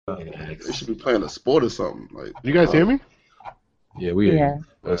They should be playing a sport or something. Like, You guys hear me? Yeah, we hear Yeah. you.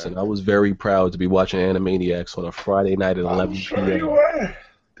 Listen, I was very proud to be watching Animaniacs on a Friday night at 11 p.m.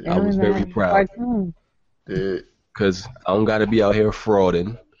 I was very proud Cartoon. because I don't got to be out here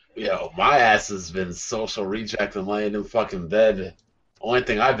frauding. Yo, my ass has been social reject and laying in fucking bed. Only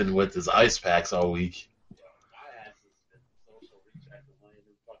thing I've been with is ice packs all week.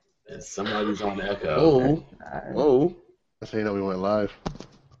 And somebody's on Echo. Whoa. That's how you know we went live.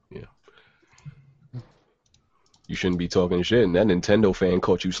 You shouldn't be talking shit, and that Nintendo fan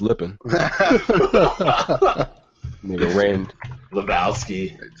caught you slipping. Nigga ran.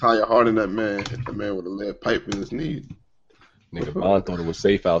 Lebowski. Tanya Harding, that man, hit the man with a lead pipe in his knee. Nigga Bond thought it was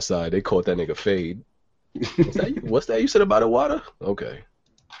safe outside. They caught that nigga fade. What's that you said about the water? Okay.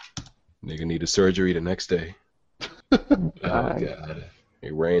 Nigga needed surgery the next day. Oh, God. He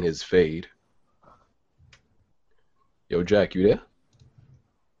ran his fade. Yo, Jack, you there?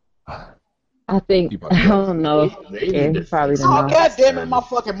 I think, I don't know. Yeah, he probably don't Oh, know. god damn it, my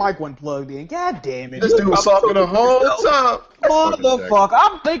fucking mic wasn't plugged in. God damn it. This dude was talking the whole time. Motherfucker,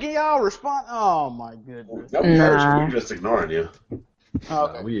 I'm thinking y'all respond. Oh my goodness. No, Nah. we're just ignoring you.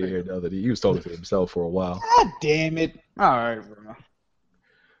 Okay. We here the other day. He was talking to himself for a while. God damn it. Alright, bro.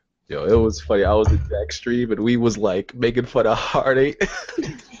 Yo, it was funny. I was at Jack's stream, and we was like making fun of Heartache.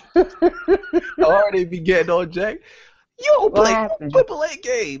 Heartache be getting on Jack. You don't What play happened? AAA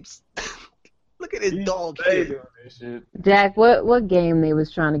games. Look at this dog shit. Jack, what game they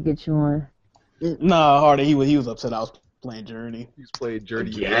was trying to get you on? Nah, Hardy, he was upset I was playing Journey. He's playing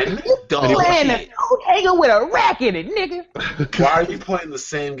Journey Again? Dog Playing shit. hanging with a rack in it, nigga. Why are you playing the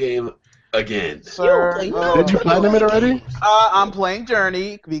same game again? Sir, Did you platinum it already? I'm playing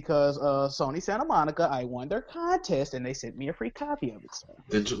Journey because Sony Santa Monica, I won their contest and they sent me a free copy of it. So.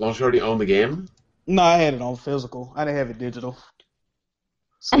 Don't you already own the game? No, I had it on physical. I didn't have it digital.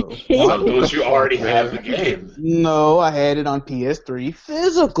 So So don't you already have the game? no, I had it on PS3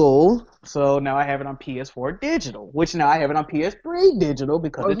 physical. So now I have it on PS4 digital, which now I have it on PS3 digital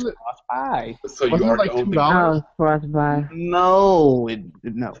because it's Wasn't it- cross-buy. So you Wasn't it already like own the $2? Oh, cross-buy. No,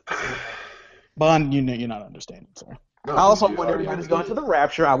 no. Bond, you're not understanding, sir. No, I also, you when already everybody's own going the to game. the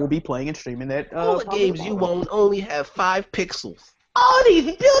Rapture, I will be playing and streaming that. All the games you won't only have 5 pixels. All these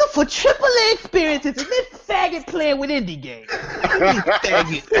beautiful AAA experiences, and this faggot playing with indie games.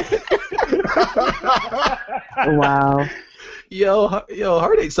 Wow. Yo,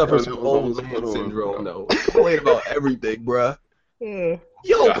 Heartache suffers Yo, from hold on, old man hold on. syndrome, though. Complain about everything, bruh. Yeah.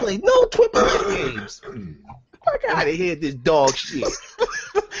 You don't play no AAA games. Fuck out of here, this dog shit.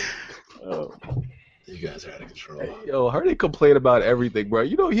 You guys are out of control. Yo, Heartache complain about everything, bro.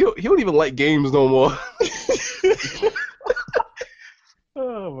 You know, he don't even like games no more.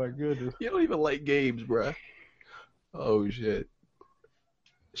 Oh my goodness. You don't even like games, bruh. Oh shit.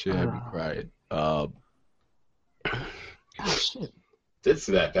 Shit had me crying. Oh shit. Did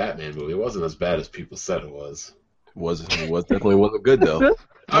see that Batman movie. It wasn't as bad as people said it was. Definitely wasn't good though.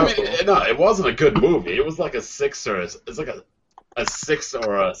 I mean, no, it wasn't a good movie. It was like a 6 or it's like a 6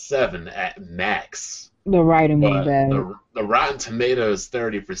 or a 7 at max. The writing was But bad. the Rotten Tomatoes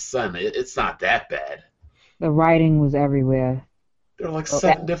 30%. It's not that bad. The writing was everywhere. There are like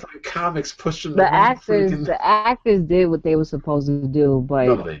 7 different comics pushing The one actors, freaking- the actors did what they were supposed to do, but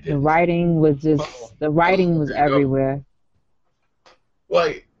No, they the didn't. writing was just, the writing was there you go. everywhere.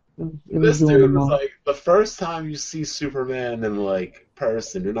 Like It was this doing dude them was all. like the first time you see Superman in like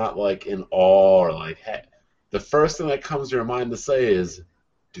person, you're not like in awe or like hey. The first thing that comes to your mind to say is,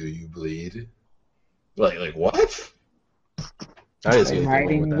 "Do you bleed?" Like what? I didn't see The anything wrong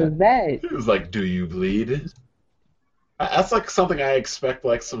writing with was that. bad. It was like, "Do you bleed?" That's like something I expect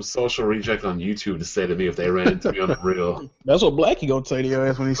like some social reject on YouTube to say to me if they ran into me on the real. That's what Blackie gonna say to your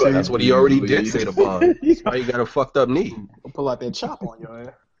ass when he Well, sees That's you. what he already did say to Bond. That's why you got a fucked up knee. He'll pull out that chop on your ass.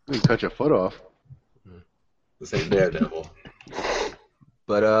 You can cut your foot off. This ain't Daredevil.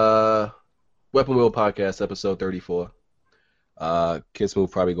 But Weapon Wheel Podcast, episode 34. Kids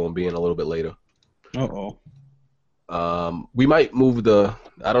Move probably gonna be in a little bit later. Uh-oh. We might move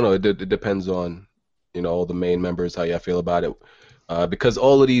I don't know, it depends on, all the main members, how y'all feel about it. Because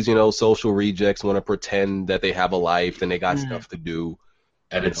all of these, social rejects want to pretend that they have a life and they got stuff to do.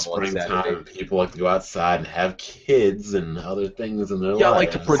 And it's On springtime, Saturday. and people like to go outside and have kids and other things in their Y'all lives.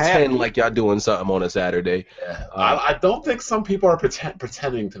 like to pretend like y'all doing something on a Saturday. Yeah. I don't think some people are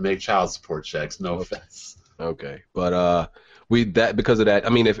pretending to make child support checks. No offense. Okay, but because of that, I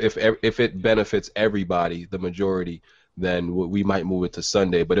mean, if it benefits everybody, the majority, then we might move it to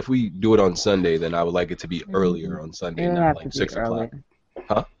Sunday. But if we do it on Sunday, then I would like it to be earlier on Sunday, It would not have to like be 6 o'clock. earlier.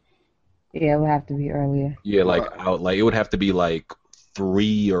 Huh? Yeah, it would have to be earlier. Yeah, like it would have to be like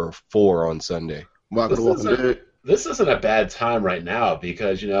 3 or 4 on Sunday. Walking the Walking Dead. This isn't a bad time right now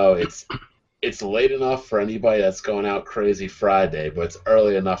because it's late enough for anybody that's going out crazy Friday, but it's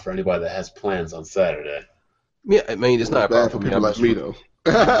early enough for anybody that has plans on Saturday. Yeah, I mean, it's not a Bad problem for for me. people I'm like me though.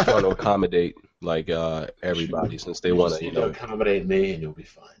 just trying to accommodate everybody since they want to, Just need to accommodate me, and you'll be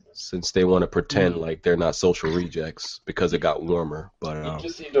fine. since they want to pretend like they're not social rejects because it got warmer. You But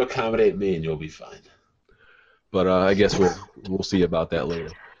just need to accommodate me, and you'll be fine. I guess we'll see about that later.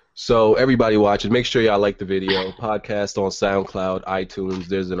 So everybody watching, make sure y'all like the video. Podcast on SoundCloud, iTunes.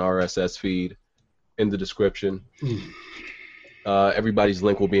 There's an RSS feed in the description. Everybody's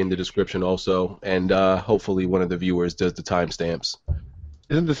link will be in the description also, and hopefully one of the viewers does the timestamps.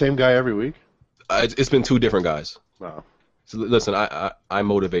 Isn't the same guy every week? It's been 2 different guys. Wow. So listen, I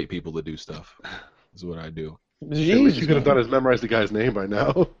motivate people to do stuff. Is what I do. At least you could have done is memorize the guy's name by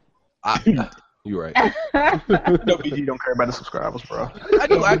now. You're right. No, BG don't care about the subscribers, bro.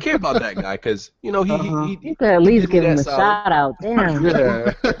 I care about that guy because he You could at least give him a shout out. Damn.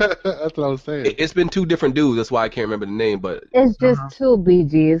 Yeah, that's what I was saying. It's been 2 different dudes. That's why I can't remember the name. But It's just 2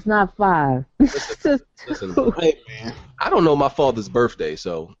 BG. It's not 5. It's just 2. listen, Hey, man. I don't know my father's birthday,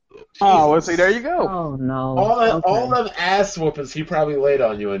 so Oh, well, see, there you go. Oh no. All them ass whoopings he probably laid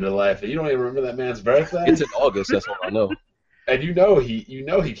on you in your life, and you don't even remember that man's birthday. it's in August. That's all I know. And you know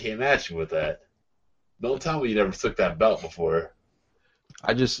he came at you with that. Don't tell me you never took that belt before.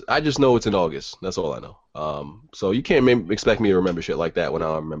 I just know it's in August. That's all I know. So you can't expect me to remember shit like that when I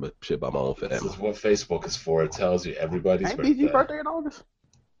don't remember shit by my own This family. is what Facebook is for. It tells you everybody's Ain't birthday. BG birthday in August?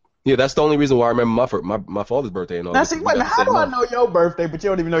 Yeah, that's the only reason why I remember my father's birthday in Now, August. see, We wait, got the how same do I month. know your birthday, but you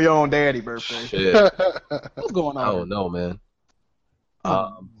don't even know your own daddy's birthday? Shit. What's going I on? don't know, man.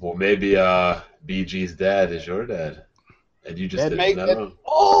 Well, maybe BG's dad is your dad, and you just That didn't make know. that,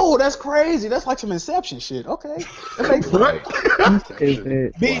 oh, that's crazy. That's like some Inception shit. Okay. That makes sense. Right.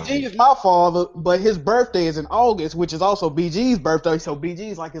 Stupid. BG is my father, but his birthday is in August, which is also BG's birthday, so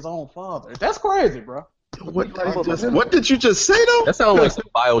BG's like his own father. That's crazy, bro. What did you just say though? That sounds like some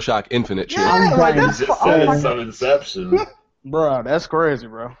Bioshock Infinite shit. Yeah, like, You that's just oh my said some Inception. bro, that's crazy,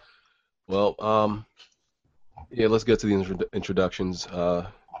 bro. Well, yeah, let's get to the introductions.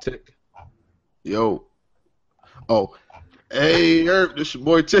 Tick. Yo. Oh. Hey, Herb, this your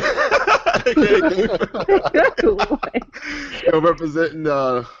boy Tim. Yo, representing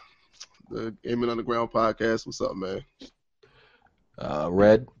the Gaming Underground podcast. What's up, man?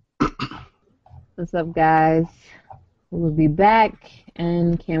 Red. What's up, guys? We'll be back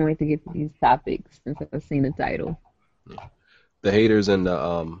and can't wait to get to these topics since I've seen the title. The haters and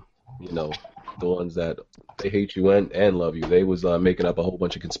the the ones that they hate you and love you. They was making up a whole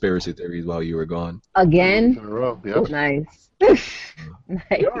bunch of conspiracy theories while you were gone. Again? In a row. Yep. Nice. Nice.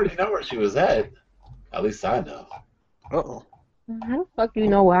 You already know where she was at. At least I know. Uh-oh. How the fuck you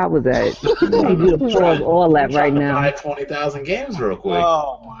know where I was at? I need you to pause all that right Trying to now. buy 20,000 games real quick.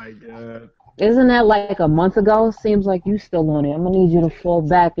 Oh my god. Isn't that like a month ago? Seems like you still on it. I'm gonna need you to fall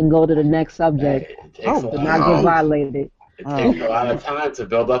back and go to the next subject. It takes a To lot not of- get violated. It takes a lot of time to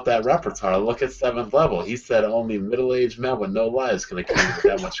build up that repertoire. Look at 7th level. He said only middle-aged men with no lives can accumulate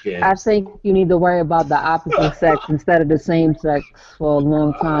that much games. I think you need to worry about the opposite sex instead of the same sex for a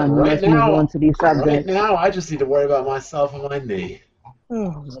long time. Right Let's move now- on to these Right subjects. now, I just need to worry about myself and my knee.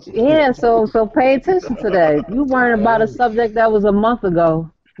 Yeah, so pay attention to that. You worrying about a subject that was a month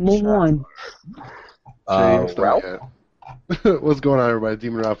ago. Move on. James, Ralph. What's going on, everybody?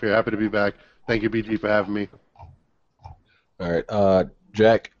 Demon Ralph here. Happy to be back. Thank you, BG, for having me. All right.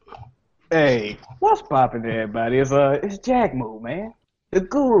 Jack. Hey, what's poppin', everybody? It's Jack Moo, man. The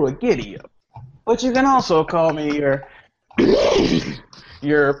guru of Giddy Up. But you can also call me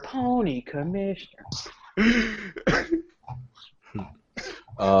your pony commissioner.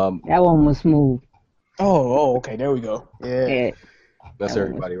 That one was smooth. Oh, okay, there we go. Yeah. Yeah. That's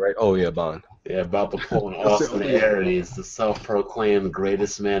everybody, right? Oh yeah, Bond. Yeah, about to pull an Austin Aries, the self-proclaimed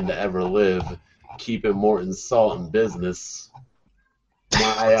greatest man to ever live, keeping Morton's salt in business.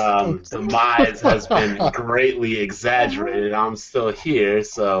 My demise has been greatly exaggerated. I'm still here,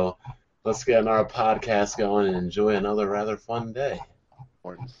 so let's get our podcast going and enjoy another rather fun day.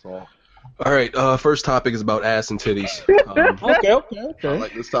 Martin Saul. All right. First topic is about ass and titties. Okay. I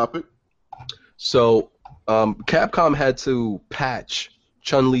like this topic. So, Capcom had to patch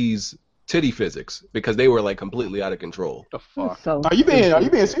Chun-Li's titty physics because they were like completely out of control. The fuck? So Are you being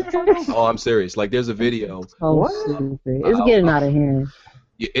serious right now? Oh, I'm serious. Like, there's a video. so stupid. It's getting out of hand.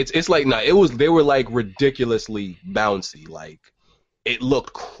 It's like they were like ridiculously bouncy. Like, it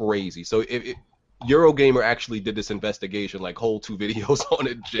looked crazy. So Eurogamer actually did this investigation, like whole 2 videos on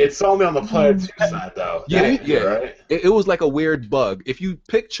it. It's only on the player 2 side, though. Yeah. Right? It was like a weird bug. If you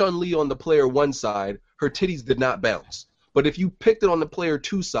pick Chun-Li on the player 1 side, her titties did not bounce. But if you picked it on the player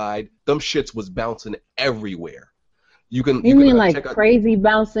 2 side, them shits was bouncing everywhere. You mean like check out, crazy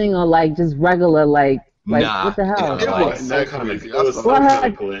bouncing or like just regular like nah, what the hell? It Like wasn't that some kind of, crazy. it was some What?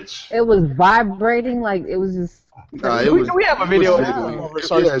 kind of glitch. It was vibrating like it was just. Nah, it was. We have a it video was now.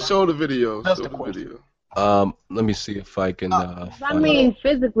 wiggly. Yeah, show the video. That's Show the the question. video. let me see if I can. I find mean,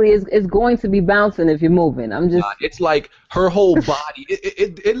 physically, it's going to be bouncing if you're moving. I'm just. it's like her whole body.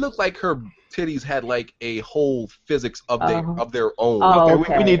 It looked like her titties had like a whole physics of their own. Oh,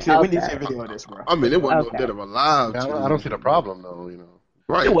 Okay, we need to okay. see a video of this, bro. I mean, it wasn't Okay. no dead of alive. I don't see the problem though. You know.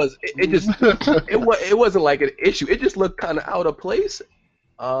 Right. It wasn't like an issue. It just looked kind of out of place.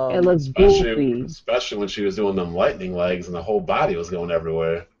 It looks Especially, goofy. especially when she was doing them lightning legs and the whole body was going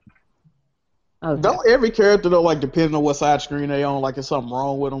everywhere. Okay. Don't every character though, like depending on what side screen they on, like is something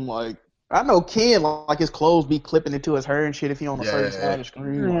wrong with them? Like I know Ken, like his clothes be clipping into his hair and shit if he on a certain Yeah. side of the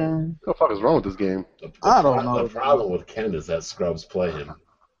screen. Like, Yeah. What the fuck is wrong with this game? I don't know. The problem with Ken is that scrubs play him.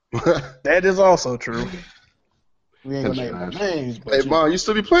 that is also true. We ain't gonna That's name no names, but Hey, Bon, you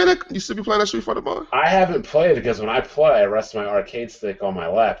still be playing that? You still be playing that Street Fighter, Bon? I haven't played it because when I play, I rest my arcade stick on my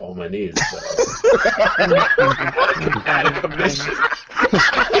lap, on my knees. So. Out of commission.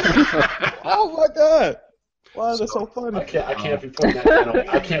 oh my god, why is that so funny? I can't be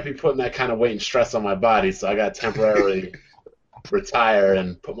putting that kind of weight and stress on my body, so I got to temporarily retire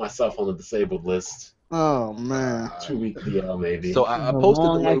and put myself on the disabled list. Oh man. 2-week DL maybe. So I A posted the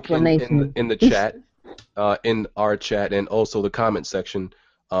long link explanation. in the chat, in our chat, and also the comment section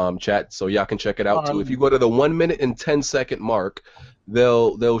chat, so y'all can check it out too. If you go to the 1 minute and 10-second mark,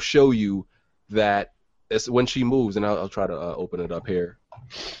 they'll show you that it's when she moves, and I'll try to open it up here.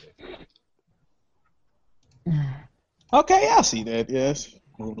 Okay, I see that. Yes.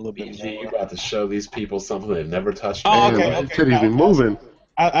 Move a little bit BG, you more. about to show these people something they've never touched. Oh, before. okay, Man, okay. titties be moving.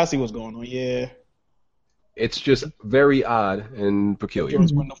 I see what's going on. Yeah. It's just very odd and peculiar.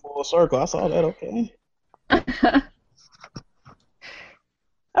 Yours went the full circle. I saw that. Okay. I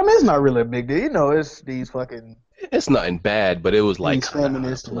mean, it's not really a big deal. You know, it's these fucking It's nothing bad, but it was like these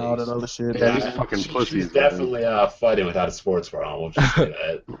feminists and all that other shit. Yeah, these fucking pussies, She's definitely fighting without a sports bra. We'll just say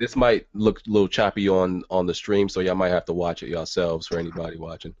that. This might look a little choppy on the stream, so y'all might have to watch it yourselves for anybody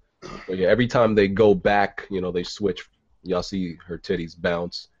watching. But yeah, every time they go back, they switch. Y'all see her titties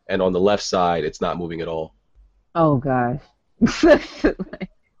bounce, and on the left side, it's not moving at all. Oh gosh.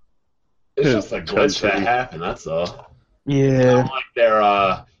 It's just a glitch that happened. That's all. It's Yeah. not like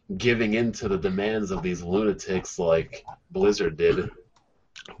they're giving in to the demands of these lunatics like Blizzard did.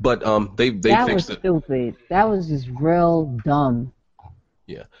 But they That was fixed it. stupid. That was just real dumb.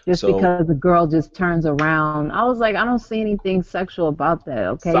 Yeah. Just So- because the girl just turns around. I was like, I don't see anything sexual about that,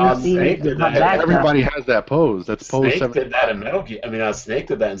 okay? Solid You see Snake did her that. back up. Everybody has that pose. That's pose Snake 7. did that in Metal Gear. I mean, Snake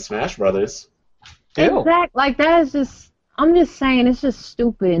did that in Smash Brothers. Exact, like that is just. I'm just saying, it's just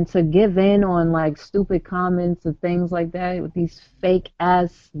stupid to give in on like stupid comments and things like that with these fake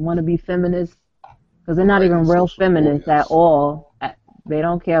ass wannabe feminists, because they're not Right, even real social feminists media. at all. They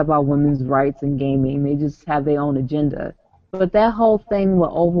don't care about women's rights in gaming. They just have their own agenda. But that whole thing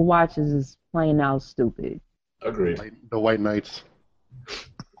with Overwatch is just plain out stupid. Agreed. The White Knights.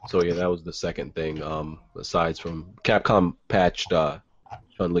 So yeah, that was the second thing. Aside from Capcom patched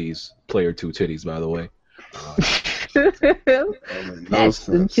Chun-Li's player 2 titties, by the way. That's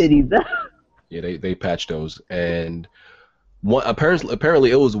some titties. Yeah, they patched those, and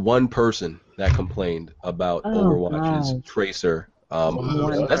apparently it was one person that complained about Oh, Overwatch's God. Tracer.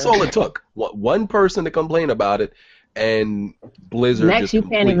 Wow. That's all it took. One person to complain about it, and Blizzard Next, just you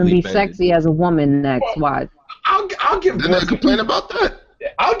can't even be completely bended. sexy as a woman. Next, watch. I'll give Didn't they Blizzard. complain about that?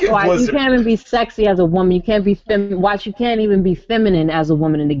 I'll give Watch. You Blizzard. can't even be sexy as a woman. You can't be watch. You can't even be feminine as a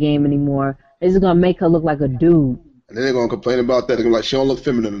woman in the game anymore. It's gonna make her look like a dude. And then they're gonna complain about that. They're gonna be like, she don't look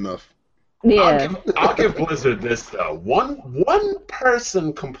feminine enough. Yeah. I'll give Blizzard this though. One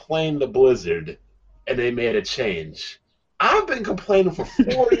person complained to Blizzard, and they made a change. I've been complaining for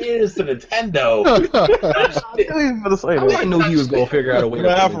 4 years to Nintendo. I knew he was gonna say that. I knew he was gonna figure out a way to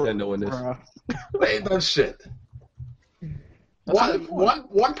Bruh, put Nintendo in this. Bruh. They ain't done shit. That's a good point.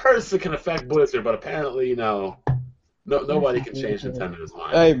 One person can affect Blizzard, but apparently, nobody can change Nintendo's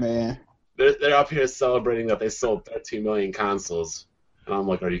mind. Hey man. They're up here celebrating that they sold 13 million consoles, and I'm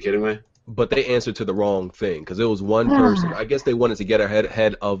like, are you kidding me? But they answered to the wrong thing because it was one person. I guess they wanted to get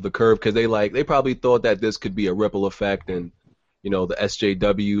ahead of the curve because they probably thought that this could be a ripple effect, and the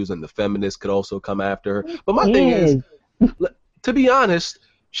SJWs and the feminists could also come after her. But my thing is, to be honest,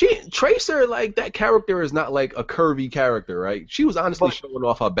 Tracer, like, that character is not like a curvy character, right? She was honestly showing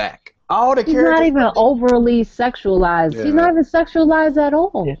off her back. All the She's characters, not even overly sexualized. Yeah. She's not even sexualized at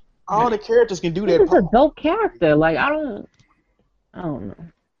all. all the characters can do She's that. a dope character. Like, I don't know.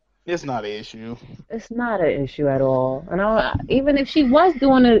 It's not an issue. It's not an issue at all. And even if she was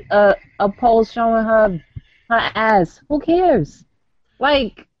doing a pose showing her ass, who cares?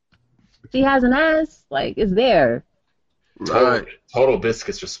 Like, she has an ass. Like, it's there. Right. Total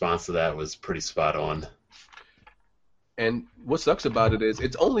Biscuit's response to that was pretty spot on. And what sucks about it is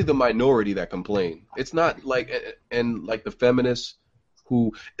it's only the minority that complain. It's not like and like the feminists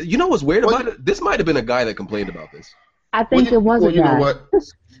who, you know what's weird about it? This might have been a guy that complained about this. I think it was a you guy. know what?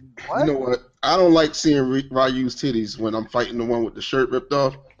 You know what? I don't like seeing Ryu's titties when I'm fighting the one with the shirt ripped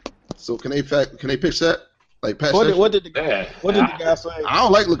off. So can they pitch that? Like, What did the guy say? I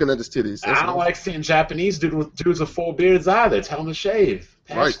don't like looking at his titties. I don't like seeing Japanese dudes with full beards either. Tell them to shave.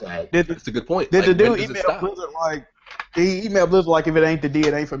 Right. That's a good point. Did Like, the when dude does it email stop? Blizzard like he emailed Blizzard like if it ain't the D,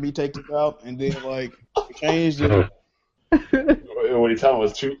 it ain't for me, take this out, and then like changed it. What he telling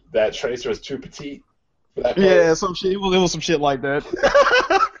was that Tracer is too petite for that. Yeah, some shit. It was some shit like that.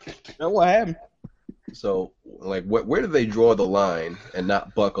 That's what happened. So, like, where do they draw the line and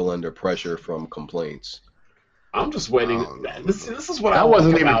not buckle under pressure from complaints? I'm just waiting. This is what I That like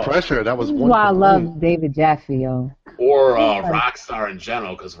wasn't even about, pressure. That was This is one. why I complaint. love David Jaffe, yo. or Rockstar in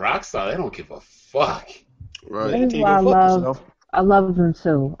general, because Rockstar, they don't give a fuck. Right. This is why I love them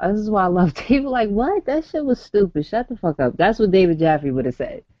too. This is why I love David. Like, what? That shit was stupid. Shut the fuck up. That's what David Jaffe would have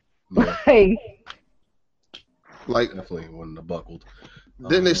said. Yeah, Like, definitely wouldn't have buckled.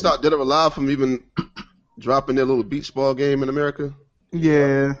 didn't they stop Dead or Alive from even dropping their little beach ball game in America?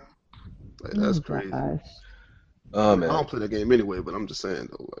 Yeah. Like, that's Oh, crazy. gosh. Oh I man, don't play that game anyway, but I'm just saying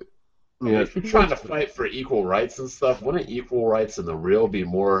though, like, yeah. If you're trying to fight for equal rights and stuff, wouldn't equal rights in the real be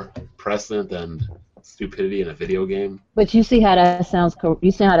more precedent than stupidity in a video game? But you see how that sounds.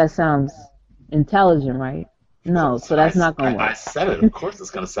 You see how that sounds intelligent, right? No, so that's not gonna I work. said it. Of course, it's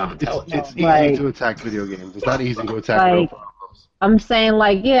gonna sound It's intelligent. easy Like- to attack video games. It's not easy to attack real Like- problems. I'm saying,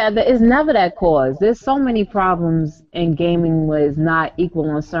 like, yeah, it's never that cause. There's so many problems in gaming where it's not equal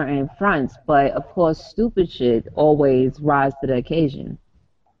on certain fronts, but of course, stupid shit always rise to the occasion.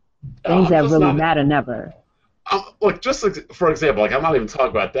 Things that just really not- matter never. Like, just like, for example, like I'm not even talking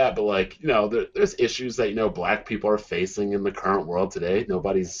about that, but like, you know, there's issues that, you know, black people are facing in the current world today.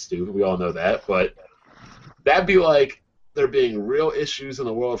 Nobody's stupid. We all know that, but that'd be like there being real issues in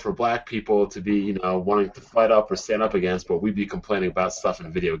the world for black people to be, you know, wanting to fight up or stand up against, but we'd be complaining about stuff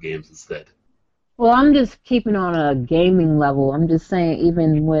in video games instead. Well, I'm just keeping on a gaming level. I'm just saying,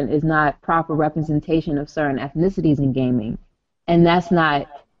 even when it's not proper representation of certain ethnicities in gaming, and that's not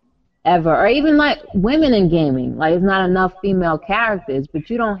ever, or even like women in gaming, like it's not enough female characters, but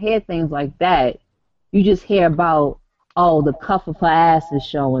you don't hear things like that. You just hear about, oh, the cuff of her ass is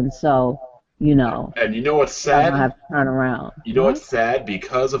showing, so, you know, And you know what's I sad? don't have to turn around. You know what's sad?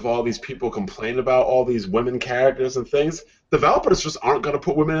 Because of all these people complaining about all these women characters and things, developers just aren't going to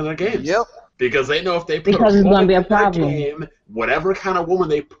put women in their games. Yep. Because they know if they put Because a it's woman gonna be a in their problem. game, whatever kind of woman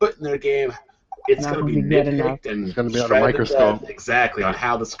they put in their game, it's Not going to gonna be be good enough. nitpicked and It's gonna be under a shredded to microscope. death exactly on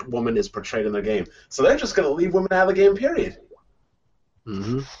how this woman is portrayed in their game. So they're just going to leave women out of the game, period.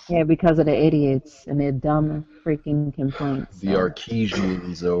 Mm-hmm. Yeah, because of the idiots and their dumb freaking complaints. The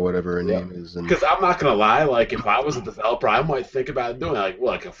Archesians or whatever her name is, and Because I'm not going to lie, like, if I was a developer, I might think about doing it. Like,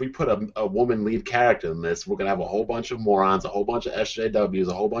 look, if we put a woman lead character in this, we're going to have a whole bunch of morons, a whole bunch of SJWs,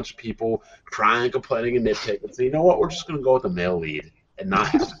 a whole bunch of people crying, complaining, and nitpicking. So you know what? We're just going to go with the male lead and not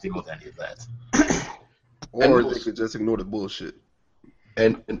have to deal with any of that. or And- they could just ignore the bullshit.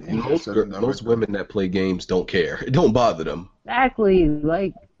 and most women that play games don't care. It don't bother them. Exactly.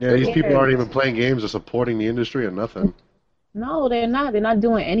 Like, Yeah, these people Yeah. aren't even playing games or supporting the industry or nothing. no, they're not. They're not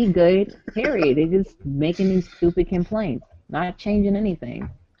doing any good, period. They're just making these stupid complaints, not changing anything.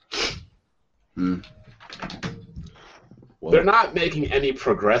 Well, They're not making any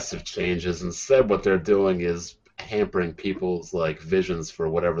progressive changes. Instead, what they're doing is hampering people's like visions for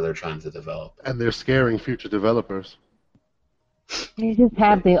whatever they're trying to develop. And they're scaring future developers. They just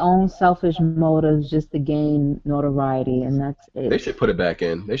have their own selfish motives just to gain notoriety, and that's they it. should put it back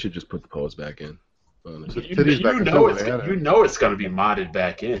in. They should just put the pose back in. Honestly. You, Titties back you in know somewhere, it's yeah. you know it's going to be modded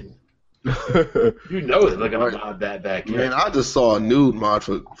back in. You know that they're going to mod that back in. Man, I just saw a nude mod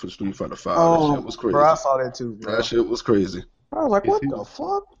for Street Fighter 5. that shit was crazy. bro, I saw that too, bro. That shit was crazy. I was like, what the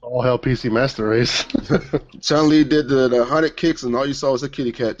fuck? All hell PC Master Race. Chun-Li did the 100 kicks, and all you saw was a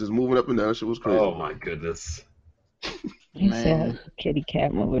kitty cat just moving up and down. That shit was crazy. Oh my goodness. You Man. said kitty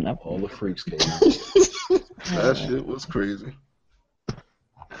cat moving up. All the freaks came. That shit was crazy.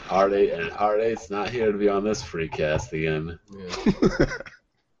 Hard 8 and Hard 8's not here to be on this free cast again. Yeah.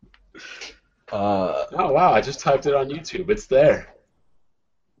 Oh wow! I just typed it on YouTube. It's there.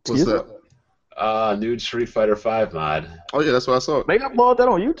 What's that? Nude Street Fighter 5 mod. Oh yeah, that's what I saw. They upload that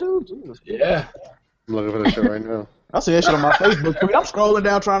on YouTube? Jesus. Yeah. I'm looking for that shit right now. I see that shit on my Facebook tweet. I'm scrolling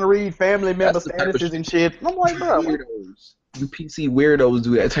down trying to read family member That's the type of statuses and shit. I'm like, bro, Weirdos. You PC weirdos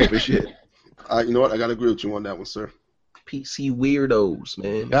do that type of shit. You know what? I gotta agree with you on that one, sir. PC weirdos,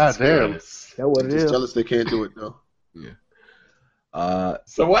 man. God damn. that's what it Just is. jealous they can't do it though.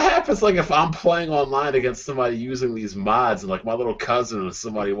 So what happens like if I'm playing online against somebody using these mods and like my little cousin or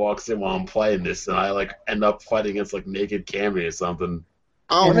somebody walks in while I'm playing this and I like end up fighting against like Naked Cammy or something?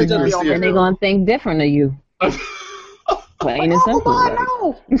 I don't And think you see it. they're gonna think different of you. Plain and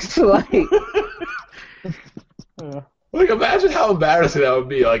simple. It's like, Like imagine how embarrassing that would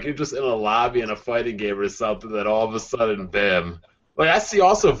be. Like you're just in a lobby in a fighting game or something, then all of a sudden, bam. Like I see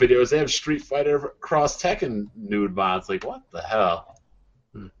also videos they have Street Fighter Cross Tekken nude mods. Like what the hell?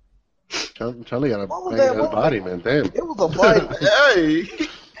 Charlie got a What was bang that? ass body, man. Damn. It was a fight.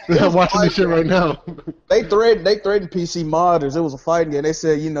 Hey, I'm watching this shit right now. They threatened PC modders. It was a fighting game. They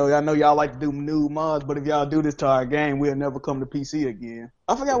said, I know y'all like to do new mods, but if y'all do this to our game, we'll never come to PC again.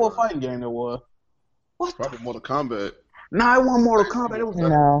 I forgot what fighting game it was. What? probably Mortal Kombat. Nah, it wasn't Mortal Kombat. It was.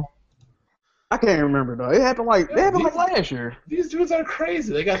 no. I can't remember though. It happened like last year. These dudes are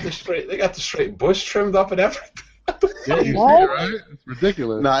crazy. They got the straight bush trimmed up and everything. Yeah, you see it, What? right? It's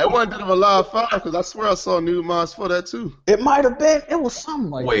ridiculous. Nah, it wasn't Dead of a Live 5 because I swear I saw new mods for that too. It might have been. It was something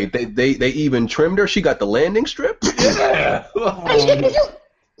like. Wait, they even trimmed her? She got the landing strip? Yeah. That.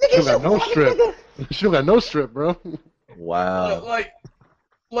 She don't got no strip. She don't got no strip, bro. Wow.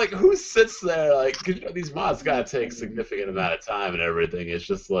 Like who sits there like 'cause, these mods gotta take a significant amount of time and everything. It's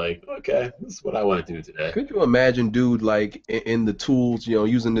just like, okay, this is what I want to do today. Could you imagine, dude, like in the tools,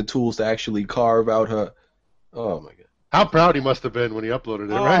 using the tools to actually carve out her? Oh my god. How proud he must have been when he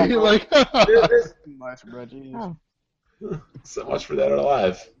uploaded it, Oh, right? bro. Like, It's too much, bro. Jeez. Oh. So much for Dead or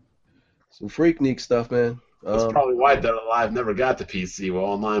Alive. Some Freaknik stuff, man. That's probably why Dead or Alive never got to PC. Well,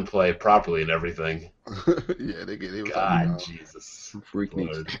 online play properly and everything. Yeah, they was God, Jesus. Some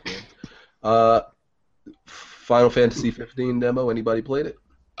Freaknik Lord. stuff, man. Final Fantasy 15 demo. Anybody played it?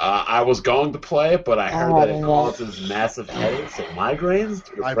 I was going to play it, but I heard Oh, that it no. causes massive headaches and migraines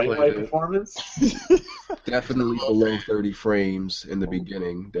due to I frame played rate it. performance. Definitely below 30 frames in the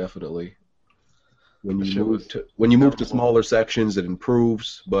beginning. Definitely. When That you shit move was to terrible. smaller sections, it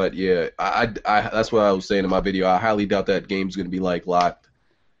improves. But yeah, I that's what I was saying in my video. I highly doubt that game's gonna be like locked.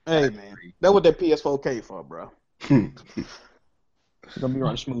 Hey man, that's what that PS4K for, bro. It's gonna be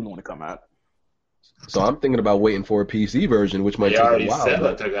running smooth when it come out. So I'm thinking about waiting for a PC version, which might They take a already while. said that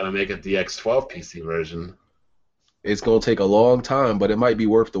But they're going to make a DX12 PC version. it's gonna take a long time, but it might be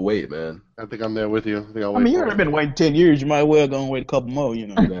worth the wait, man. I think I'm there with you. I think I'll I wait mean, you for already it. been waiting 10 years. You might well go and wait a couple more.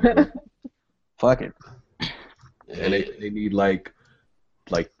 Fuck it. And they need like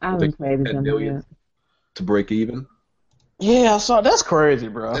I haven't played the 10 demo million yet. to break even. Yeah, I saw. That's crazy,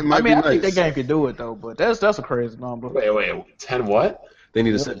 bro. It might I mean, be I think nice. that game could do it though, but that's a crazy number. Wait, 10 what? They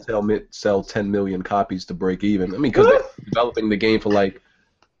need to sell 10 million copies to break even. I mean, because they're developing the game for like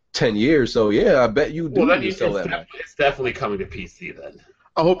 10 years. So yeah, I bet you do Well, then need to sell that much. it's definitely coming to PC then.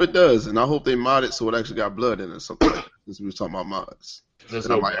 I hope it does, and I hope they mod it so it actually got blood in it or something. Since we were talking about mods. There's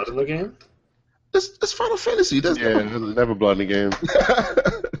And I no might blood in the game? It's Final Fantasy. That's Yeah, there's never blood in the game.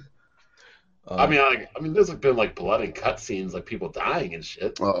 I mean, there's been like blood and cutscenes, like people dying and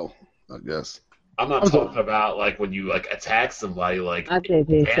shit. Oh, I guess. I'm not talking about like when you like attack somebody, like I think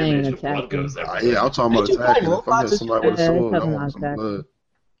they're saying damage and blood attacking. goes everywhere. Yeah, I'm talking about Did you attacking. play If I'm hitting somebody with a Yeah, they're sword, I talking want about some attacking. blood.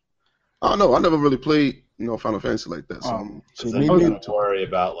 I don't know. I never really played, Final Fantasy like that. So I'm- Does Me anyone neither. have to worry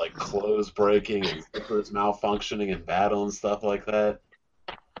about like clothes breaking and zippers malfunctioning in battle and stuff like that?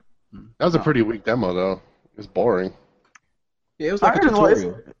 That was a pretty weak demo, though. It's boring. Yeah, it was like a I heard it was-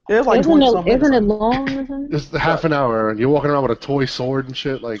 tutorial. It's like Isn't 20 it, something isn't it minutes. long or something? Just half an hour, and you're walking around with a toy sword and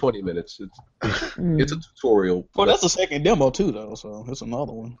shit. Like, 20 minutes. Mm. It's a tutorial. Well, that's the second demo too, though. So it's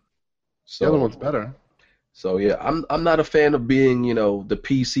another one. the other one's better. So yeah, I'm not a fan of being, the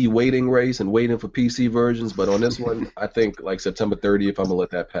PC waiting race and waiting for PC versions, but on this one, I think like September 30th, I'm gonna let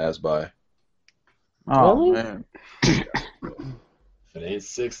that pass by. Oh Really? man. If it ain't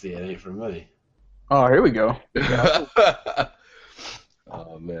 60, it ain't for me. Oh, here we go.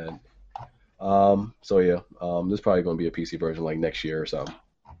 Oh man. So yeah, there's probably gonna be a PC version like next year or something.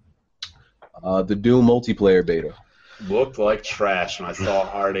 The Doom multiplayer beta. Looked like trash when I saw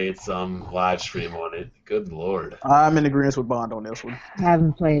Hard 8's live stream on it. Good lord. I'm in agreement with Bond on this one. I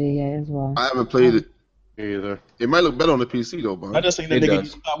haven't played it yet as well. I haven't played it. Me either. It might look better on the PC though, bro. I just seen that It nigga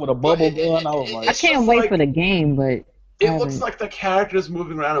does. get shot with a bubble gun. I was I like, It's can't just wait like- for the game, but It I looks haven't- like the characters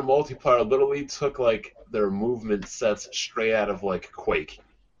moving around in multiplayer literally took like their movement sets straight out of like Quake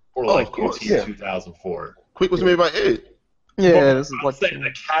or Oh, like of course, UT 2004. Quick was made by Ed. yeah, this is I'm like saying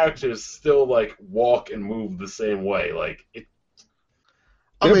the characters still like walk and move the same way. Like it,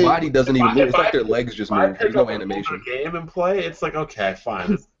 Their I mean, body doesn't even if move. It's I- like their legs just if I move. There's pick no up an older animation. game and play, it's like okay,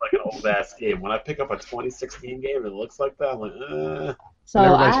 fine. This is like an old ass game. When I pick up a 2016 game and it looks like that, I'm like, so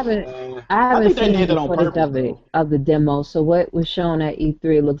And I everybody's- haven't I haven't think they seen did the it on footage purpose, of it though. of the demo. So what was shown at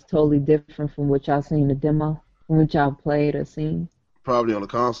E3 looks totally different from what y'all seen the demo, from what y'all played or seen. Probably on the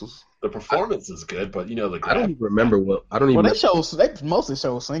consoles. the performance is good, but you know the I don't graphics. even remember what. I don't even. Well, they mostly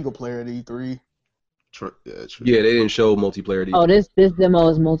show single player at E3. Yeah, true. Yeah, they didn't show multiplayer. Oh, this demo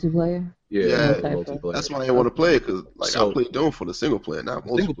is multiplayer. yeah, Yeah. multiplayer. That's why I didn't want to play it because like So- I played Doom for the single player, not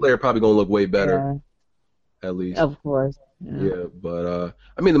Single multiplayer. player probably gonna look way better, at least. Yeah, of course. Yeah. Yeah, but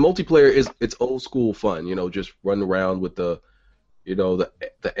I mean the multiplayer it's old school fun, just run around with the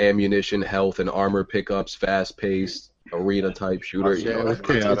the ammunition, health and armor pickups, fast paced arena type shooter. Yeah, it's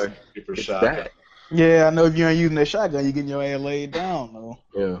chaotic. Super It's shotgun. that. Yeah, I know if you ain't using that shotgun, you getting your ass laid down though.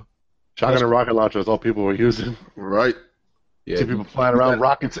 Yeah. Shotgun and rocket launcher is all people were using. Right. Yeah. See people flying around,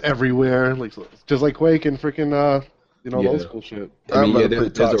 rockets everywhere, like just like Quake and freaking Yeah. old school shit. I mean, I'd yeah, rather play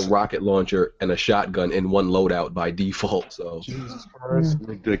there's a Toxic. rocket launcher and a shotgun in one loadout by default, so Jesus Christ.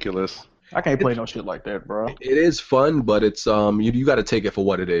 Ridiculous. I can't play no shit like that, bro. it is fun, but it's you got to take it for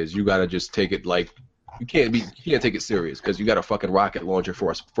what it is. You got to just take it like you can't take it serious because you got a fucking rocket launcher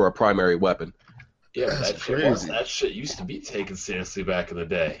for a primary weapon. Yeah, That's crazy. crazy. That shit used to be taken seriously back in the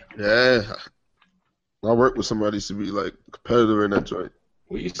day. Yeah. I worked with somebody who used to be like a competitor in that joint.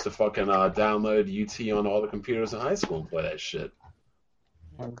 We used to fucking download UT on all the computers in high school and play that shit.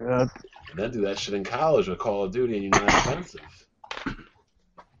 Oh god. And then do that shit in college with Call of Duty and you're not expensive.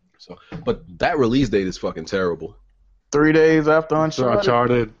 So, but that release date is fucking terrible. 3 days after So Uncharted,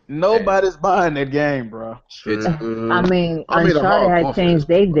 Uncharted. nobody's buying that game, bro. It's I mean, I made a Uncharted hard had offer. changed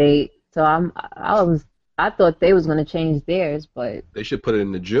their date, so I thought they was gonna change theirs, but they should put it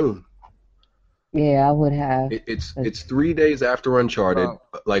into June. yeah, I would have. It's 3 days after Uncharted,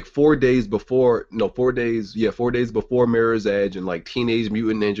 like 4 days before. No, 4 days. Yeah, 4 days before Mirror's Edge and like Teenage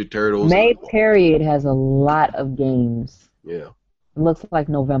Mutant Ninja Turtles. May period has a lot of games. Yeah, It looks like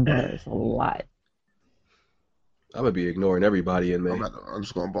November is a lot. I'm gonna be ignoring everybody in May. I'm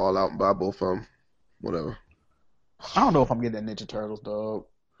just gonna ball out and buy both of them. Whatever. I don't know if I'm getting that Ninja Turtles, dog.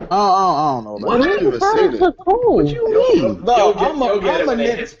 I don't know What? about I that. didn't even Turtles seen it. look cool. What you mean? No, You'll get, I'm a it when it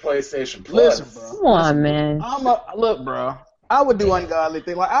nigga. hits PlayStation Plus. Listen, bro. Come on, man. Look, bro. I would do ungodly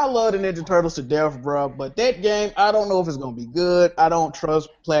thing. Like I love the Ninja Turtles to death, bro. But that game, I don't know if it's gonna be good. I don't trust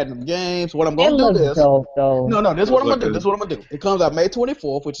Platinum Games. What I'm It gonna do looks this. dope, though. No, this is what I'm Look gonna do. good. This is what I'm gonna do. It comes out May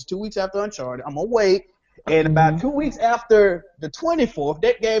 24th, which is 2 weeks after Uncharted. I'm gonna wait, and about 2 weeks after the 24th,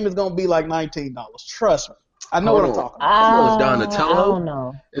 that game is gonna be like $19. Trust me. I know what I'm Hold on. talking about. Come on, I Donatello. don't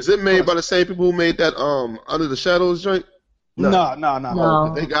know. Is it made by the same people who made that Under the Shadows joint? No.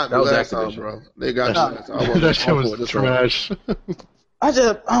 No. They got me That was last time, Activision. bro. They got No. me last time. I wasn't That shit on was board this time. trash. I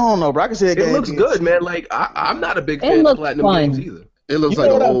don't know, bro. I can see that It game. looks being- good, man. Like I'm not a big It fan of looks Platinum fun. games either. It looks You like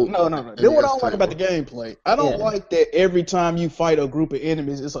know an what old. No. Then what I don't like NES about the gameplay, I don't Yeah. like that every time you fight a group of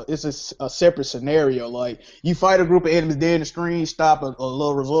enemies, it's a separate scenario. Like you fight a group of enemies, then the screen stop, a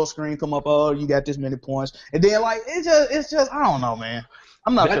little result screen come up. Oh, you got this many points, and then like it's just I don't know, man.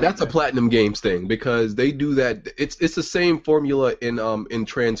 I'm not. That's a Platinum Games thing because they do that. It's the same formula in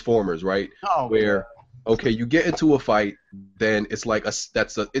Transformers, right? Oh, Where okay, you get into a fight, then it's like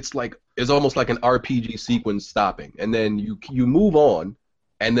it's almost like an RPG sequence stopping, and then you move on,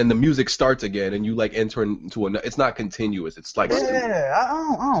 and then the music starts again, and you like enter into another. It's not continuous. It's like yeah,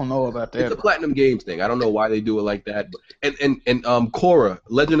 I don't know about that. it's a Platinum Games thing. I don't know why they do it like that. But, and Korra,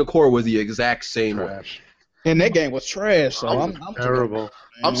 Legend of Korra was the exact same way. Trash. And that game was trash, so I'm Terrible.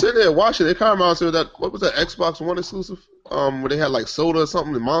 I'm sitting there watching it. It kind of reminds me of that. What was that Xbox One exclusive? Where they had like soda or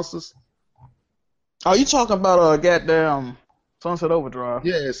something and monsters. Oh, you talking about goddamn Sunset Overdrive?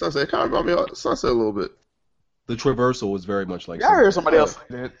 Yeah, Sunset. It kind of reminded me of Sunset a little bit. The traversal was very much like. Yeah, I heard somebody else say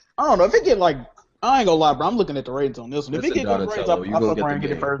that. I don't know if it get like. I ain't gonna lie, bro. I'm looking at the ratings on this one. If it Listen, get good ratings, Donatello, you I'll gonna fuck get around the and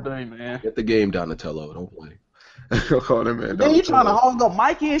get it game. first day, man. Get the game, Donatello. Don't play. Call that man. Then you trying to hog up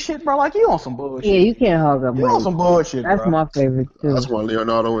Mikey and shit, bro? Like you on some bullshit. Yeah, you can't hog up You on Mike. some bullshit, That's bro. my favorite, too. That's one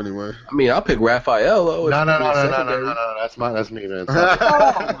Leonardo anyway. I mean, I'll pick Raphael. Though, if No. it's secondary. That's me, man. Oh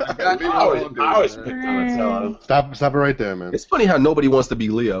my god. I always pick Donatello. Stop it right there, man. It's funny how nobody wants to be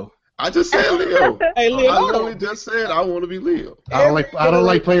Leo. I just said Leo. Hey, I Leo, literally just said I want to be Leo. I don't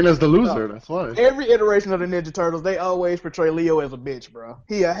like playing as the loser. That's why. every iteration of the Ninja Turtles, they always portray Leo as a bitch, bro.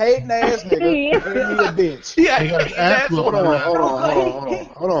 He a hating ass nigga, and he a bitch. He got his ass Hold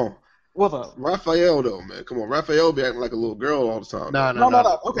whooped. on. What's up? Raphael though, man, come on. Raphael be acting like a little girl all the time. No.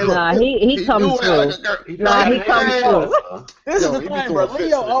 Okay, look. Nah, he comes do through. act like a girl. Nah, he comes through. This Yo, is the he be thing, throwing bro. fits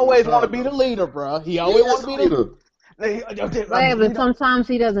Leo for it always all want to the be time. the leader, bro. He always want to be the leader. Yeah, but sometimes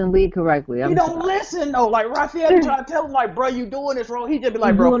he doesn't lead correctly. He don't listen though. Like Raphael try to tell him, like, bro, you doing this wrong. He just be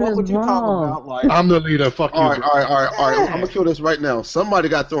like, bro, doing fuck what this you talking wrong. about. Like, I'm the leader. Fuck you. All right. bro. I'm gonna kill this right now. Somebody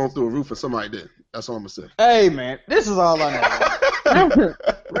got thrown through a roof and somebody did. That's all I'm gonna say. hey man, this is all I know.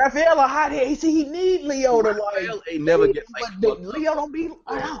 Raphael a hothead. He need Leo to like. Raphael ain't never get like but fucked up. Leo don't be.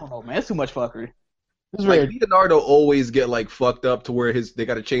 I don't know, man. It's too much fuckery. It's Like very. Leonardo always get like fucked up to where they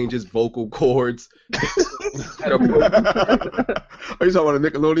got to change his vocal cords. Are you talking about a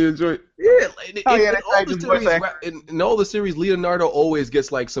Nickelodeon joint? Yeah, like, Oh, yeah, in, that's all right, the the voice series, actor. in all the series, Leonardo always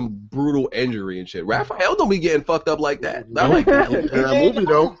gets like some brutal injury and shit. Raphael don't be getting fucked up like that. Not like He that. did in that movie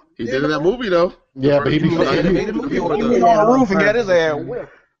though. He did in that movie though. Yeah, but he be You mean the fucking. animated movie or He the- was on the roof and got his ass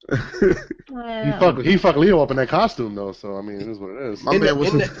whipped. He fucked Leo up in that costume though. So I mean, it is what it is. My in, man the, was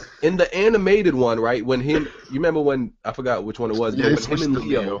in, the, in the animated one, right? When you remember when I forgot which one it was, Yeah, but he when switched him and to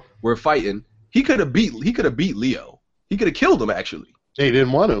Leo, Leo. were fighting, he could have beat Leo. He could have killed him actually. They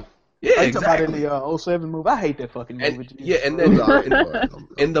didn't want to. Yeah, I talking about exactly. in the 07 movie. I hate that fucking movie. And, Jesus yeah, and Christ. then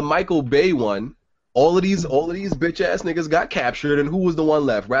in the Michael Bay one, all of these bitch ass niggas got captured, and who was the one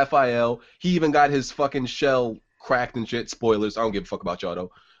left? Raphael. He even got his fucking shell cracked and shit. Spoilers. I don't give a fuck about y'all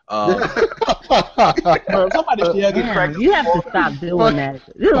though. Bro, somebody still get Damn, cracked. you have to stop doing that.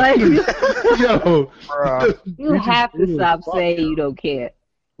 Like, Yo, you have to stop saying you don't care.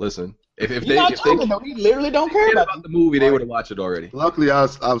 Listen, if He's they not if they talking though. He literally don't care cared about about the movie, they would have watched it already. Luckily,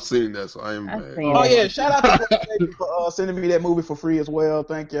 I've seen that, so I am I've mad. seen Oh it. yeah, shout out to PlayStation for sending me that movie for free as well.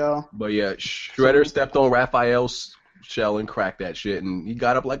 Thank y'all. But yeah, Shredder stepped on Raphael's shell and cracked that shit, and he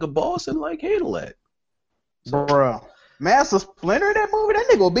got up like a boss and like handled that. Bro. Master Splinter in that movie, that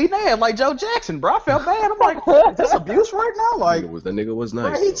nigga was beating ass like Joe Jackson, bro. I felt bad. I'm like, is this abuse right now? Like, That nigga was bro,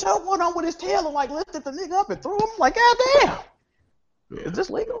 nice. he though. choked one on with his tail and like lifted the nigga up and threw him. Like, goddamn, is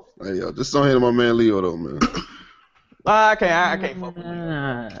this legal? Hey, yo, just don't hate my man Leo though, man. I can't fuck with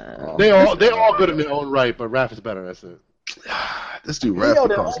him. they all good in their own right, but Raph is better. That's it. This dude Leo, rap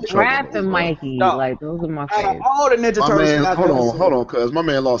the cause some only trouble. Raph and Mikey, No. like those are my Out of favorites. all the Ninja My Turtles, man, I've hold ever on, seen, cause my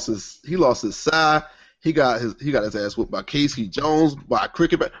man lost his side. He got his ass whooped by Casey Jones, by a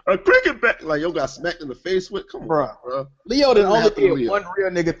cricket bat. Like yo got smacked in the face with. Come on, bro. Leo the What only happened to did Leo? one real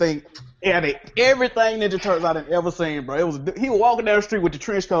nigga thing. Yeah, everything Ninja Turtles I've ever seen, bro. It was he was walking down the street with the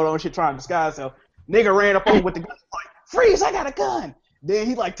trench coat on, and shit, trying to disguise himself. Nigga ran up on him with the gun, like, freeze! I got a gun. Then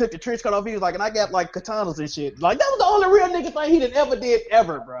he like took the trench coat off. He was like, and I got like katanas and shit. Like that was the only real nigga thing he did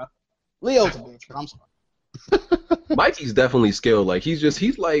ever, bro. Leo's a bitch, bro. I'm sorry. Mikey's definitely skilled. Like he's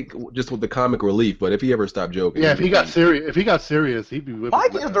like just with the comic relief. But if he ever stopped joking, Yeah, if he got serious, he'd be whipping.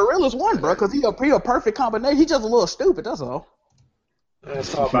 Mikey is the realest one, bro, because he a perfect combination. He's just a little stupid. That's all.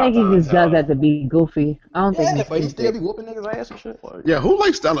 It's all I about think he just does Donatello. that to be goofy. I don't think Yeah, he's but he still be stupid. whooping niggas' ass and shit. Like, Yeah, who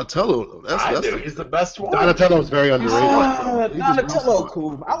likes Donatello though? I do. He's the best one. Donatello's very underrated. Donatello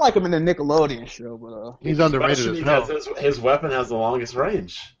cool. I like him in the Nickelodeon show, but He's underrated Especially as hell. because his weapon has the longest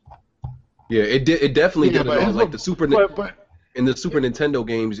range. yeah, it definitely Yeah, did. but his Like look- the Super But in the Super Nintendo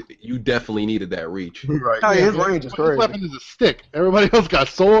games, you definitely needed that reach. Right. oh, yeah, his range is his crazy. weapon is a stick. Everybody else got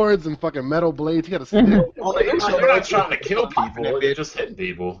swords and fucking metal blades. He got a stick. On the intro, You're not trying to kill people. You're just hitting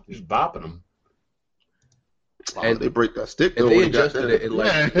people. You're just bopping them. And they break that stick And though. they when he got adjusted that. it in like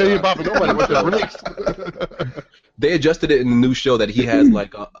Yeah, he ain't bopping nobody with that release. they adjusted it in the new show that he has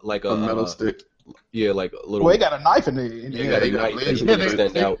like a A metal stick. yeah, like a little well, he got a knife in the. yeah, got a they got knife that blades. he Yeah, can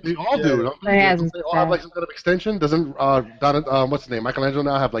extend out. they all do. Don't They have they all have like some kind of extension. Doesn't what's his name? Michelangelo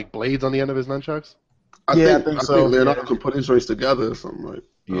now have like blades on the end of his nunchucks? I Yeah, think, I think I so. think Leonardo can put his joints together or something like.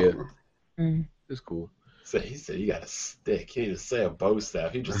 I don't Yeah. know. Mm. It's cool. So he said you got a stick. He didn't say a bow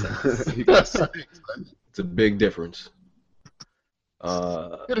staff. He just said He got sticks, man. It's a big difference.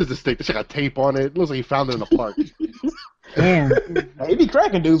 It is a stick. This shit got tape on it. It looks like he found it in a park. Damn. He be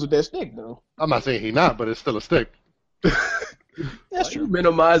cracking dudes with that stick though. I'm not saying he not, but it's still a stick. That's Why true. you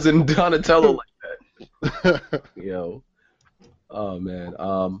minimizing Donatello like that? Yo. Oh man.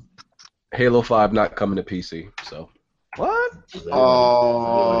 Halo 5 not coming to PC, so What?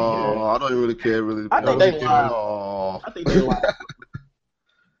 Oh, I don't even really care. Really, I think they lied. Oh, I think they lied.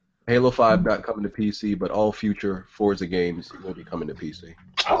 Halo 5 not coming to PC, but all future Forza games will be coming to PC.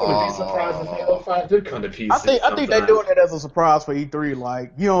 I wouldn't be surprised if Halo 5 did come to PC. I think they're sometime. doing it as a surprise for E3.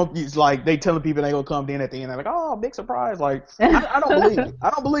 Like, you know, it's like they telling people they gonna come in at the end. They're like, oh, big surprise. Like, I don't believe it. I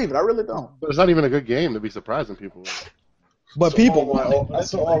don't believe it. I really don't. But it's not even a good game to be surprising people. But people want it.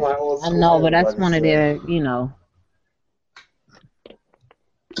 That's all my old I school know, but that's everybody one of said. their, you know.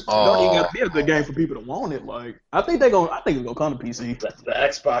 Don't even have to be a good game for people to want it. Like, I think it's gonna come to PC. The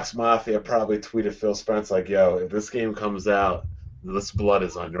Xbox Mafia probably tweeted Phil Spencer like, "Yo, if this game comes out, this blood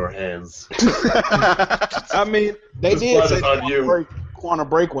is on your hands." I mean, they This did blood say is on you. Quantum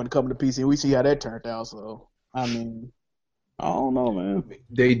Break wasn't coming to PC. We see how that turned out. So, I mean, I don't know, man.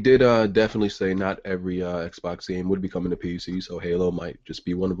 They did definitely say not every Xbox game would be coming to PC, so Halo might just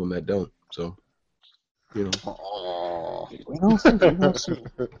be one of them that don't. So, you know. Oh, We don't see. We don't see.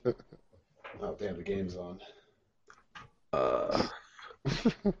 Oh damn, the game's on. Uh,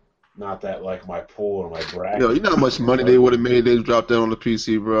 Not that like my pool or my bracket. yo, you know how much money they would have made if they dropped that on the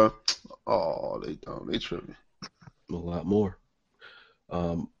PC, bro? Oh, they don't. They tripping. a lot more.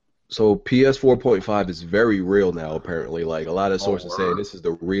 So PS 4.5 is very real now, apparently. Like, a lot of sources saying word. this is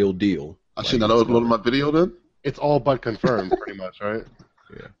the real deal. I should not upload my video then. It's all but confirmed, pretty much, right?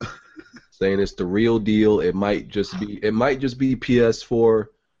 Yeah. Saying it's the real deal. It might just be PS4,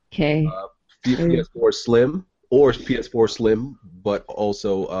 Okay. PS4 Slim or PS4 Slim, but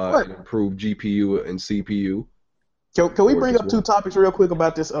also What? an improved GPU and CPU. Can we bring up two topics real quick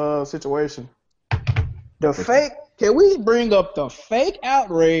about this situation? Can we bring up the fake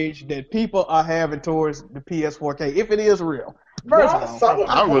outrage that people are having towards the PS4K, if it is real? First of all,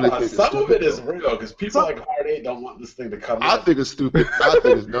 Some of it is real because people like Hard 8 don't want this thing to come I out. think it's stupid. I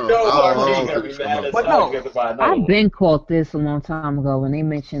think it's dumb. No, I Hard don't 8 think gonna be it's mad dumb. as But hell no, if you have to buy another I've one. been caught this a long time ago when they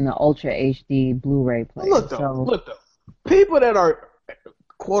mentioned the Ultra HD Blu-ray player. look though. People that are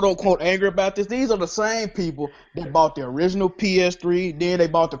quote unquote angry about this, these are the same people that bought the original PS3, then they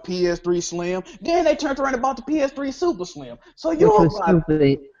bought the PS3 Slim, then they turned around and bought the PS3 Super Slim. So which you'll was buy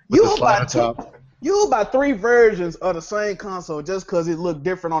stupid. you'll the buy slider two. You'll buy three versions of the same console just because it looked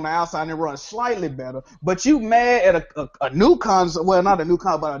different on the outside and it runs slightly better. But you mad at a new console, well, not a new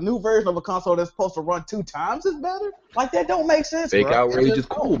console, but a new version of a console that's supposed to run 2 times as better? Like, that don't make sense, Fake bro. outrage It is just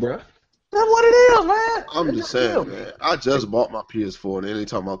cool, don't. bro. That's what it is, man. I'm It's just real. saying, man. I just bought my PS4, and they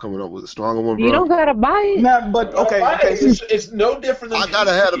talking about coming up with a stronger one, bro. You don't gotta buy it. Now, but okay, It's no different than I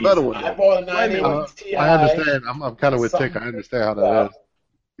gotta have a better one, I though. bought a 980 Ti. I understand. I'm kind of with Tick. I understand how that is.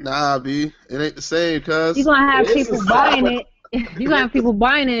 Nah, B, it ain't the same, cuz. You're gonna have It is people the buying same. it. You're gonna have people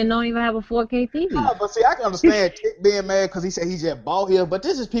buying it and don't even have a 4K TV. Nah, but see, I can understand Tick being mad because he said he just bought here, but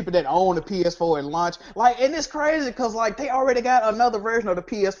this is people that own the PS4 at launch. Like, and it's crazy because, like, they already got another version of the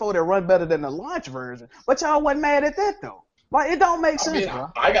PS4 that run better than the launch version. But y'all wasn't mad at that, though. Like, it don't make I sense, mean,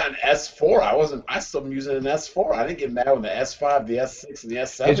 bro. I got an S4. I still am using an S4. I didn't get mad when the S5, the S6, and the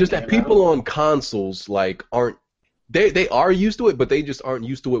S7. It's just that came out. people on consoles like aren't they are used to it, but they just aren't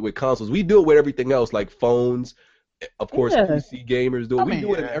used to it with consoles. We do it with everything else, like phones. Of course, Yeah. PC gamers do it. I We mean,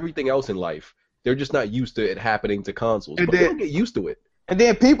 do it in yeah. everything else in life. They're just not used to it happening to consoles. And But they then- don't get used to it. And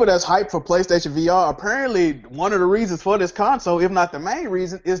then people that's hyped for PlayStation VR, apparently one of the reasons for this console, if not the main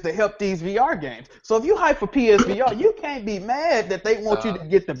reason, is to help these VR games. So if you hype for PSVR, you can't be mad that they want you to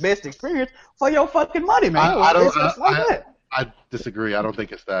get the best experience for your fucking money, man. It's just like that. I disagree. I don't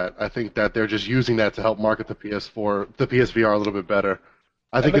think it's that. I think that they're just using that to help market the PSVR a little bit better.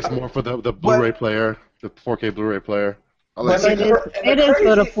 I think it's more for the Blu-ray player, the 4K Blu-ray player. I like But that. It is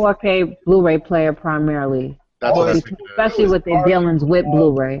for the 4K Blu-ray player primarily, That's what I Well, think. it is. especially with their dealings with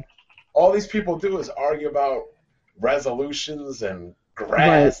Blu-ray. All these people do is argue about resolutions and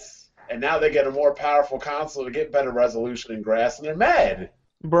grass, and now they get a more powerful console to get better resolution and grass, and they're mad.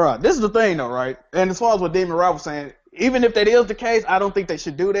 Bruh, this is the thing though, right? And as far as what Demon Rob was saying, even if that is the case, I don't think they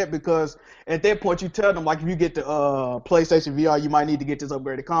should do that because at that point you tell them, like, if you get the PlayStation VR, you might need to get this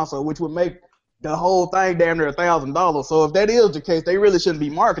upgraded console, which would make the whole thing damn near $1,000. So if that is the case, they really shouldn't be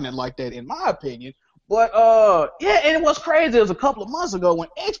marketing it like that, in my opinion. But yeah, and what's crazy is a couple of months ago when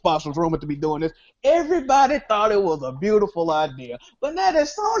Xbox was rumored to be doing this, everybody thought it was a beautiful idea. But now that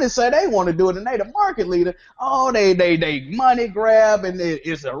Sony say they want to do it and they the market leader, oh, they money grab and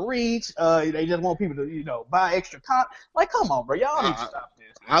it's a reach. They just want people to buy extra content. Like, come on, bro, y'all need to stop this.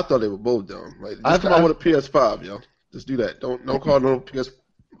 I thought they were both dumb. Like, I just come thought- out with a PS5, yo. Just do that. Don't call no PS,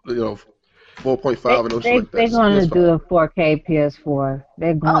 4.5 and no shit like that. They're Just going to PS5. do a 4K PS4.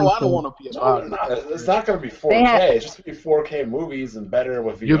 They're going I to. don't want a No, PS5. they're not. It's not going to be 4K. They have- It's just going to be 4K movies and better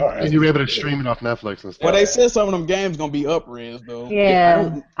with VR. And you'll be able to stream it off Netflix and stuff. Well, they said some of them games gonna be up-res though.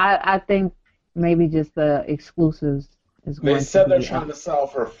 Yeah, I think maybe just the exclusives is going They said to they're be trying to sell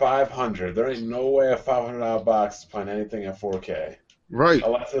for $500. There ain't no way a $500 box is playing anything at 4K. Right.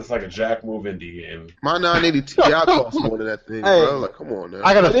 Unless it's like a Jack Move indie game. My 980 Ti costs more than that thing, Hey. bro. Like, come on, man.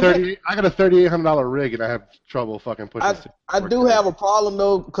 I got a $3,800 rig, and I have trouble fucking pushing. I do have a problem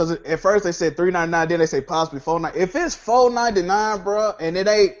though, because at first they said $399, then they say possibly $499. If it's $499, bro, and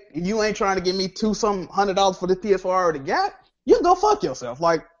you ain't trying to give me $200 for the PS4 I already got, you can go fuck yourself.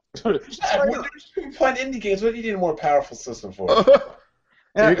 Like, When you're playing indie games, what do you need a more powerful system for?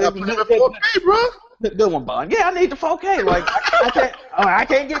 You got to play with 4K, bro. Good one, Bond. Yeah, I need the 4K. Like, I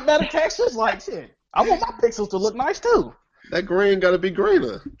can't get better textures. Like, shit, I want my pixels to look nice too. That green got to be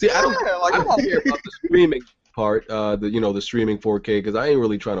greener. See, I don't come on. care about the streaming part, the streaming 4K, because I ain't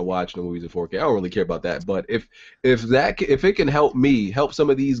really trying to watch the movies in 4K. I don't really care about that. But if it can help some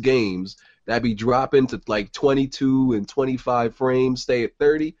of these games that be dropping to like 22 and 25 frames, stay at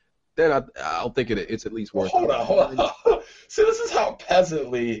 30, then I'll think it's at least worth it. Hold on. See, this is how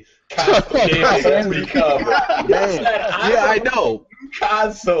peasantly console gaming has become. Yeah, I know.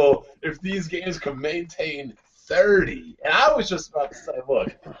 Console, if these games can maintain 30, and I was just about to say,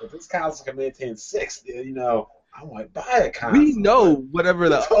 look, if this console can maintain 60, I might buy a console. We know whatever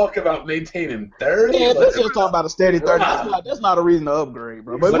the talk about maintaining 30. Yeah, let's just talk about a steady 30. That's not a reason to upgrade,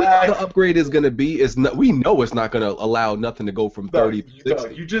 bro. But what the upgrade is going to be is not. We know it's not going to allow nothing to go from 30 to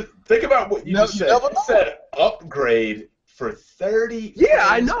 60. You just think about what you just said. You said upgrade for 30. Yeah,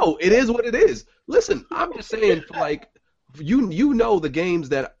 I know. It is what it is. Listen, I'm just saying, like, you know the games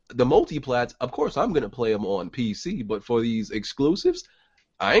that the multiplats. Of course, I'm going to play them on PC, but for these exclusives,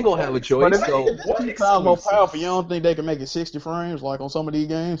 I ain't gonna have a choice. So, if sounds more powerful, you don't think they can make it 60 frames like on some of these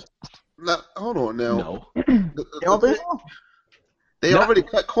games? Now, hold on now. No. You don't think so? They already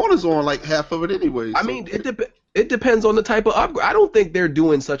cut corners on like half of it anyway. I mean, it depends on the type of upgrade. I don't think they're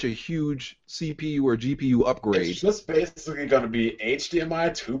doing such a huge CPU or GPU upgrade. It's just basically going to be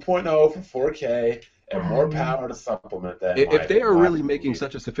HDMI 2.0 for 4K and more power to supplement that. If they are really making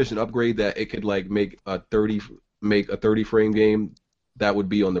such a sufficient upgrade that it could like make a 30 frame game that would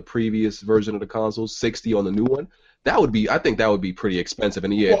be on the previous version of the console, 60 on the new one, I think that would be pretty expensive.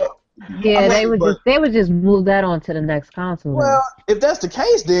 And yeah, they would just move that on to the next console. Well, if that's the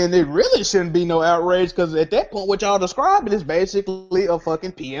case, then it really shouldn't be no outrage, because at that point, what y'all describing is basically a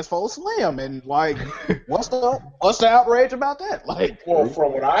fucking PS4 Slim, and like, what's the outrage about that? Like, well,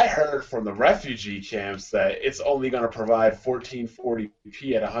 from what I heard from the refugee camps, that it's only going to provide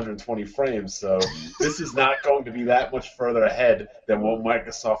 1440p at 120 frames, so this is not going to be that much further ahead than what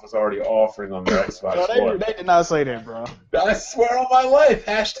Microsoft is already offering on their Xbox One. They did not say that, bro. I swear on my life.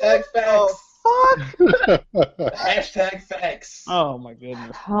 Hashtag facts. Fuck. Hashtag facts. Oh my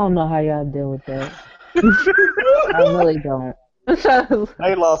goodness. I don't know how y'all deal with that. I really don't.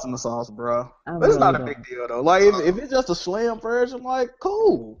 They lost in the sauce, bro. But it's not a big deal though. Like if it's just a slim version, like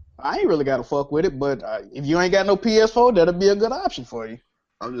cool. I ain't really gotta fuck with it, but if you ain't got no PS4, that'll be a good option for you.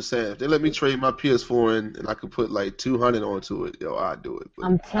 I'm just saying, if they let me trade my PS4 in and I could put like 200 onto it, I'd do it. But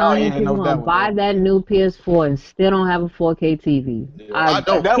I'm telling you, you're gonna buy that new PS4 and still don't have a 4K TV. Yeah. I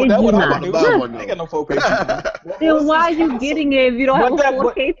don't. That what I'm do. I ain't got no 4K TV. Then why are you getting it if you don't have a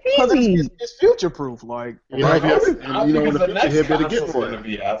 4K TV? It's future proof, like. You know, in the future, he'll be able to get one.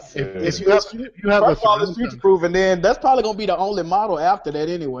 First of all, it's future proof, and then that's probably gonna be the only model after that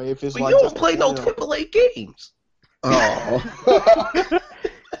anyway. If it's but like you don't play no AAA games. Oh.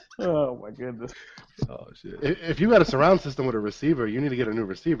 Oh my goodness. Oh shit. If you got a surround system with a receiver, you need to get a new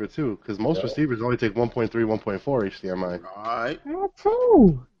receiver too, because most receivers only take 1.3, 1.4 HDMI. All right. That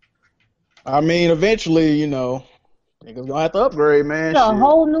too. I mean, eventually, niggas gonna have to upgrade, man. A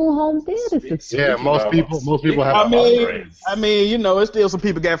whole new home theater system. Yeah, most people have. I mean, it's still some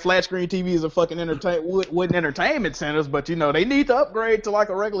people got flat screen TVs and fucking wooden entertainment centers, but they need to upgrade to like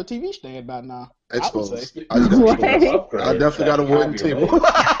a regular TV stand by now. Exposed. I definitely got a wooden table.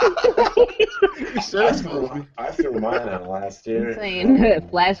 I threw mine out last year. You're saying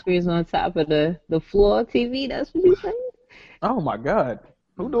flat screens on top of the floor TV? That's what you're saying? Oh my god.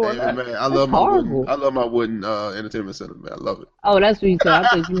 Who doing that? Man, I love my wooden entertainment center, man. I love it. Oh, that's what you said. I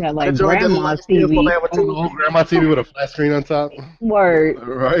thought you had like grandma's TV. Grandma TV with a flat screen on top. Word.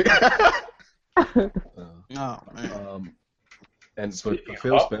 Right. Oh man. And for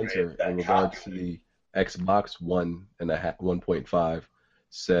Phil Spencer, in regards to the Xbox One and the 1.5,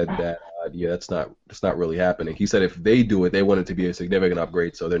 said that that's not really happening. He said if they do it, they want it to be a significant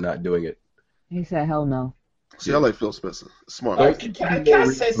upgrade, so they're not doing it. He said, "Hell no." See, I like Phil Spencer. Smart. Can I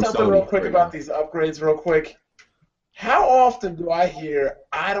say something real quick about these upgrades real quick? How often do I hear,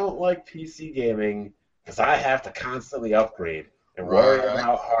 I don't like PC gaming because I have to constantly upgrade and worry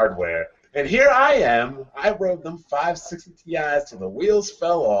about hardware? And here I am. I rode them 560 Ti's till the wheels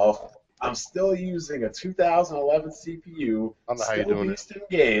fell off. I'm still using a 2011 CPU. I don't know how you're doing it. Still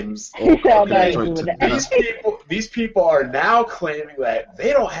in games. Hell no, Okay, you so doing that. These people are now claiming that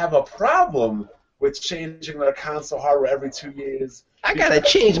they don't have a problem with changing their console hardware every 2 years. I gotta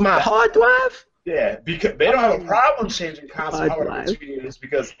change my hard drive. Yeah, because they don't have a problem changing console hardware every 2 years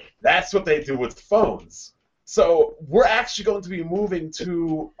because that's what they do with phones. So we're actually going to be moving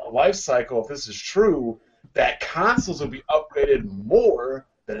to a life cycle, if this is true, that consoles will be upgraded more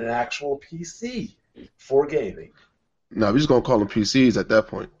than an actual PC for gaming. No, we're just gonna call them PCs at that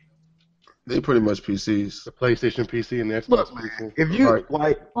point. They pretty much PCs. The PlayStation PC and the Xbox Look, PC. if you Right.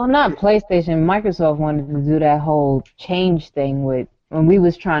 like, Well, not PlayStation. Microsoft wanted to do that whole change thing with when we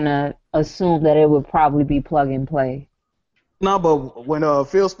was trying to assume that it would probably be plug and play. no, but when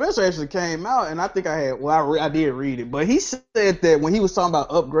Phil Spencer actually came out, and I think I did read it, but he said that when he was talking about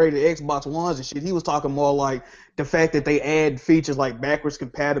upgraded Xbox Ones and shit, he was talking more like the fact that they add features like backwards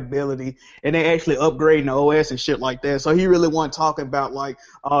compatibility and they actually upgrading the OS and shit like that. So he really wasn't talking about like,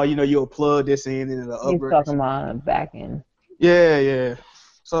 you'll plug this in and it'll He's upgrade. talking about back end. Yeah.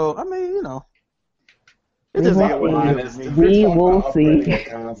 So I mean, it just ain't what it is. We will see.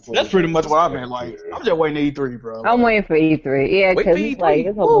 That's pretty much what I've been like. I'm just waiting to E3, bro. I'm waiting for E3. Yeah, Wait because for it's E3. like it's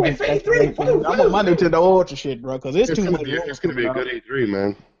a Woo, little wait for E3. speculation. I'm on my Nintendo Ultra shit, bro, because it's It's too gonna much. be a good E3,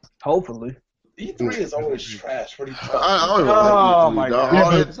 man. Hopefully. E3 is always trash. What are you I talking don't even Oh, like my E3, God. dog. Yeah,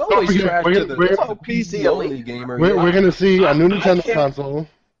 but It's always don't forget, trash we're to gonna- the we're- PC only gamer. We're gonna see a new I Nintendo can't- console.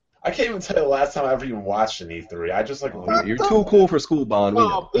 I can't even tell you the last time I ever even watched an E3. I just like You're too cool for school, Bond. We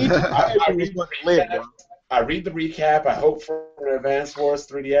know. E3 actually was lit, bro. I read the recap. I hope for an Advance Wars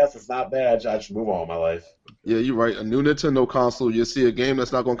 3DS. It's not bad. I just move on with my life. Yeah, you're right. A new Nintendo console, you'll see a game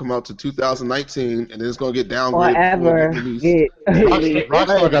that's not going to come out to 2019, and then it's going to get downgraded. Or ever before it gets get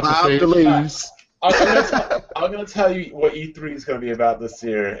Rockstar got the Five stage. delays. I'm gonna tell you what E3 is gonna be about this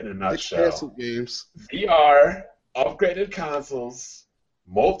year in a They nutshell. canceled games. VR, upgraded consoles,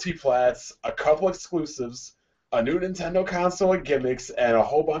 multiplats, a couple exclusives, a new Nintendo console with gimmicks, and a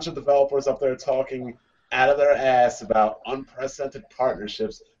whole bunch of developers up there talking out of their ass about unprecedented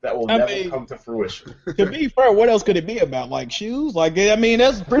partnerships that will never come to fruition. To be fair, what else could it be about? Like shoes? Like, I mean,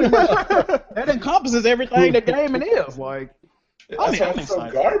 that's pretty much that encompasses everything that gaming is. Like, That's why I'm it's so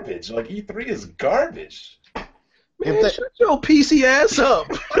excited. garbage. Like E3 is garbage. Man, shut your PC ass up.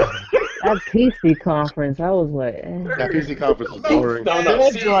 that PC conference. I was like, That PC conference is boring. No.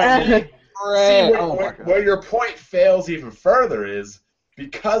 That See, joint- where your point fails even further is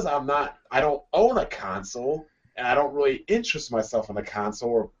because I don't own a console and I don't really interest myself in a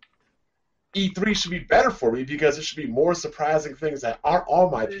console. E3 should be better for me because there should be more surprising things that aren't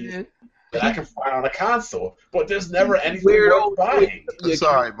on my PC that I can find on a console. But there's never anything worth buying.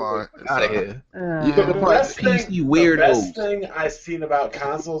 Sorry, Bond. Out of here. You got The the best point. thing, PC the best weirdos. thing I've seen about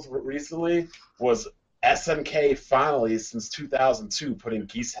consoles recently was SNK finally, since 2002, putting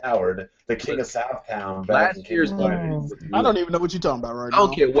Geese Howard, the king of Southtown, back Last in year's King of Fighters. I don't even know what you're talking about right I now.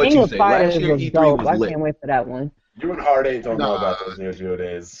 don't care what King you of say. Last Fighters year was E3 dope. was I lit. can't wait for that one. You and Hard 8 don't know Nah. about those Neo Geo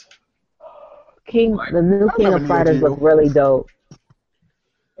days. The new I King remember of Fighters Neo Geo. looked really dope.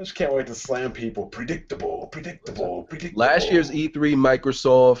 I just can't wait to slam people. Predictable. Last year's E3,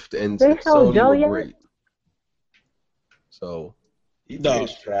 Microsoft and They showed Sony Joe were yet? great. So E3 No.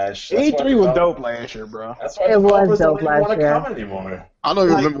 is trash. That's why E3 was develop- dope last year, bro. That's why It was developers dope don't even last want to year. come anymore. I don't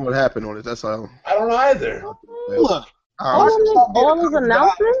even remember what happened on it. That's all. I don't either. Look, All those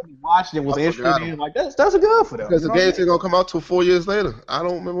announcements? watched it was I interested forgot in. them. Like that's good for them. Because the games ain't going to come out till 4 years later. I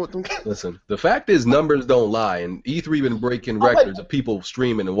don't remember what them. listen, the fact is numbers don't lie, and E3 been breaking records of people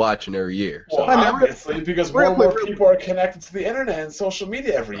streaming and watching every year. So, Well, I mean, obviously, because more real and more quick, people are connected to the internet and social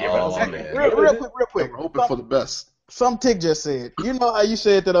media every year. Oh, That's man. Real quick. We're hoping for the best. Some tick just said, you know how you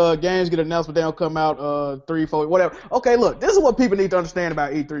said that games get announced but they don't come out 3, 4, whatever. Okay, look, this is what people need to understand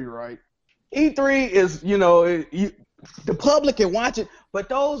about E3, right? E3 is, the public can watch it, but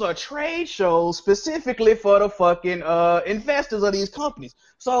those are trade shows specifically for the fucking investors of these companies.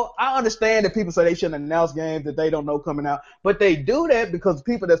 So I understand that people say they shouldn't announce games that they don't know coming out, but they do that because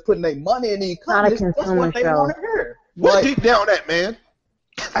people that's putting their money in these Not a companies, that's consumer what they show. want to hear. What's Like, deep down that, man?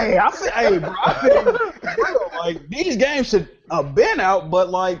 hey, bro, like these games should have been out, but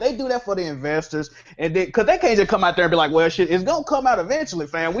like they do that for the investors, and because they can't just come out there and be like, well, shit, it's gonna come out eventually,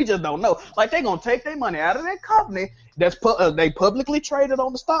 fam. We just don't know. Like they gonna take their money out of that company that's they publicly traded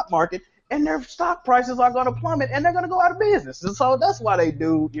on the stock market, and their stock prices are gonna plummet, and they're gonna go out of business. And so that's why they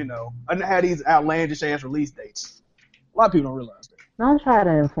do, and have these outlandish ass release dates. A lot of people don't realize that. Don't try to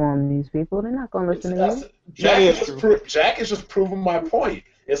inform these people. They're not going to listen to you. Jack is just proving my point.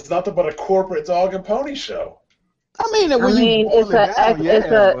 It's nothing but a corporate dog and pony show. I mean, when I mean, you boil it's a, it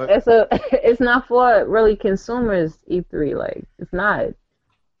down, but it's a, it's not for really consumers. E3, like, it's not.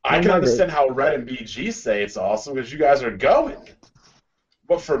 I can love understand how Red and BG say it's awesome because you guys are going.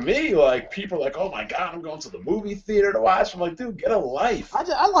 But for me, like, people are like, oh my god, I'm going to the movie theater to watch. I'm like, dude, get a life.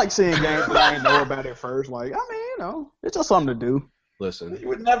 I like seeing games that I didn't know about at first. Like, I mean, it's just something to do. Listen, You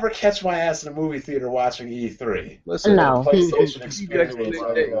would never catch my ass in a movie theater watching E3. listen. No. PlayStation experience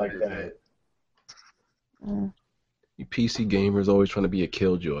like that. You PC gamers always trying to be a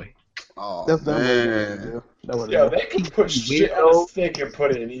killjoy. Oh, That's man. Yo, they can put shit on a stick and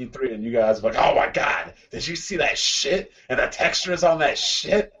put it in E3, and you guys are like, oh my god, did you see that shit? And the textures on that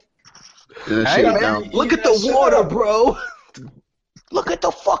shit? Yeah, that Hey, shit man, down. Look at the water, bro. Look at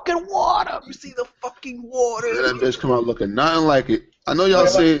the fucking water. You see the fucking water? Yeah, that bitch come out looking nothing like it. I know y'all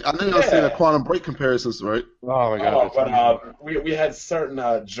seen the Quantum Break comparisons, right? Oh my Oh, god. but we had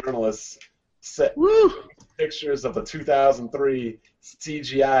certain journalists set Woo! pictures of the 2003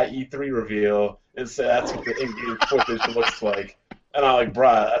 CGI E3 reveal and say that's what the in-game footage looks like. And I'm like,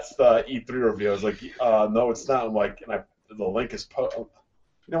 bruh, that's the E3 reveal. It's like, no, it's not. I'm like, the link is You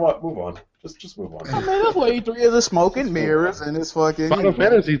know what? Move on. Just move on. I mean, that's what E3 is. It's smoke and mirrors and it's fucking. Final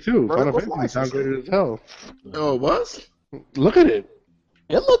Fantasy too. Final vertical Fantasy slices. downgraded as hell. Oh, it was? Look at it.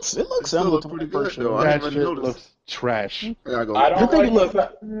 It looks still similar look to pretty the good, first though. one. I That didn't shit even notice. looks trash. I gotta go. I don't Good thing you like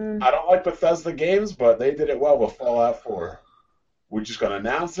look- I don't like Bethesda games, but they did it well with Fallout 4. We're just gonna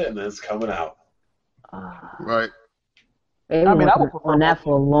announce it and then it's coming out. Right. They I been mean, I would working prefer on that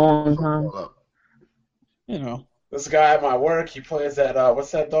for a long time. Hold up. You know. This guy at my work, he plays that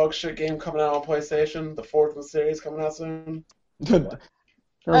what's that dog shit game coming out on PlayStation? The fourth in the series coming out soon.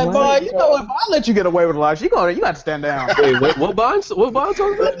 So Hey, what? boy, you know, if I let you get away with a lot, you got to stand down. Wait, what bonds? What bonds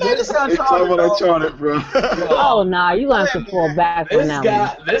on that? Man, this They talking about Uncharted, bro. Oh, nah, you gonna have to fall back on This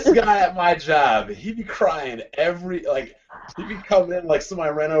that one. this guy at my job, he be crying he be coming in like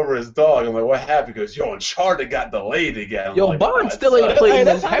somebody ran over his dog. I'm like, what happened? He goes, yo, Uncharted got delayed again. I'm Yo, like, Bond "What, still ain't son?" played.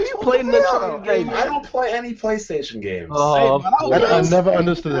 that's Have you how played an you Uncharted feel, game? baby. I don't play any PlayStation games. Oh, I never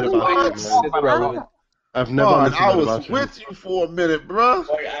understood it about you, it's man. irrelevant. I've never Bond, understood I it was about you. with you for a minute, bro.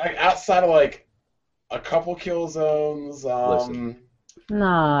 Like outside of like a couple kill zones, Listen.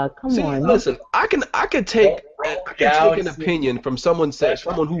 Nah, come See, on. listen, I can take an Galaxy. opinion from someone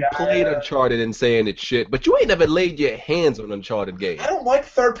who played Uncharted and saying it's shit, but you ain't never laid your hands on Uncharted game. I don't like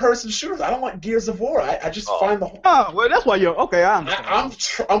third-person shooters. I don't like Gears of War. I just find the whole. Oh, well, that's why you're okay. I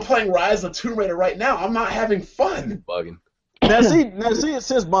understand. I'm playing Rise of Tomb Raider right now. I'm not having fun. Bugging. Now, see,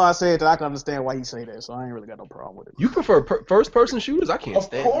 since Bond said that, I can understand why he say that, so I ain't really got no problem with it. You prefer first-person shooters? I can't Of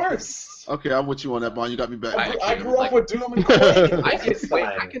stand. course. Okay, I'm with you on that, Bond. You got me back. I grew up with Doom and Quake. and I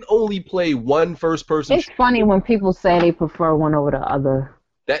Wolfenstein. can only play one first-person. It's funny when people say they prefer one over the other.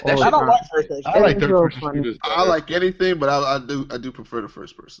 That I shit. I don't like first person. I like It's real third-person funny. shooters. I like anything, but I do prefer the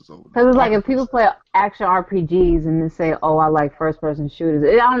first person. So Because it's like if people play action RPGs and then say, oh, I like first-person shooters,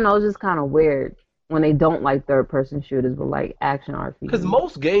 I don't know, it's just kind of weird when they don't like third-person shooters but like action RPGs. Because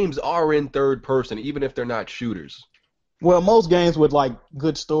most games are in third person, even if they're not shooters. Well, most games with like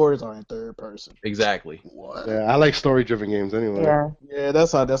good stories are in third person. Exactly. what? Yeah, I like story-driven games anyway. Yeah. Yeah,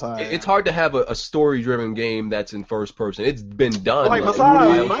 that's how. I It's hard to have a story-driven game that's in first person. It's been done. Like, like,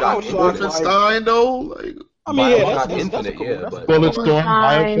 besides, Bioshock Bioshock, Infinite. Wolfenstein though, like I mean, yeah, Bioshock that's Infinite, cool. yeah, That's but- cool. Bulletstorm,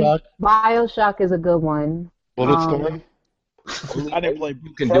 Bioshock, Bioshock is a good one. Bulletstorm. I didn't play.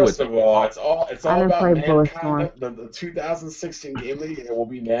 You can do First it. of all, it's all I didn't about play mankind. The 2016 game of the year will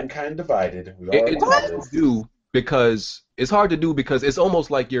be Mankind Divided. We already It's know hard to this. do because it's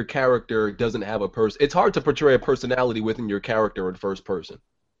almost like your character doesn't have a person. It's hard to portray a personality within your character in first person.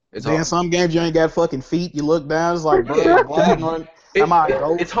 It's Then hard. some games you ain't got fucking feet. You look down, it's like, bro, am I a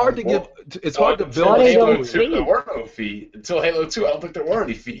ghost? It's hard to give. It's hard to Until build. Why they Halo don't 2, feet? there were no feet. Until Halo 2, I don't think there were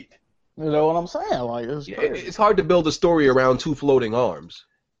any feet. You know what I'm saying? Like, it's Yeah, crazy. it's hard to build a story around two floating arms.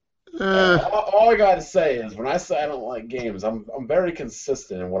 All I gotta say is, when I say I don't like games, I'm very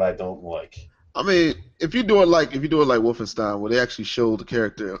consistent in what I don't like. I mean, if you do it like Wolfenstein, where they actually show the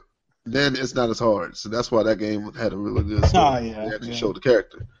character, then it's not as hard. So that's why that game had a really good story. Oh, yeah, They actually yeah. showed the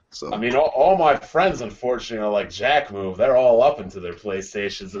character. So I mean, all my friends, unfortunately, are like Jack Move. They're all up into their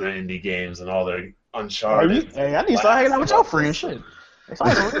PlayStations and their indie games and all their Uncharted. Hey, I need to start hanging out with your friends. Shit. It's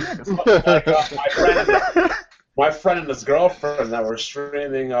like, Like, my friend and his girlfriend that were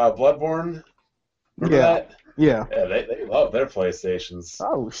streaming Bloodborne. Remember Yeah. that? yeah. Yeah, they love their PlayStations.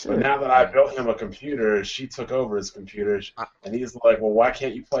 Oh But shit. now that I built him a computer, she took over his computer, and he's like, "Well, why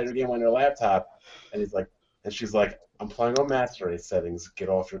can't you play your game on your laptop?" And she's like, "I'm playing on master race settings. Get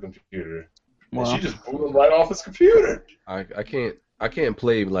off your computer." And Wow. she just booted him right off his computer. I can't. I can't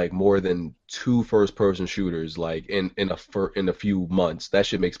play like more than 2 first-person shooters like in a few months. That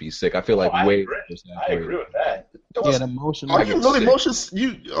shit makes me sick. I feel like I way. agree. I agree with that. Yeah, the motion. Are you really sick.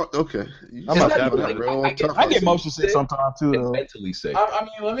 motion? Okay. I'm not not that even bad. like- I get motion sick sometimes too, And though. mentally sick. I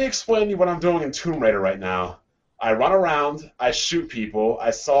mean, let me explain to you what I'm doing in Tomb Raider right now. I run around, I shoot people, I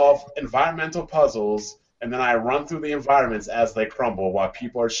solve environmental puzzles, and then I run through the environments as they crumble while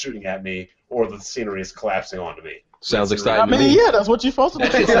people are shooting at me or the scenery is collapsing onto me. Sounds I exciting to mean, me. yeah, that's what you're supposed to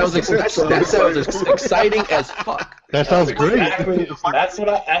That do. shit sounds exciting as fuck. That sounds great. Exactly. That's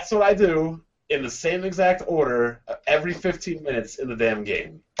what I do in the same exact order every 15 minutes in the damn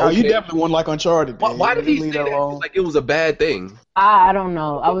game. Oh, you Okay. definitely won like Uncharted. Why did he leave say that? alone? Like it was a bad thing. I don't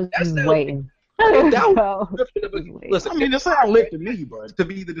know. I was That's just the- waiting. That So, Listen, I mean, it sounds lit to me, but to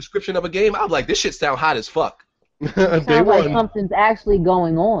be the description of a game, I'm like, this shit sound hot as fuck. Day sounds like one. something's actually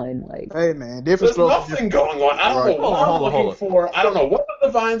going on. Like, hey, man, different There's strokes. nothing going on. I don't Right. know what I'm Hold on. looking for. I don't know what the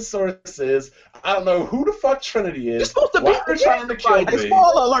divine source is. I don't know who the fuck Trinity You're is. supposed to be Why they're trying to kill Hey, me.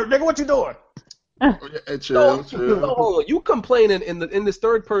 spoiler alert, nigga, what you doing? Hey, chill. No, you complaining in this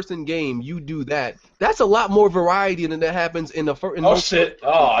third person game, you do that. That's a lot more variety than that happens in the first. Oh shit!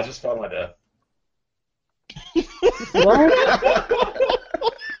 Oh, I just fell to my death. what?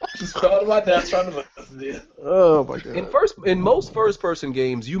 Just fell to my death trying to listen to you. Oh my god. In most first person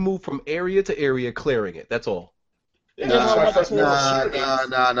games, you move from area to area, clearing it. That's all. Yeah, that's my first Nah, shooter games.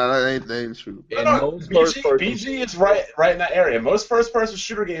 that ain't true. In No, most first BG, person, BG is right in that area. Most first-person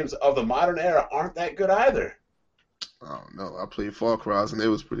shooter games of the modern era aren't that good either. I don't know. I played Far Cry and it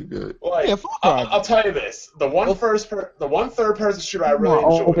was pretty good. Like, Yeah, Far Cry. I'll tell you this: the one third-person shooter I really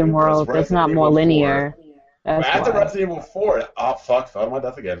More enjoyed open was world. That's Resident not more Evil 4. linear. But That's after why. Resident Evil 4, oh fuck, fell to my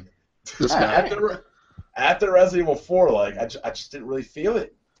death again. This guy. After Resident Evil 4, like I just didn't really feel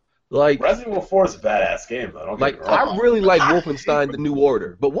it. like Resident Evil 4 is a badass game, though. Don't get Like me wrong. I really like Wolfenstein: The New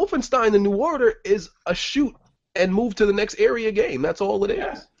Order, but Wolfenstein: The New Order is a shoot and move to the next area game. That's all it is.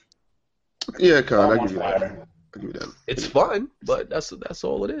 Yeah. Yeah, Con, I on give you that. fire. I give you that. It's fun, but that's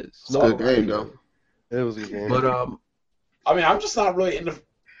all it is. It's a good game though. It was a good game. But I mean, I'm just not really into.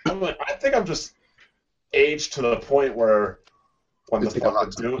 I think I'm just aged to the point where when the It's taking a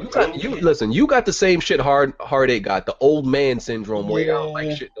lot fuck of Doom. you got the same shit Hard Eight got, the old man syndrome where you don't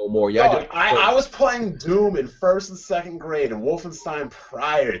like shit no more. No, Y'all just, I was playing Doom in first and second grade, and Wolfenstein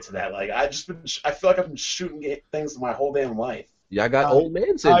prior to that. Like I feel like I've been shooting things my whole damn life. y'all got old man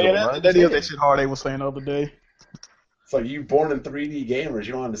Oh syndrome. yeah, I that is understand. that shit hard. They was saying the other day. It's like you born in 3D gamers,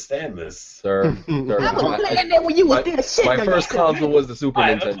 you don't understand this. Sir. that when you My first console was the Super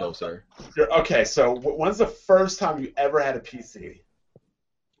Alright, Nintendo, sir. Okay, so when's the first time you ever had a PC?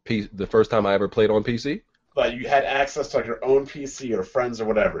 The first time I ever played on PC. Like you had access to like your own PC or friends or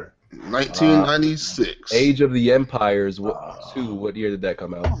whatever. 1996. Age of the Empires 2. What year did that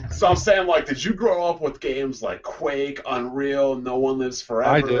come out? So I'm saying, like, did you grow up with games like Quake, Unreal, No One Lives Forever,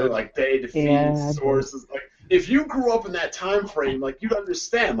 I did. like Day Defeat, Yeah, I did. Sources? Like, if you grew up in that time frame, like, you'd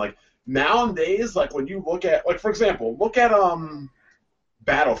understand. Like nowadays, like when you look at, like, for example, look at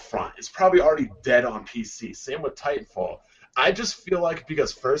Battlefront. It's probably already dead on PC. Same with Titanfall. I just feel like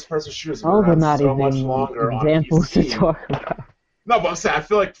because first-person shooters have Those been are around not so much even longer on examples to PC. talk about. No, but I'm saying I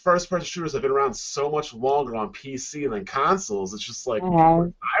feel like first-person shooters have been around so much longer on PC than consoles. It's just like people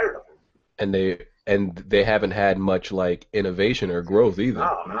are tired of them. And they haven't had much like innovation or growth either.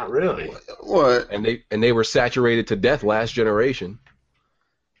 No, not really. What? And they were saturated to death last generation.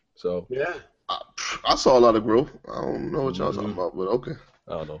 So Yeah. I saw a lot of growth. I don't know what y'all talking about, but okay.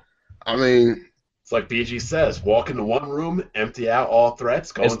 I don't know. I mean, It's like BG says, walk into one room, empty out all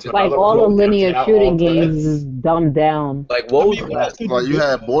threats, go It's into Like another all the room, linear empty out shooting all games threats. is dumbed down. Like what was like you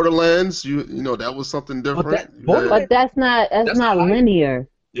had Borderlands. You know that was something different. that- You Borderlands- had- But that's not not- linear.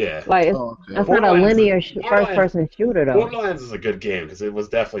 Yeah. Like it's, Oh, okay. that's not a Borderlands- linear Borderlands- first-person shooter though. Borderlands is a good game because it was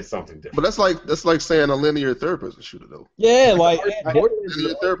definitely something different. But that's like saying a linear third-person shooter though. Yeah, like Borderlands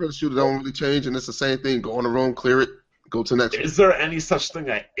Linear third-person shooter don't really change, and it's the same thing. Go in the room, clear it, go to the next one. Is there any such thing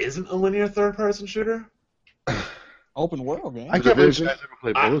that isn't a linear third-person shooter? open world game. I can't believe Division. you guys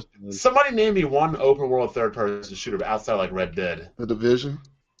ever played those games. Somebody name me one open-world third-person shooter outside like Red Dead. The Division.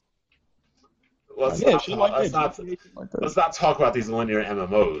 Let's Yeah, not, shit like let's that. not, let's not talk about these linear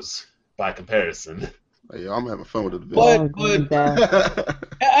MMOs by comparison. Hey, I'm having fun with the Division. But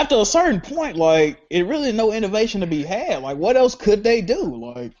after a certain point, like it really no innovation to be had. Like what else could they do?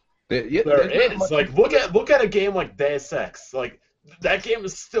 Like There is. Like look at a game like Deus Ex. Like that game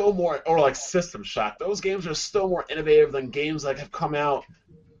is still more, or like System Shock. Those games are still more innovative than games that have come out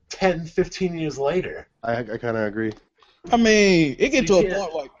 10, 15 years later. I kind of agree. I mean, it get to You a can't-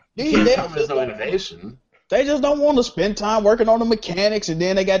 point like You these can't days, tell me there's no innovation. They just don't want to spend time working on the mechanics, and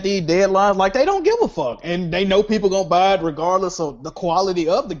then they got these deadlines. Like, they don't give a fuck, and they know people gonna buy it regardless of the quality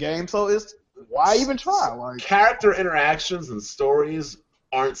of the game. So it's why even try? Like, Character interactions and stories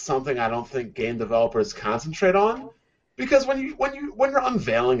aren't something I don't think game developers concentrate on, because when you're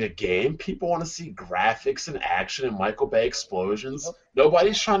unveiling a game, people want to see graphics and action and Michael Bay explosions. Yep.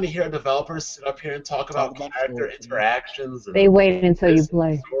 Nobody's trying to hear developers sit up here and talk about character story. interactions. And They wait until you this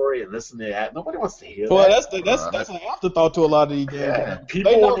play. story and this and that. Nobody wants to hear well, that. that's an afterthought to a lot of these games. Yeah, They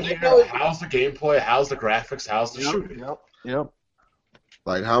people know- want to they hear know- how's the gameplay, how's the graphics, how's the shooting. Yep.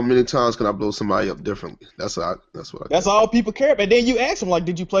 Like, how many times can I blow somebody up differently? That's what I That's all people care about. And then you ask them, like,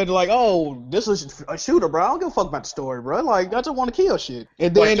 did you play the, like, oh, this is a shooter, bro. I don't give a fuck about the story, bro. Like, I just want to kill shit.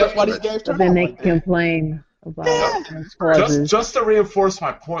 And then Like, that's why these games But turn then out they like that. complain about Yeah. causes. Just to reinforce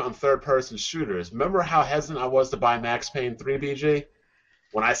my point on third-person shooters, remember how hesitant I was to buy Max Payne 3, BG?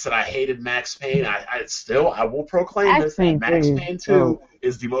 When I said I hated Max Payne, I will proclaim Max this. Payne Max 3 Payne 2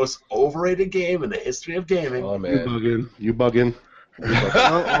 is the most overrated game in the history of gaming. Oh You man. bugging. You bugging.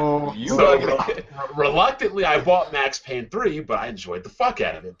 Uh-oh. You So bugging. reluctantly, I bought Max Payne 3, but I enjoyed the fuck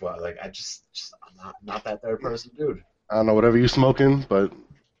out of it. But like, I'm not that third-person dude. I don't know whatever you smoking, but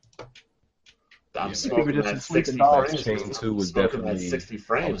I'm Yeah, smoking people just at been 60 sleeping dogs. frames. Chain 2 was Smoking at definitely 60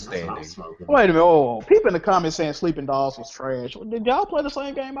 frames. That's what I'm outstanding. smoking. Wait a minute. Oh, people in the comments saying Sleeping Dogs was trash. Did y'all play the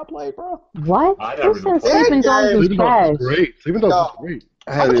same game I played, bro? What? I Who never said even played Sleeping it. Dogs was Sleeping Dogs trash? was great. Sleeping Dogs was No. great.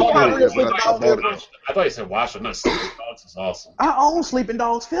 I hadn't Oh, played yeah, it yet, but I Sleeping thought Dogs about it. I thought you said watch it. No, Sleeping Dogs is awesome. I own Sleeping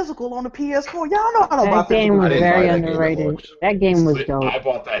Dogs physical on the PS4. Y'all know I don't buy That game physical was I didn't games. buy very that game at underrated. launch. That game was dope. I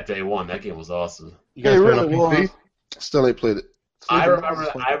bought that day one. That game was awesome. You guys It playing really on PC? was. Still ain't played it. I Sleeping Dogs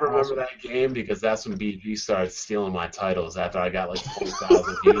remember was I remember awesome. that game because that's when BG started stealing my titles after I got like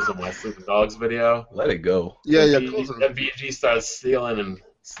 20,000 views on my Sleeping Dogs video. Let it go. Yeah, yeah. And BG started stealing and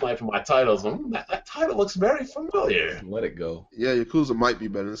sniping my titles. That title looks very familiar. Let it go. Yeah, Yakuza might be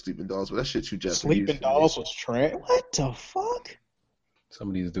better than Sleeping Dogs, but that shit you Japanese. Sleeping Dogs was trash. What the fuck? Some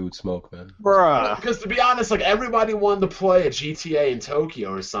of these dudes smoke, man. Bruh. Because to be honest, like everybody wanted to play a GTA in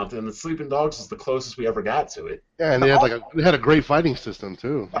Tokyo or something, and the Sleeping Dogs was the closest we ever got to it. Yeah, and they had a great fighting system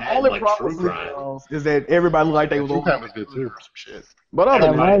too. The And, only like, problem True with Sleeping Crime. Dogs is that everybody looked like they was True over Crime was good too. Shit. But other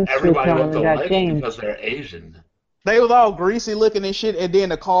than that, Everybody- Everybody True looked Crime got alike changed. because they're Asian. they was all greasy looking and shit, and then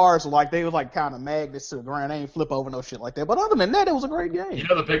the cars like they was like kind of magnets to the ground. They ain't flip over no shit like that. But other than that, it was a great game. You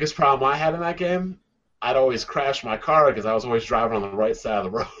know the biggest problem I had in that game? I'd always crash my car because I was always driving on the right side of the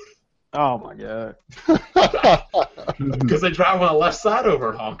road. Oh my god. Because they drive on the left side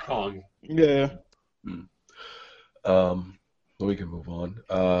over in Hong Kong. Yeah. We can move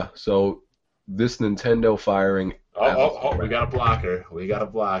on. So this Nintendo firing. Oh, we got a blocker. We got a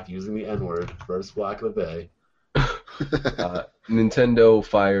block using the N-word. First block of the day. Nintendo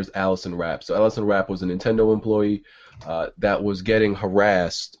fires Allison Rapp. So Allison Rapp was a Nintendo employee that was getting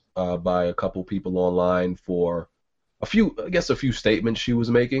harassed by a couple people online for a few statements she was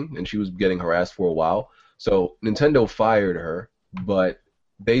making, and she was getting harassed for a while. So Nintendo fired her, but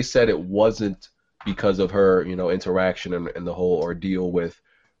they said it wasn't because of her, interaction and the whole ordeal with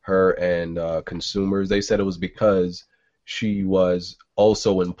her and consumers. They said it was because she was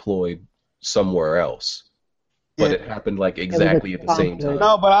also employed somewhere else. But Yeah. it happened like exactly at the same time.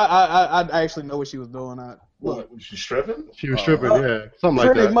 No, but I actually know what she was doing. What, was she stripping? She was stripping, yeah, something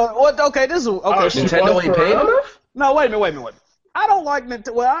like that. What? Okay, this is okay. Oh, she Nintendo was ain't for paying her? enough? No, wait a minute. I don't like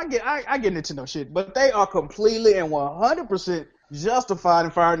Nintendo. Well, I get Nintendo shit, but they are completely and 100% justified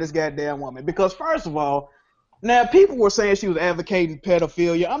in firing this goddamn woman. Because first of all, now people were saying she was advocating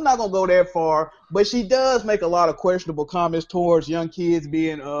pedophilia. I'm not gonna go that far, but she does make a lot of questionable comments towards young kids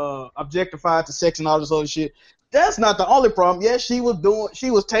being objectified to sex and all this other shit. That's not the only problem. Yes, she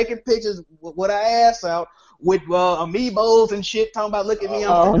was taking pictures with her ass out with amiibos and shit, talking about look at me.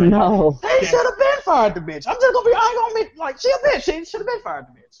 Oh no. They should have been fired the bitch. I ain't gonna be like she a bitch. She should have been fired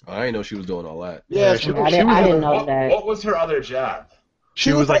the bitch. I didn't know she was doing all that. Yeah, she I didn't know that. What was her other job?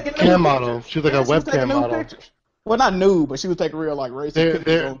 She was like a taking cam nude model. pictures. She was like Yeah, a she was taking webcam nude model. pictures. Well, not nude, but she was taking real like racist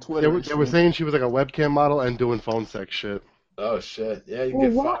pictures on Twitter. They were saying she was like a webcam model and doing phone sex shit. Oh shit! Yeah, you Well,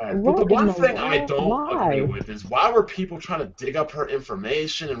 get why- fired. what But the in one the thing I world? don't Why? agree with is why were people trying to dig up her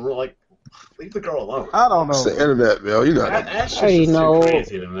information and we're like, leave the girl alone. I don't It's the know. internet, Bill. You know That, that. that's I already just know. too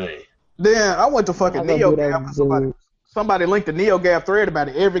crazy to me. Then I went to fucking I'm not gonna do NeoGaf. that, dude. Somebody linked the NeoGaf thread about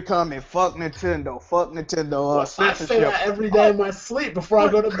it. Every comment, fuck Nintendo, fuck Nintendo. I say Censorship. that every day in my sleep before I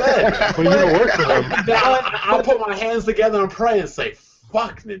go to bed. But you don't work for them. I put my hands together and pray and say,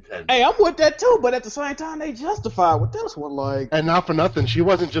 fuck Nintendo. Hey, I'm with that too, but at the same time, they justify with this one. Like, And not for nothing, she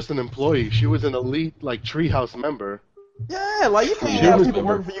wasn't just an employee. She was an elite, like, treehouse member. Yeah, like you can't She have was- people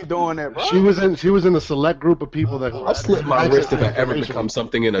working for you doing that, bro. She was in a select group of people that. I'll slit my wrist if I ever become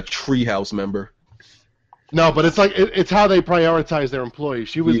something in a treehouse member. No, but it's like it's how they prioritize their employees.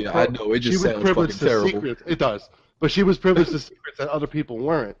 She was. Yeah, I know, it just she was sounds privileged fucking to terrible. secrets. It does, but she was privileged to secrets that other people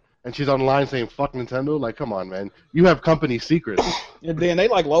weren't. And she's online saying "fuck Nintendo." Like, come on, man, you have company secrets. And then they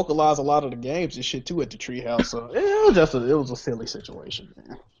like localize a lot of the games and shit too at the treehouse. So it was a silly situation,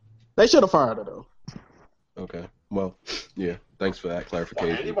 man. They should have fired her though. Okay. Well, yeah. Thanks for that Well,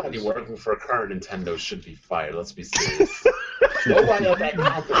 clarification. anybody working for current Nintendo should be fired. Let's be serious. Nobody at that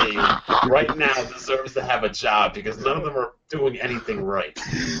company right now deserves to have a job because none of them are doing anything right.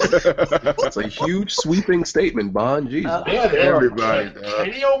 That's a huge sweeping statement, Bond. Jesus. Yeah, they are. Everybody,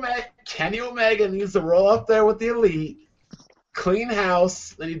 dog. Kenny Omega needs to roll up there with the elite, clean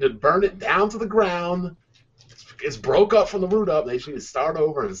house. They need to burn it down to the ground. It's broke up from the root up. They need to start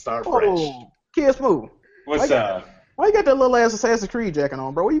over and start fresh. Oh, Kid Smooth. What's up? Why you got that little ass Assassin's Creed jacket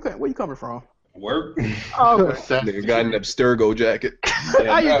on, bro? Where you coming from? Work? Oh, okay. Nigga got an Abstergo jacket.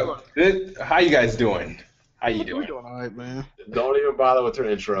 How you doing? How you guys doing? How you We doing? doing all right, man. Don't even bother with your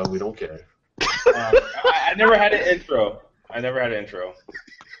intro. We don't care. I never had an intro.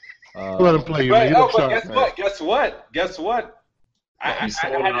 Let him play you. But, You look but sharp, guess man. what? Guess what? I You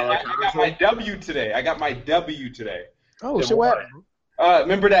sold out like got my W today. I got my W today. Oh, Yeah, shit, what?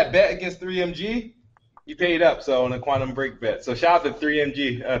 Remember that bet against 3MG? You paid up, so on a quantum break bet. So shout out to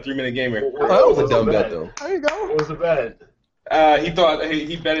 3MG, 3 Minute Gamer. Oh, that was a dumb bet, though. There you go. What was the bet? He thought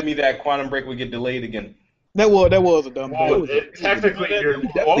he betted me that quantum break would get delayed again. That was a dumb Well, bet. technically,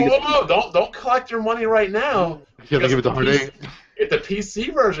 don't collect your money right now. You have to give it to Hard 8. If the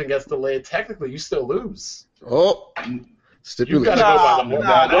PC version gets delayed, technically you still lose. Oh, You stipulation. gotta go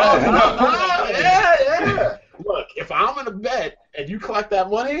by the Nah. Yeah. Look, if I'm in a bet and you collect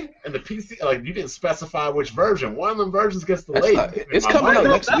that money and the PC, like you didn't specify which version, one of them versions gets That's delayed. not, it's coming out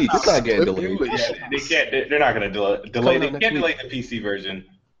next week. It's not getting delayed. They can't. They're not gonna delay. They next can't week. delay the PC version.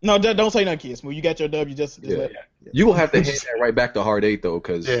 No, don't say nothing, Kid Smooth. You got your W. Just Yeah. let- You gonna have to hand that right back to Hard 8, though,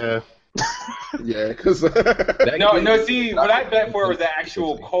 because Yeah. Yeah, because No. See, what I bet for was the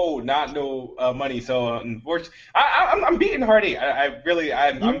actual code, not no money. So unfortunately, I'm beating Hardy. I'm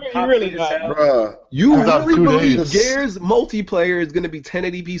You confident really as not, hell. bruh. you Comes out really 2 believe days. Gears multiplayer is gonna be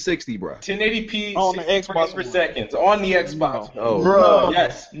 1080p 60, bro? 1080p On the 60 frames Xbox per One. second on the Xbox. Oh, Bruh.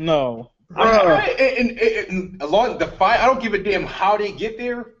 Yes. No. And along the fight, I don't give a damn how they get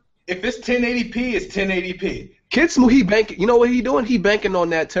there. If it's 1080p, it's 1080p. Kid Smooth, he banking. You know what he doing? He banking on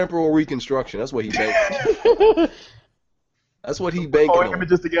that temporal reconstruction. That's what he banking. That's what he banking Oh, on.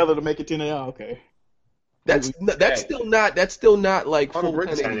 images together to make it 10. Oh, okay. That's still not like full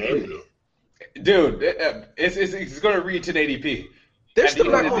 1080p. Dude, it's going to read 1080p. They're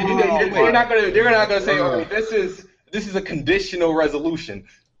still not gonna do that. They're not going to say, "Oh, this is a conditional resolution."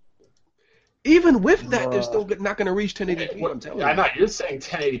 Even with that, they're still not gonna reach 1080p. I'm telling you. I know you're saying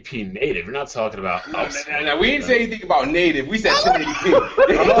 1080p native. You're not talking about upscale. No, we didn't say anything about native. We said 1080p.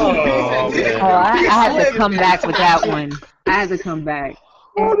 Oh, okay. Oh, I had to come back with that one. I had to come back.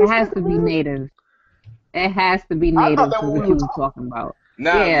 It has to be native. It has to be I native thought that to was what you were talking about.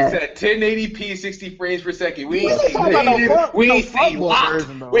 Nah, Yeah. we said 1080p, 60 frames per second. We We ain't say ain't talking about no native. fuck- We no ain't say fuckboy locked.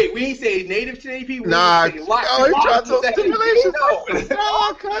 version, though. Wait, we ain't say native 1080p. We Nah, ain't say locked. yo, he tried Locked to simulation. No.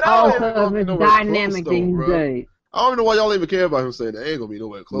 No, cut Oh, that. so if it's Nowhere close, dynamic, though, then you bro. good. I don't even know why y'all even care about him saying that. Ain't gonna be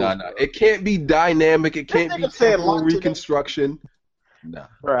nowhere close. Nah. It can't be dynamic. It can't That be nigga said temporal lock to the- reconstruction. Nah.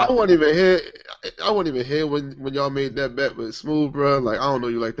 I wasn't even here. I wasn't even here when y'all made that bet with Smooth, bro. Like I don't know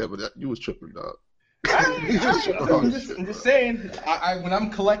you like that, but you was tripping, dog. I'm just saying. When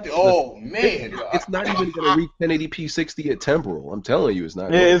I'm collecting, oh man, It's not even gonna reach 1080p 60 at temporal. I'm telling you, it's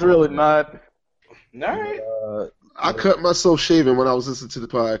not. Yeah, gonna. it's really not. all right. I cut myself shaving when I was listening to the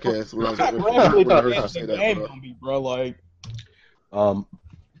podcast. When I Gradually, when I heard the you say game that, bro. gonna be, bro. Like,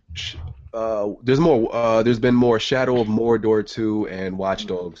 There's more. There's been more Shadow of Mordor 2 and Watch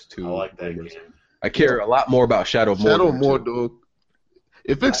Dogs 2. I like that rumors. game. I care a lot more about Shadow of Mordor. Shadow 2. Mordor.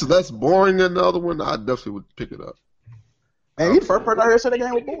 If it's less boring than the other one, I definitely would pick it up. man, you the first person I heard say the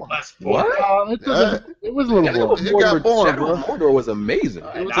game was boring. What? It was a little Shadow of boring. It got boring, Shadow of bro. Mordor was amazing.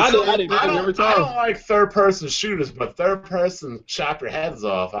 It was I the same don't, thing I, don't, every I time. don't like third-person shooters, but third-person chop your heads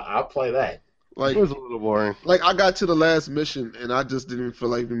off. I'll play that. Like, It was a little boring. like I got to the last mission and I just didn't feel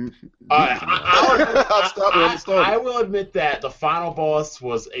like. I stopped when I started. I will admit that the final boss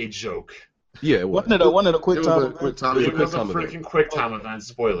was a joke. Yeah, it was. One of the quick It was time a events. quick time. It quick was a time event. freaking quick time event.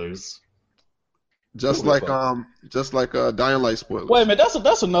 Spoilers. Just Ooh, like fun. Dying Light spoilers. Wait a minute,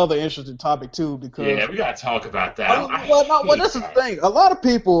 that's another interesting topic too because Yeah, we gotta talk about that. well, this is the thing. A lot of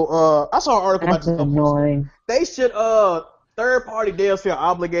people, I saw an article about That's this. annoying. They should third-party DLC are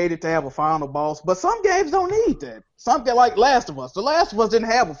obligated to have a final boss, but some games don't need that. Some like Last of Us. The Last of Us didn't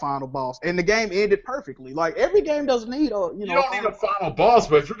have a final boss, and the game ended perfectly. Like every game doesn't need a You don't need a final boss,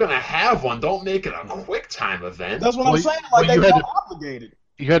 but if you're gonna have one, don't make it a quick time event. That's what I'm Well, saying. well, Like they you had are to- obligated.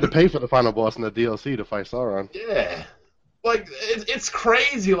 You had to pay for the final boss in the DLC to fight Sauron. Yeah. Like, it's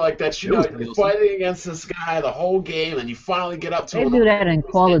crazy like that. You It was know, you're DLC. fighting against this guy the whole game, and you finally get up to They him. do that in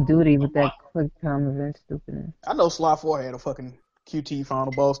Call of Duty with that quick time event stupidness. I know Sly 4 had a fucking QT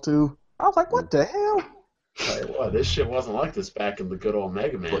final boss too. I was like, what the hell? Like, wow, this shit wasn't like this back in the good old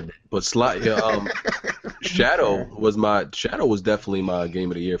Mega Man. But Shadow was definitely my game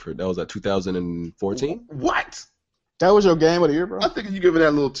of the year for that was at 2014. What? That was your game of the year, bro? I think you're giving that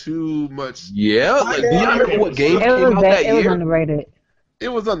a little too much. Yeah, like, do you Yeah, remember what game It came was out bad. that It was year? underrated. It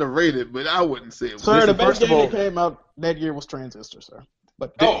was underrated, but I wouldn't say it was. Sir, the Listen, best first of game all- that came out that year was Transistor, sir.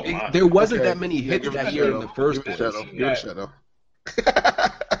 But Oh, my. There wasn't Okay. that many Yeah, hits give it that a year in shadow. the first Give it place. a shadow. Give it a shadow.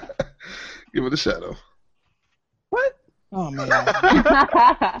 Give it a shadow. What? oh man,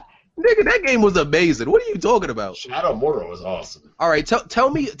 Nigga, that game was amazing. What are you talking about? Shadow Mordor was awesome. All right, tell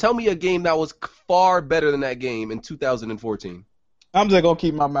me a game that was far better than that game in 2014. I'm just gonna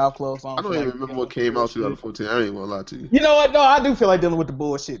keep my mouth closed. I don't even remember what came out 2014. I ain't gonna lie to you. You know what? No, I do feel like dealing with the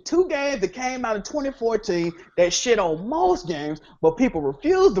bullshit. Two games that came out in 2014 that shit on most games, but people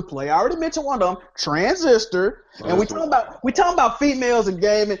refuse to play. I already mentioned one of them, Transistor, and we talking about females in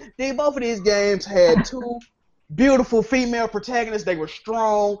gaming. Both of these games had two beautiful female protagonists. They were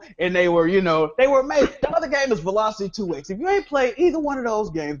strong and they were, they were made. The other game is Velocity 2X. If you ain't played either one of those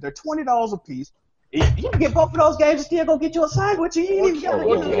games, they're $20 a piece. You can get both of those games and still go get you a sandwich. You ain't even got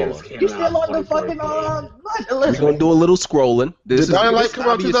What to games came You out still on the in fucking We're listen. gonna do a little scrolling. Did Dying Light this come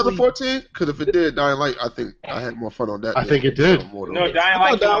out obviously- 2014? Because if it did, Dying Light, I think I had more fun on that. I think it did. No, Dying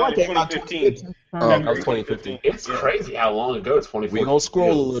Light came out in 2015. That was 2015. It's crazy how long ago 2014 We gonna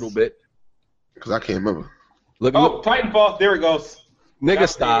scroll a feels. little bit. Because I can't remember. Look, Oh, Titanfall. There it goes. nigga,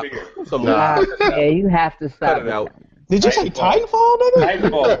 That's stop. the game of Some Yeah, you have to stop. cut it out. Did you say Titanfall, nigga?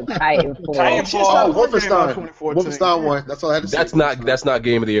 Titanfall. Titanfall. Titanfall. Wolfenstein. Wolfenstein 1. That's all I had to say. That's not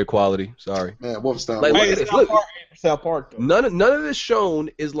game of the year quality. Sorry. Man, Wolfenstein Like, 1. look Hey, at this. South Park, South Park, though. None of this shown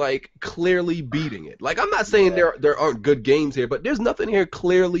is like clearly beating it. Like I'm not saying there aren't good games here, but there's nothing here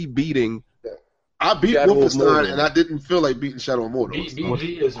clearly beating. I beat Shadow of Wolfenstein, Mordor. and I didn't feel like beating Shadow of Mordor.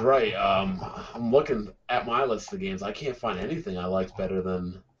 BG is right. I'm looking at my list of games. I can't find anything I liked better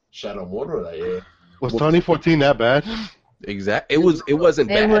than Shadow of Mordor that year. Was 2014 that bad? Exact. It wasn't It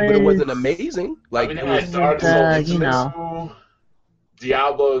bad, but it was- wasn't amazing. Like I mean, it it was had Dark Souls, you know. 2,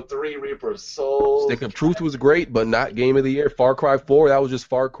 Diablo 3, Reaper of Souls. Stick of Truth was great, but not game of the year. Far Cry 4, that was just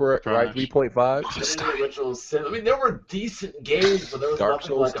Far Cry Trash. 3.5. The Original Sin. I mean, there were decent games, but there was Dark nothing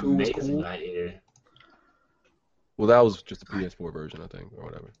Souls like 2 was amazing cool. that year. Well, that was just a PS4 version, I think, or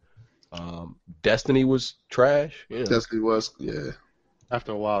whatever. Destiny was trash. Yeah. Destiny was, yeah.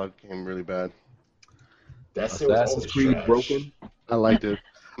 After a while, it became really bad. Destiny was Assassin's always Creed trash. broken. I liked it.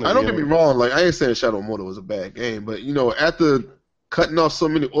 I don't get me wrong, like I ain't saying Shadow of Mordor was a bad game, but after cutting off so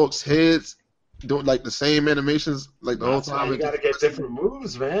many orcs' heads, doing like the same animations like the whole That's why time. you gotta get different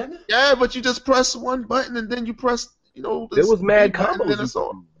moves, man. Yeah, but you just press one button and then you press, There was mad button, and then combos. it's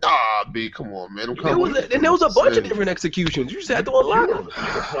on. Ah, B, come on, man. Them There was a bunch of insane. different executions. You just had to unlock them.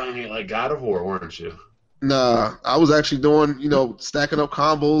 You were playing it like God of War, weren't you? Nah, I was actually doing, stacking up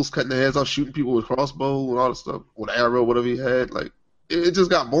combos, cutting their heads off, shooting people with crossbow and all that stuff, with arrow, whatever he had. Like, it just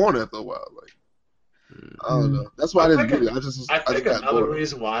got boring after a while. Like, I don't know. That's why I didn't do it. I just think got another bored.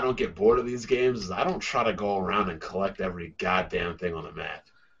 reason why I don't get bored of these games is I don't try to go around and collect every goddamn thing on the map.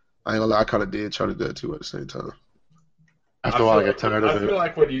 I ain't gonna lie, I kind of did try to do that too at the same time. After a while, I get tired I of feel it.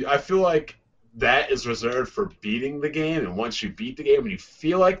 like I feel like that is reserved for beating the game, and once you beat the game and you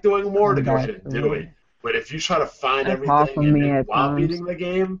feel like doing more, to go ahead and do it. But if you try to find That's hard for everything me and at while times. beating the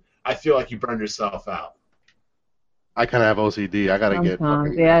game, I feel like you burn yourself out. I kind of have OCD. I gotta get Sometimes,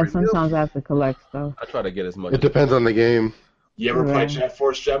 fucking. yeah, sometimes I have to collect stuff. I try to get as much. It depends on the game. You ever play Yeah. Jet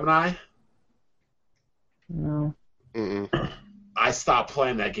Force Gemini? No. Mm-mm. I stopped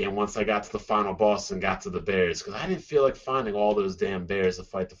playing that game once I got to the final boss and got to the bears because I didn't feel like finding all those damn bears to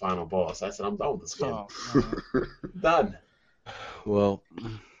fight the final boss. I said, I'm done with this game. Oh, man. Done. Well,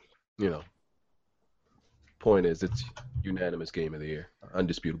 point is, it's unanimous game of the year,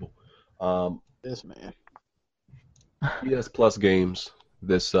 undisputable. This man. PS Plus games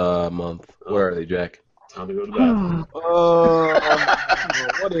this month. Where are they, Jack? Time to go to the bathroom.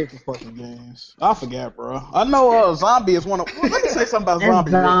 What is the fucking games? I forgot, bro. I know Zombie is one of. Well, let me say something about That's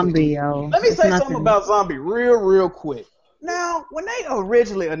Zombie. real quick. zombie, yo. Let me It's say nothing. something about Zombie real quick. Now, when they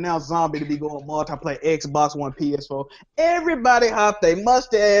originally announced Zombie to be going multiplayer Xbox One, PS4, everybody hopped their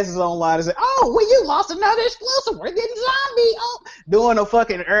musty-asses online and said, "Oh, well, you lost another exclusive. We're getting Zombie." Oh, doing a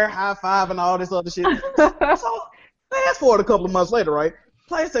fucking air high five and all this other shit. So, fast forward a couple of months later, right?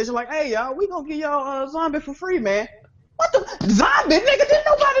 PlayStation like, "Hey, y'all, we gonna give y'all Zombie for free, man." What the Zombie, nigga? Didn't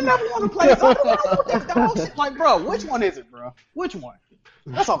nobody never want to play Zombie? Like, bro, which one is it, bro? Which one?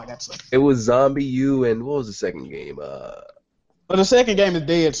 That's all I got to say. It was Zombie U, and what was the second game? But the second game is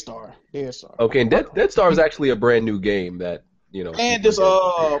Dead Star. Dead Star. Okay, and Dead Star is actually a brand new game that And this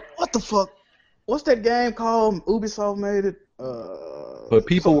what the fuck? What's that game called? Ubisoft made it. But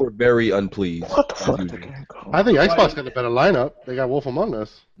people were very unpleased. What the fuck? as Is the usual. game called? I think Xbox got a better lineup. They got Wolf Among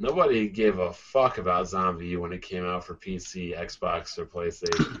Us. Nobody gave a fuck about Zombie U when it came out for PC, Xbox, or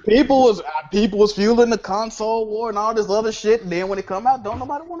PlayStation. People was fueling the console war and all this other shit. And then when it come out, don't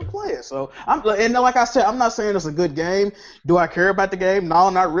nobody want to play it. So and like I said, I'm not saying it's a good game. Do I care about the game? No,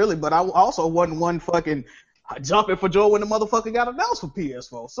 not really. But I also wasn't one fucking jumping for joy when the motherfucker got announced for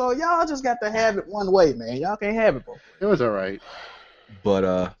PS4. So y'all just got to have it one way, man. Y'all can't have it both. It was alright.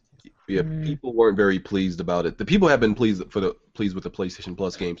 But yeah, people weren't very pleased about it. The people have been pleased with the PlayStation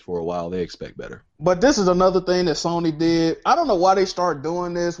Plus games for a while. They expect better. But this is another thing that Sony did. I don't know why they started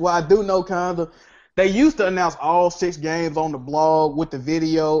doing this. Well, I do know kind of. They used to announce all 6 games on the blog with the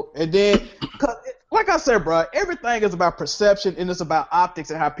video, and then, like I said, bro, everything is about perception and it's about optics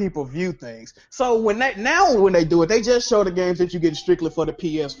and how people view things. So when they do it, they just show the games that you get strictly for the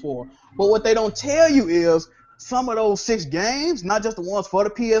PS4. But what they don't tell you is some of those 6 games, not just the ones for the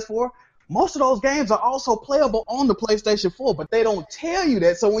PS4. Most of those games are also playable on the PlayStation 4, but they don't tell you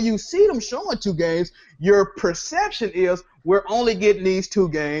that. So when you see them showing 2 games, your perception is we're only getting these 2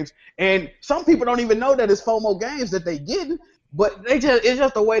 games, and some people don't even know that it's 4 more games that they getting. But it's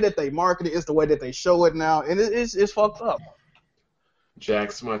just the way that they market it, it's the way that they show it now, and it's fucked up.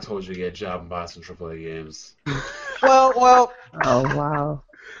 Jack, somebody told you to get a job and buy some AAA games. Well, Oh, wow.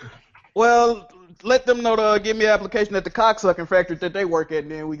 well. Let them know to give me an application at the cocksucking factory that they work at,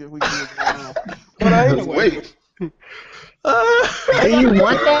 and then we can get it on. But anyway. Wait. Do you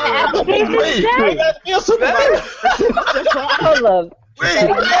want that application, Jack? Be a supervisor. Hold up. Do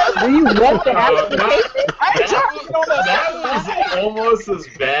you want the application? That was almost as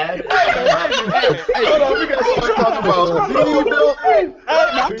bad. Hey, hold on, we gotta talk about video build.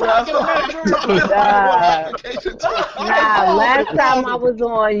 I'm talking Nah, last time I was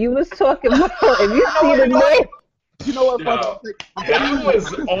on, you was talking about if you see the name. You know what? No, that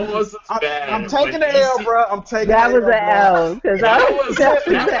was almost as bad. I'm taking the L, bro. I'm taking That the was an L. That was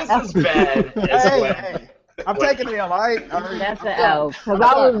as bad as when. Hey, I'm taking the L, all right? That's an L. Because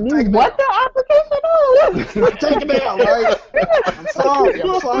I was, you want the application? I'm taking the L, all right?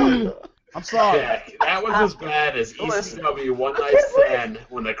 I'm sorry. Jack, that was as bad as ECW One Night Stand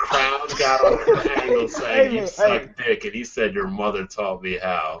when the crowd got on Kurt Angle saying you suck dick, and he said your mother taught me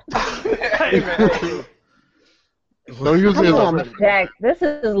how. Don't use Come it. on, Jack. This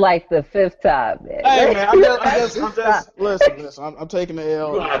is like the 5th time, man. Hey, man, I'm just listen. I'm taking the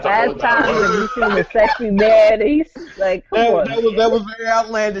L. Last time when you seen the sexy man, he's like, come on. That was very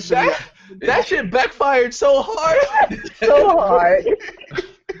outlandish. That shit backfired so hard. So hard.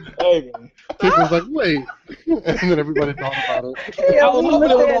 Hey, man. People was like, wait. And then everybody thought about it. I was we hoping it was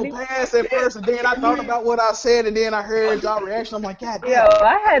looked going at to it. pass at first, and then I thought about what I said, and then I heard y'all reaction. I'm like, God Yo, damn.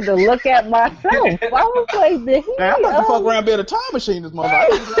 I had to look at myself. I was like, did he? Man, I'm about to fuck around and build a time machine this month.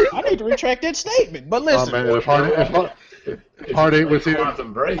 I need to retract that statement. But Oh, listen. man, if Hard 8 was here.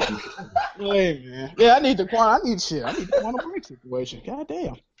 Quantum break. Hey, man. Yeah, I need the quantum break situation. God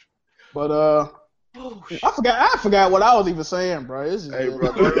damn. But I forgot what I was even saying, bro. It's just, Hey,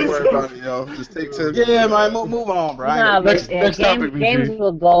 bro, don't worry about it, yo. Just take 10. Yeah, man, move on, bro. Nah, but Next topic, games BG.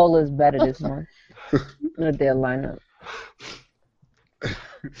 with goal is better this month. With their lineup. I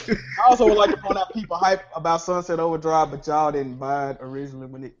also would like to point out people hype about Sunset Overdrive, but y'all didn't buy it originally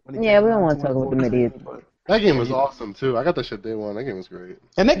when it Yeah, came we don't out want to talk about the idiots. but- That game was awesome, too. I got that shit day one. That game was great.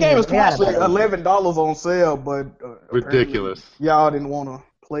 And that game is Yeah, constantly yeah. $11 on sale, but apparently Ridiculous. y'all didn't want to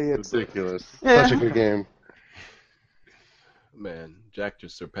play it. so- Ridiculous. Yeah. Such a good game. Man, Jack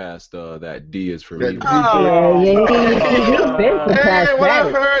just surpassed that D is for me. That Yeah, you've been Hey, past when I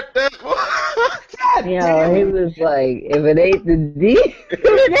that. heard that, God Yo, he was like, if it ain't the D,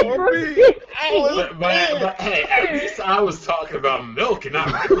 But hey, at least I was talking about milk and not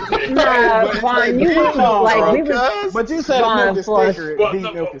milk. Nah, Vaughn, you was like, we was. But you said Fine, milk is fine. thicker. Well, D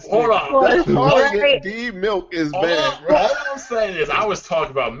no, milk is hold thicker. on. That's why Right. D milk is All, bad, bro. all I'm saying is I was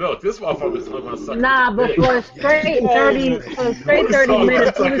talking about milk. This motherfucker was talking about sucking Nah, but dick. for a straight 30 minutes,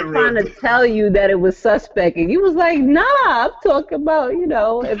 he was trying to tell you that it was suspect, and you was like, nah, I'm talking about,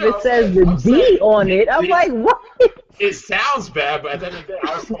 if it says the D on it. I'm like, what? It sounds bad, but at the end of the day,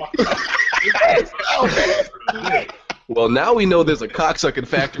 I was talking about Well, now we know there's a cocksucking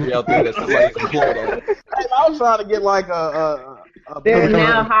factory out there that somebody's employed on. I was trying to get like a They're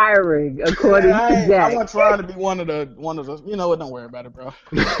now hiring, according to I Zach. wasn't trying to be one of the. You know what? Don't worry about it, bro.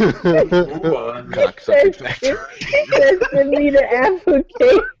 Move on. Cocksucking factory. He said, send me the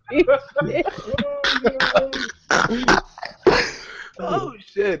application. Oh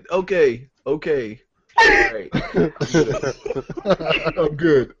shit. Okay. All right. I'm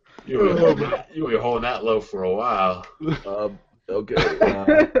good. You were holding that low for a while. Okay. Hey,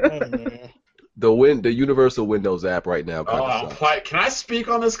 man. The Universal Windows app right now. Oh, I'm can I speak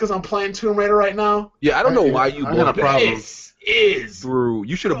on this because I'm playing Tomb Raider right now? Yeah, I don't know why you I had a bought that problem. This is through.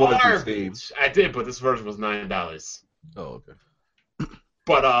 You should have bought it through Steam. garbage. I did, but this version was $9. Oh, okay.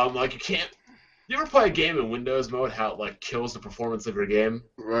 But like you can't. You ever play a game in Windows mode? How it like kills the performance of your game?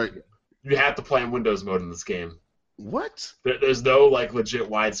 Right. You have to play in Windows mode in this game. What? There's no like legit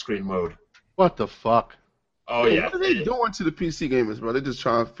widescreen mode. What the fuck? Oh yeah. What are they doing to the PC gamers, bro? They just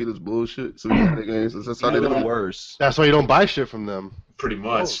trying to feed us bullshit so we can play games. That's how they do Even it. worse. That's why you don't buy shit from them. Pretty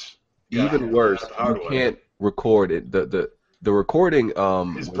much. Even worse. You can't record it. The recording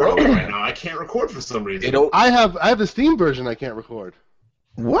It's broken right now. I can't record for some reason. It don't. I have the Steam version I can't record.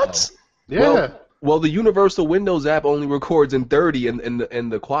 What? Yeah. Well, the Universal Windows app only records in 30,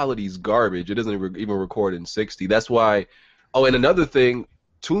 and the quality's garbage. It doesn't even record in 60. That's why. Oh, and another thing,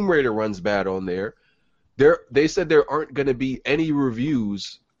 Tomb Raider runs bad on there. They said there aren't going to be any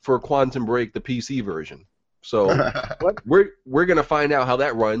reviews for Quantum Break, the PC version. So we're going to find out how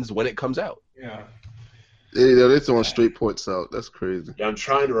that runs when it comes out. Yeah. They're throwing straight points out. That's crazy. Yeah, I'm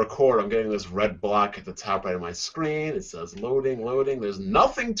trying to record. I'm getting this red block at the top right of my screen. It says loading. There's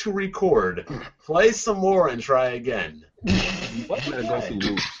nothing to record. Play some more and try again. You gotta go through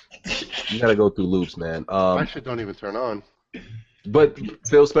loops. You gotta go through loops, man. My shit don't even turn on. But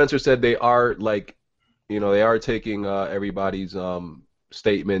Phil Spencer said they are they are taking everybody's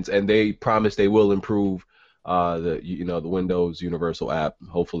statements, and they promise they will improve the Windows Universal app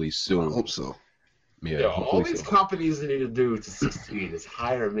hopefully soon. I hope so. Yeah, Yeah, all hopefully these so. companies need to do to succeed is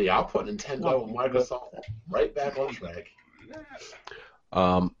hire me. I'll put Nintendo and Microsoft right back on track.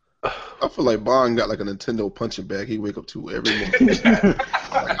 I feel like Bond got like a Nintendo punching bag he wake up to every morning.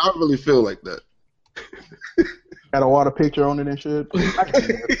 I really feel like that. Got a water picture on it and shit.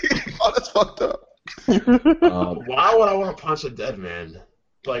 Oh, that's fucked up. Why would I want to punch a dead man?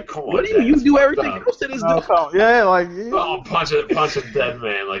 Like, come on. What do you Jack, do it's everything fucked up. else that is No, good? come- yeah, like Oh, punch a dead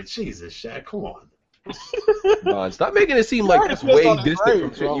man. Like, Jesus, Shaq, come on. Stop making it seem like that's way distant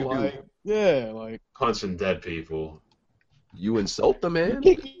from shit you do. Yeah, like Punching dead people. You insult the man?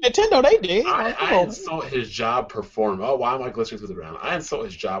 Nintendo, they did. Like, come I on. insult his job performance. Oh, why am I glitching through the ground? I insult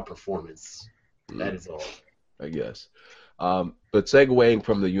his job performance. That is all. I guess. But segueing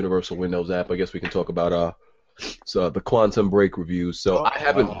from the Universal Windows app, I guess we can talk about the Quantum Break reviews. So I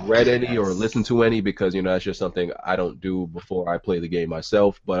haven't read any or listened to any because that's just something I don't do before I play the game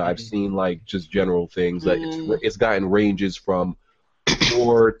myself. But I've seen like just general things that it's gotten ranges from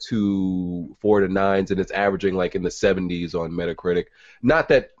 4 to 9s, and it's averaging like in the 70s on Metacritic. Not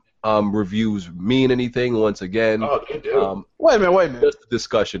that reviews mean anything. Once again, Oh, they do. Wait a minute. just a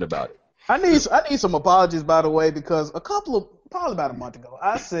discussion about it. I need some apologies, by the way, because probably about a month ago,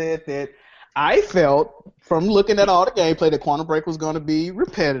 I said that I felt from looking at all the gameplay that Quantum Break was going to be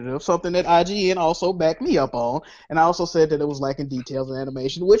repetitive, something that IGN also backed me up on, and I also said that it was lacking details and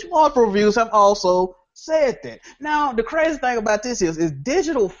animation, which multiple reviews have also said that. Now, the crazy thing about this is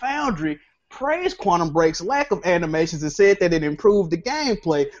Digital Foundry praised Quantum Break's lack of animations and said that it improved the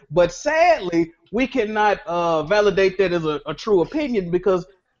gameplay, but sadly, we cannot validate that as a true opinion because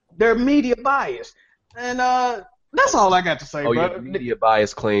they're media biased. And that's all I got to say, Oh, bro. your media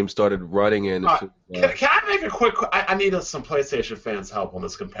bias claim started running in. Can I make a quick? I need some PlayStation fans' help on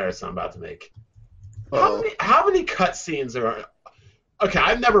this comparison I'm about to make. How many cutscenes are? Okay,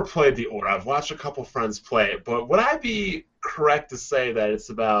 I've never played the Order. I've watched a couple friends play it, but would I be correct to say that it's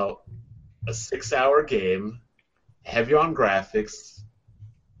about a 6-hour game, heavy on graphics,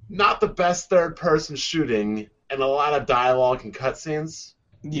 not the best third-person shooting, and a lot of dialogue and cutscenes?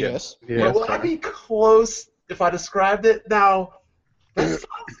 Yes. Yeah, Will I be close if I described it? Now, that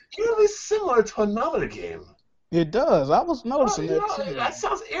sounds eerily similar to another game. It does. I was noticing You know, that too. that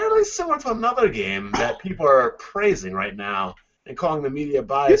sounds eerily similar to another game that people are praising right now and calling the media You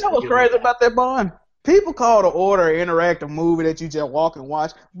biased. know for what's giving crazy that. about that, Bond? People call The Order an interactive movie that you just walk and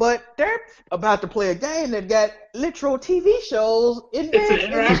watch, but they're about to play a game that got literal TV shows in It's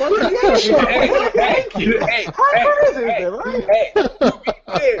there. an interactive TV show. Thank you. How crazy is that, right?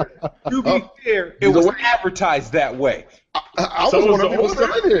 Hey, to be fair, it was advertised that way. I So was was one of the you was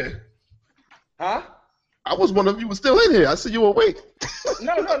still order? in here. Huh? I was one of you was still in here. I see you awake.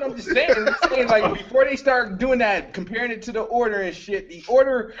 No, I'm just saying, like, before they start doing that, comparing it to the Order and shit, the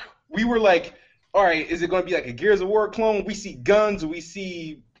Order, we were like, all right, is it going to be like a Gears of War clone? We see guns, we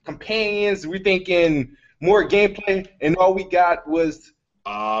see companions, we're thinking more gameplay, and all we got was...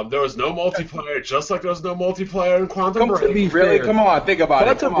 There was no multiplayer, just like there was no multiplayer in Quantum To Break. be Really? fair, Come on, think about it.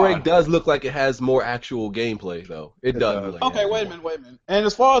 Quantum Come Break on. does look like it has more actual gameplay, though. It does. does. look like it Okay, has wait a more. minute. And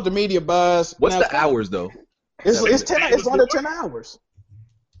as far as the media buzz, What's now, the hours, though? It's under 10 hours.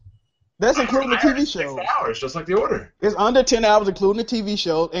 That's including the TV 6 show. hours, just like the Order. It's under 10 hours, including the TV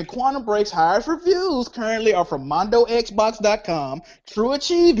show. And Quantum Break's highest reviews currently are from MondoXbox.com,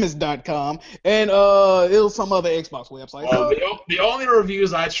 TrueAchievements.com, and it was some other Xbox website. The only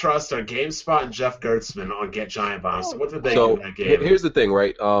reviews I trust are GameSpot and Jeff Gertzman on Get Giant Bomb. So what did they So give that game? here's the thing,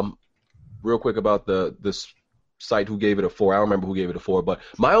 right? Real quick about this site who gave it a 4. I don't remember who gave it a 4, but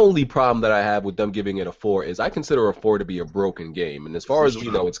my only problem that I have with them giving it a 4 is I consider a 4 to be a broken game, and as far as we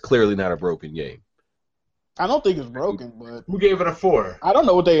know, it's clearly not a broken game. I don't think it's broken, but Who gave it a 4? I don't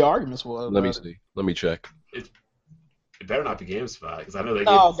know what their arguments were. Let me see. Let me check. It better not be GameSpot, because I know they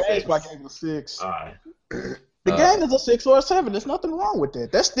No, gave it a 6. GameSpot gave it a 6. All right. The game is a 6 or a 7. There's nothing wrong with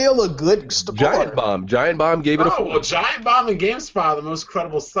that. That's still a good score. Giant Bomb gave it a 4. Well, Giant Bomb and GameSpot are the most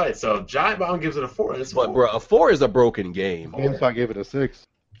credible sites. So Giant Bomb gives it a 4. It's But bro, a 4 is a broken game. GameSpot gave it a 6.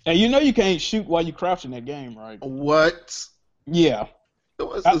 And you know you can't shoot while you crouch in that game, right? What? Yeah. It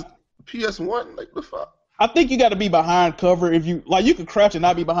was a PS1. Like the fuck? I think you got to be behind cover if you like. You can crouch and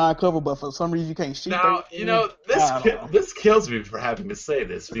not be behind cover, but for some reason you can't shoot. Now, that. you know, I don't know. this kills me for having to say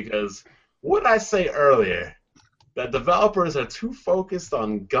this, because what I say earlier, that developers are too focused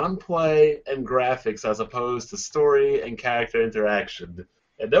on gunplay and graphics as opposed to story and character interaction.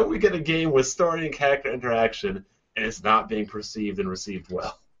 And then we get a game with story and character interaction, and it's not being perceived and received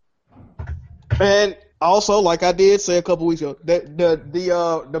well. And also, like I did say a couple weeks ago,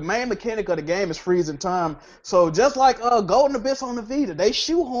 the main mechanic of the game is freezing time. So just like Golden Abyss on the Vita, they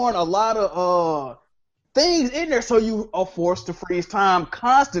shoehorn a lot of things in there, so you are forced to freeze time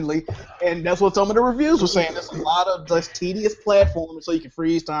constantly. And that's what some of the reviews were saying. There's a lot of just tedious platforming, so you can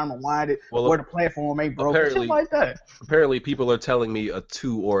freeze time and wind it where the platform ain't broken, shit like that. Apparently, people are telling me a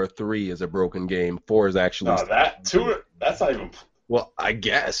 2 or a 3 is a broken game. 4 is actually. No, that's not even. Well, I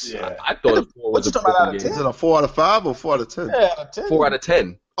guess. Yeah. I thought a 4 was What you a talking about, broken out of game. Is it a 4 out of 5 or 4 out of 10? Yeah, out of 10. 4 out of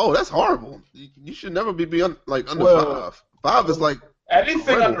 10. Oh, that's horrible. You should never be beyond under Well, 5. 5 is like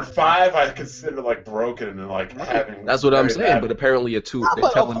Anything under 5, I consider like broken and like having. That's what I'm very saying. bad- But apparently, a 2. Nah, They're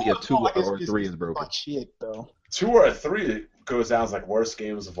but telling me a four, 2 like, or a it's 3 is broken. Shit though. 2 or a 3 goes down as like worst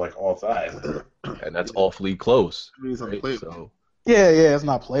games of like all time. And that's awfully close. means Right? unplayable. So Yeah, it's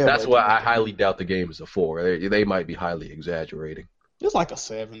not playable. that's why I highly doubt the game is a 4. They might be highly exaggerating. It's like a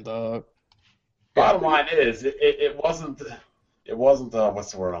 7, dog. Bottom line is, it wasn't. It wasn't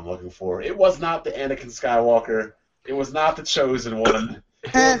what's the word I'm looking for? It was not the Anakin Skywalker. It was not the chosen one.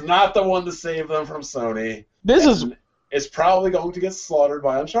 It was not the one to save them from Sony. This is It's probably going to get slaughtered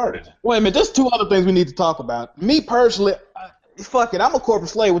by Uncharted. wait a minute. There's 2 other things we need to talk about. Me personally, fuck it. I'm a corporate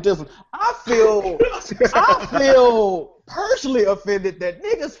slave with this one. I feel personally offended that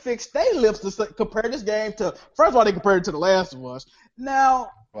niggas fixed their lips to compare this game to. First of all, they compared it to The Last of Us.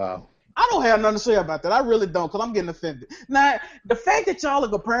 Now, Wow. I don't have nothing to say about that. I really don't, because I'm getting offended. Now, the fact that y'all are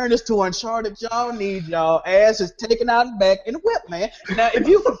comparing this to Uncharted, y'all need y'all asses taken out and back and whipped, man. Now, if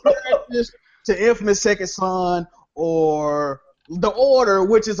you compare this to Infamous Second Son or The Order,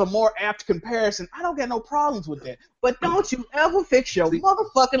 which is a more apt comparison, I don't got no problems with that. But don't you ever fix your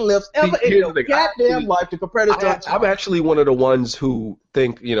motherfucking lips ever in here's your the thing. goddamn life to compare this to I'm Uncharted. actually one of the ones who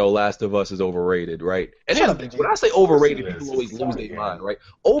think, Last of Us is overrated, right? And Shut here's up, the thing, BG. when I say overrated, Of course it people is. always It's lose sorry, their man. mind, right?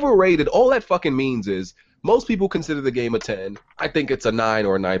 Overrated, all that fucking means is most people consider the game a 10. I think it's a 9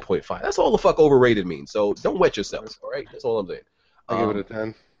 or a 9.5. That's all the fuck overrated means. So don't wet yourself, all right? That's all I'm saying. I give it a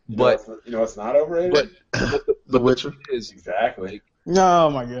 10. But You know, it's not overrated. The Witcher. is Exactly. Oh,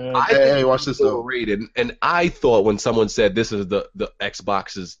 my God. I Hey, think hey, watch this it's though. overrated, and I thought when someone said this is the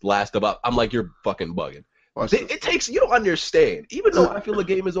Xbox's Last of Us, I'm like, you're fucking bugging. Watch It, this. it takes, you don't understand. Even though I feel the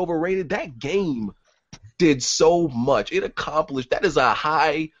game is overrated, that game did so much. It accomplished, that is a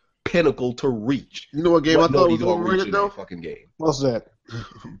high pinnacle to reach. You know what game What I thought Naughty was Dog reached overrated in though? that fucking game. What's that?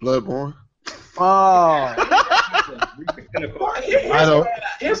 Bloodborne. Oh,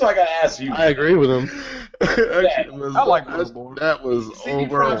 Here's what I gotta ask you. I agree with him. I like Bloodborne. That was CD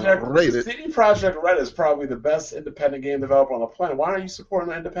Projekt, overrated. CD Projekt Red is probably the best independent game developer on the planet. Why aren't you supporting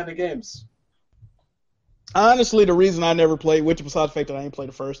the independent games? honestly, the reason I never played, which besides the fact that I ain't played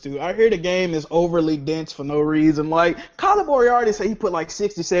the first two, I hear the game is overly dense for no reason. Like, Colin Moriarty said he put like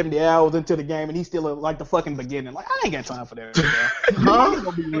 60, 70 hours into the game, and he's still at like the fucking beginning. Like, I ain't got time for that, bro. I'm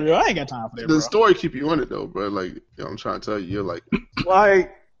gonna be real. I ain't got time for that, bro. The story keep you in it though, bro. Like, I'm trying to tell you, you're like,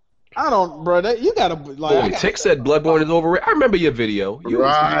 Like, I don't, bro. That, you gotta like. I Boy, gotta- Tick said Bloodborne is overrated. I remember your video.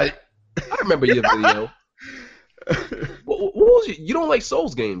 right. I remember your video. What was you don't like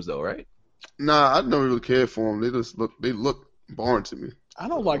Souls games though, right? Nah, I never really cared for them. They look boring to me. I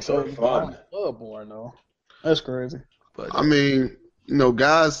don't like They're certain fun. Bloodborne though. That's crazy. But I mean,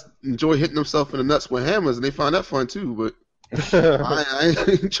 guys enjoy hitting themselves in the nuts with hammers, and they find that fun too. But I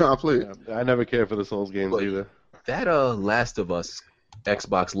ain't trying to play it. I never cared for the Souls games either. that Last of Us,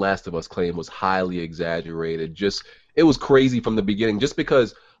 Xbox Last of Us claim was highly exaggerated. Just it was crazy from the beginning. Just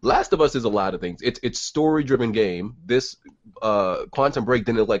because Last of Us is a lot of things. It's story driven game. This Quantum Break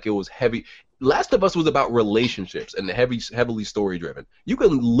didn't look like it was heavy. Last of Us was about relationships and heavily story driven. You can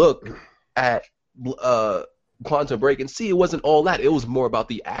look at Quantum Break and see it wasn't all that. It was more about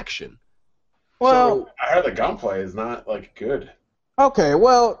the action. Well, I heard the gunplay is not like good. okay,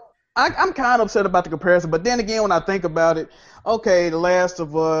 well, I'm kind of upset about the comparison, but then again, when I think about it, okay, The Last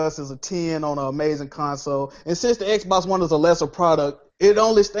of Us is a 10 on an amazing console, and since the Xbox One is a lesser product, it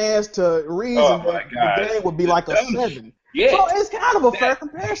only stands to reason Oh my that God. the game would be like a 7. Yeah. So it's kind of a fair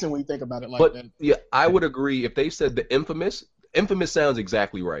comparison when you think about it like But that. yeah, I would agree if they said the Infamous sounds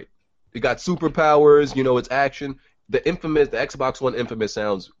exactly right. It got superpowers, it's action. The Xbox One Infamous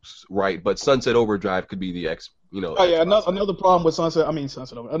sounds right, but Sunset Overdrive could be the Oh yeah, another problem with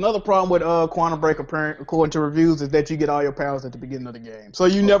another problem with Quantum Break, according to reviews, is that you get all your powers at the beginning of the game, so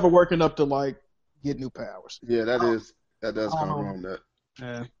you never working up to like get new powers. Yeah, that does kind of wrong. That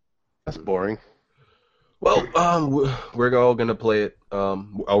Yeah. That's boring. Well, we're all gonna play it.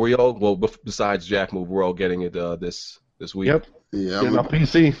 Are we all? Well, besides Jack Move, we're all getting it this week. Yep. yeah, Getting on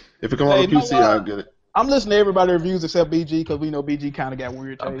PC. if it come on Hey, the you know PC, what? I'll get it. I'm listening to everybody's reviews except BG because we know BG kind of got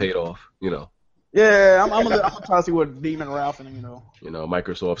weird. I'm taste. paid off. Yeah, I'm gonna try to see what Demon Ralph and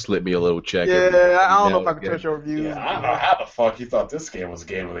Microsoft slipped me a little check. Yeah, I don't know if I can trust your reviews. Yeah, I don't know how the fuck you thought this game was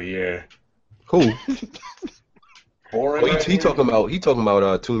game of the year. Who? Boring. Oh, he talking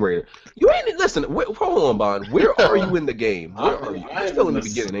about Tomb Raider. You ain't listen. Hold on, Bond. Where are you in the game? Where are you? You're still in the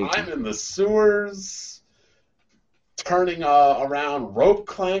beginning, ain't I'm you? in the sewers, turning around rope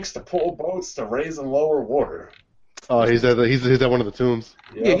clanks to pull boats to raise and lower water. Oh, he's at one of the tombs.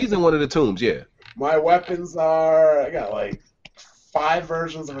 Yeah, he's in one of the tombs. Yeah. My weapons are, I got like 5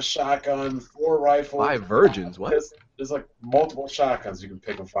 versions of a shotgun, 4 rifles. 5 virgins. What? There's like multiple shotguns you can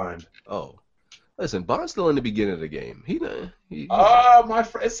pick and find. Oh, listen. Bond's still in the beginning of the game. He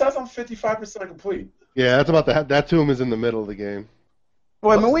It says I'm 55% complete. Yeah, that's about that tomb is in the middle of the game.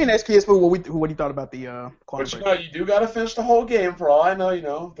 Well, I mean, we in SPS Food. What you thought about the But Quantum you Break? know, you do got to finish the whole game. For all I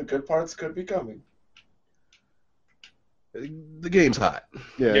know, the good parts could be coming. the game's hot.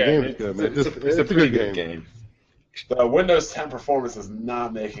 Yeah, the game is good, man. It's a pretty good game. The Windows 10 performance is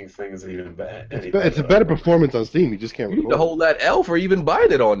not making things even bad. It's a better performance on Steam. You just can't You need to record. hold that L for even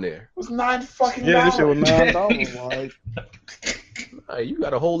buying it on there. It was $9 fucking. Yeah, this shit was dollars. $9. Like, You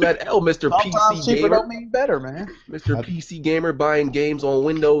gotta hold that L, Mr. sometimes PC cheaper gamer. don't mean better, man. Mr. PC gamer buying games on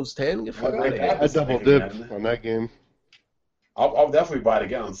Windows 10. Get the fuck out of here. I double dipped on that game. I'll definitely buy it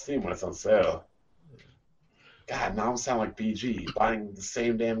again on Steam when it's on sale. God, now I'm sounding like BG, buying the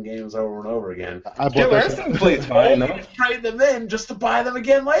same damn games over and over again. I bought Killer that. Instinct plays fine, Only though. to trade them in just to buy them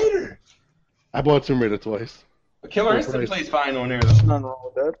again later. I bought Tomb Raider twice. Killer Full Instinct price. plays fine on there, though. Nothing wrong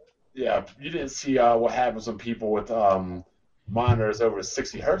with that. Yeah, you didn't see what happens when people with monitors over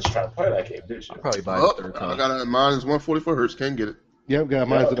 60 hertz try to play that game, did you? I'll probably buy Oh, the third I time. got mine is 144 hertz. Can't get it. Yep, got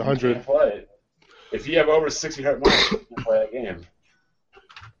mine at You 100. can't play it. If you have over 60 hertz monitor, you can play that game.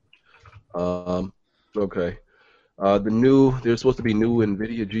 Okay. There's supposed to be new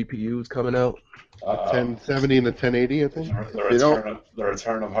NVIDIA GPUs coming out. 1070 and the 1080, I think. The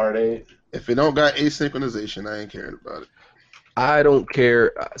return of Heart 8. If it don't got asynchronization, I ain't caring about it. I don't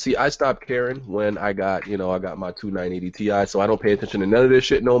care. See, I stopped caring when I got my 2980 Ti, so I don't pay attention to none of this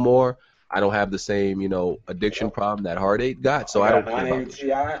shit no more. I don't have the same, addiction problem that Hard 8 got, so I don't care about 980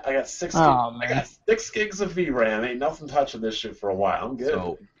 Ti. I got 6 Oh, gigs. I got 6 gigs of VRAM. Ain't nothing touching this shit for a while. I'm good.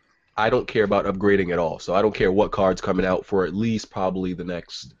 So I don't care about upgrading at all. So I don't care what card's coming out for at least probably the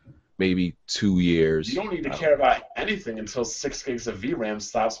next maybe 2 years. You don't need to care about anything until 6 gigs of VRAM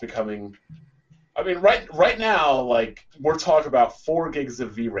stops becoming. I mean, right now, like we're talking about 4 gigs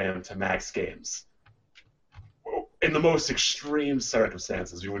of VRAM to max games. In the most extreme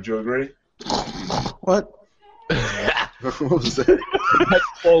circumstances, would you agree? What? What was that?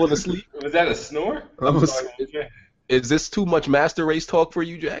 Falling asleep. Was that a snore? Is this too much Master Race talk for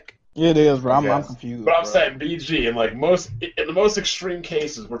you, Jack? It is, bro. I'm Yes. confused. But I'm bro. saying BG, in the most extreme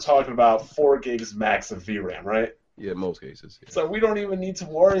cases, we're talking about 4 gigs max of VRAM, right? Yeah, in most cases. Yeah. So we don't even need to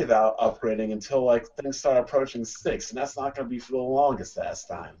worry about upgrading until like things start approaching 6, and that's not going to be for the longest ass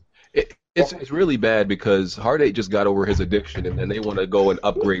time. It's really bad because Hard 8 just got over his addiction and then they want to go and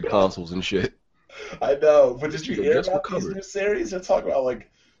upgrade consoles and shit. I know, but did you They hear just about these recovered. new series? They're talking about like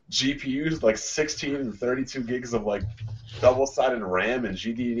GPUs, like 16 and 32 gigs of like double-sided RAM and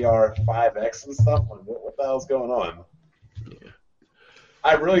GDDR5X and stuff. Like, what the hell's going on? Yeah.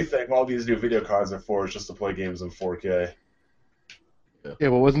 I really think all these new video cards are for is just to play games in 4K. Yeah,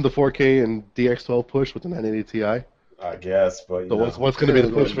 but wasn't the 4K and DX12 push with the 980 Ti? I guess, but So what's going to be the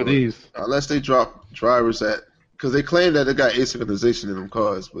push for these? Unless they drop drivers because they claim that it got asynchronization in them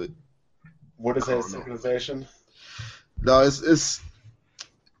cards, but what is I that don't know. synchronization? no, it's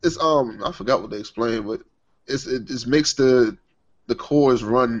I forgot what they explained, but it makes the cores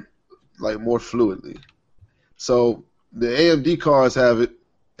run like more fluidly. So the AMD cards have it,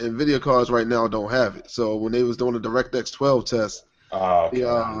 and video cards right now don't have it. So when they was doing the DirectX 12 test, Oh, okay,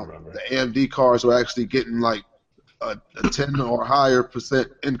 I the remember. AMD cards were actually getting like a 10 or higher %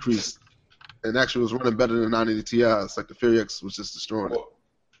 increase, and actually was running better than 980 Ti. It's like the Fury X was just destroying it. Well,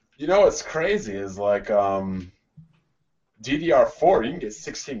 you know what's crazy is like DDR4, you can get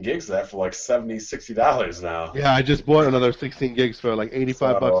 16 gigs of that for like $70, $60 now. Yeah, I just bought another 16 gigs for like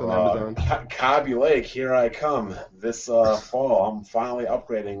 85 bucks on Amazon. Kaby Lake, here I come. This fall, I'm finally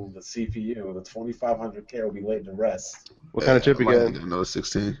upgrading the CPU. The 2500K will be laid to rest. What kind of chip I you might getting? get another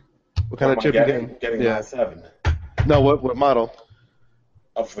 16. What kind of chip you getting? Getting Yeah. i7. No, what model?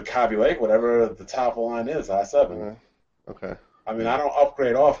 Up for the Kaby Lake, whatever the top line is, i7. Okay. I mean, I don't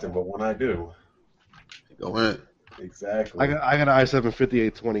upgrade often, but when I do, Go in. exactly. I got an i7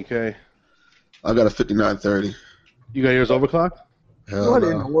 5820K. I got a 5930. You got yours overclocked? Hell What no.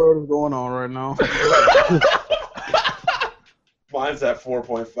 in the world is going on right now? Mine's at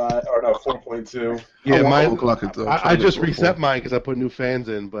 4.5, or no, 4.2. Yeah, I mine. won't overclock it, though. I just reset mine because I put new fans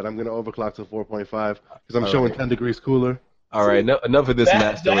in, but I'm gonna overclock to 4.5 because I'm showing 10 degrees cooler. All right, enough of this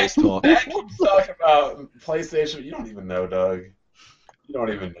Master Race talk. That keeps talking about PlayStation. You don't even know, Doug. You don't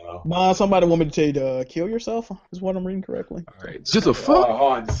even know. Ma, somebody want me to tell you to kill yourself? Is what I'm reading correctly? All right, Just a Oh, fuck.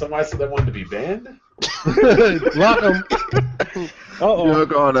 hold on. Somebody said they wanted to be banned? Block them. Uh-oh. You're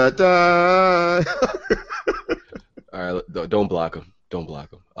gonna die. all right, don't block him. Don't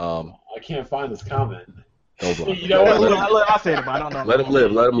block him. I can't find this comment. Don't block him. You know what? I said it, but I don't know. Let him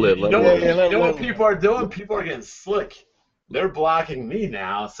live. Let him live. You Let know him what, live. you know what people are doing? People are getting slick. They're blocking me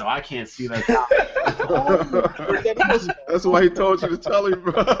now, so I can't see their comments. That's why he told you to tell him,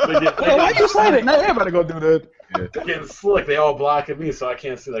 bro. Hey, why you say that? Now everybody go do that. They're getting slick. They all blocking me, so I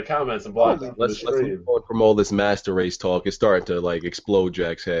can't see their comments and blocking the Let's stream. move on from all this Master Race talk. It's starting to like explode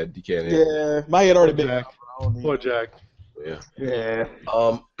Jack's head. You can't hear. Yeah, my head already been. Jack. Poor Jack. Yeah. Yeah.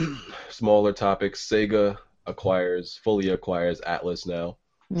 Smaller topics. Sega fully acquires Atlas now.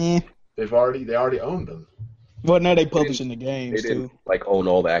 Yeah. They already owned them. Well, now they publishing the They games didn't too. like own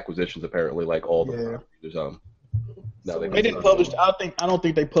all the acquisitions apparently, like all the Yeah. properties. Now They didn't publish. I don't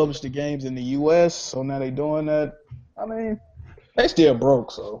think they published the games in the U.S. So now they doing that. I mean, they still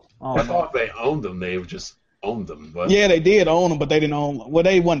broke. So I I don't know. thought they owned them. They just owned them. But Yeah, they did own them, but they didn't own. Well,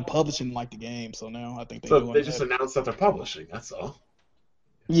 they wasn't publishing like the game. So now I think they so doing they just that. announced that they're publishing. That's all.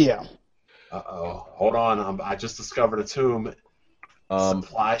 Yeah. Uh-oh. Hold on. I just discovered a tomb.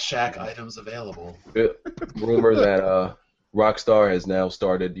 Supply Shack items available. Rumor that Rockstar has now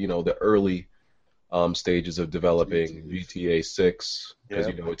started, the early stages of developing GTA 6 because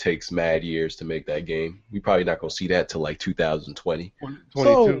it takes mad years to make that game. We probably not gonna see that till like 2020. 22.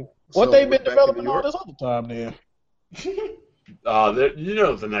 So what So they've we're been back in developing New all York? this other time then? You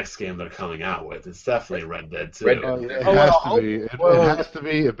know the next game they're coming out with. It's definitely Red Dead 2. Red Dead. It Oh, has well, to be. It has to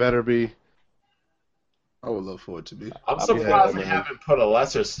be. It better be. I would love for it to be. I'm Yeah, surprised they man. haven't put a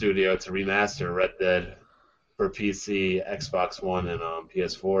lesser studio to remaster Red Dead for PC, Xbox One, and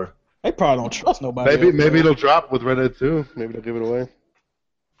PS4. They probably don't trust nobody. Maybe else. it'll drop with Red Dead 2. Maybe they'll give it away.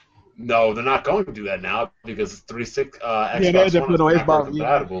 No, they're not going to do that now because 360 Xbox they just One put is on backwards Xbox,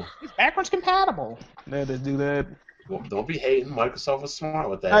 compatible. It's backwards compatible. They just do that. Well, don't be hating. Microsoft was smart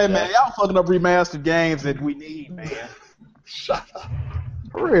with that. Hey, Jack. man, y'all fucking up remastered games that we need, man. Shut up.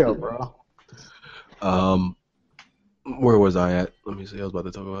 For real, bro. Where was I at? Let me see. I was about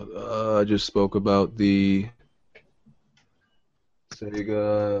to talk about. I just spoke about the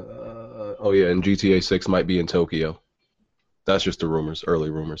Sega. Oh yeah, and GTA 6 might be in Tokyo. That's just the rumors, early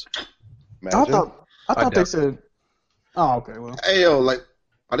rumors. Imagine. I thought they doubt said. Oh, okay. Well, Hey yo, like,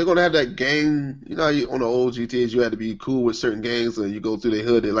 are they gonna have that gang? You know, how on the old GTAs, you had to be cool with certain gangs, and you go through the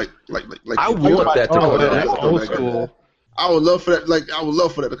hood. They like. I want that to Oh, come that's back. old school. I would love for that. Like, I would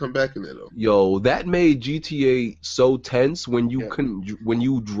love for that to come back in there though. Yo, that made GTA so tense when you when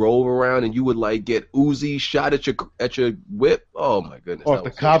you drove around and you would like get Uzi shot at your whip. Oh my goodness. Or that if the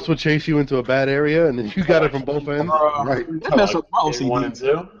was so cops good. would chase you into a bad area and then you got it from both ends. Right. that messed up my Game 1 and OCD.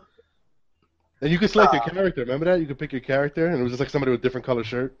 2. And you could select your character. Remember that? You could pick your character, and it was just like somebody with a different color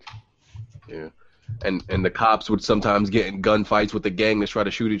shirt. Yeah. And the cops would sometimes get in gunfights with the gang that try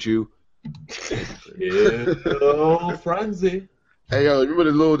to shoot at you. Little frenzy. Hey yo,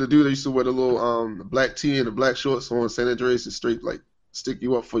 remember the dude that used to wear the little black tee and the black shorts on San Andreas and straight like stick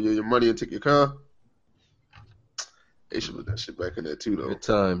you up for your money and take your car? They should put that shit back in there too though. Good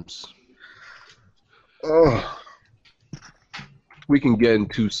times. Oh, We can get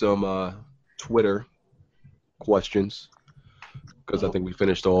into some Twitter questions because I think we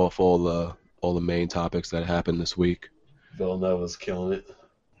finished off all the main topics that happened this week. Villanova's killing it.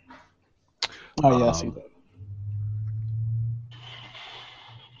 Oh, yeah, I see that.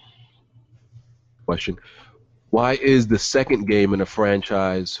 Question: why is the second game in a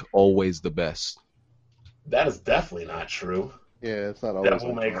franchise always the best? That is definitely not true. Yeah, it's not always.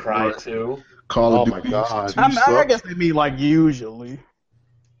 Devil May Cry 2. Call Oh of my Duty. God. I guess they mean like usually.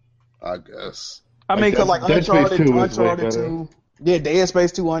 I guess. I mean, because like Dead Space 2 is way Uncharted better. 2, yeah, Dead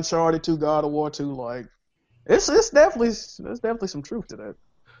Space 2, Uncharted 2, God of War 2, like it's definitely there's definitely some truth to that.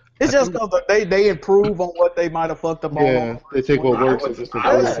 It's just because they improve on what they might have fucked up Yeah, on. they take what works and just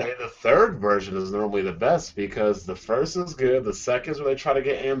I would improve it. say the third version is normally the best because the first is good, the second is where they try to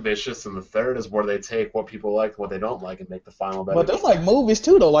get ambitious, and the third is where they take what people like and what they don't like and make the final better. But there's like movies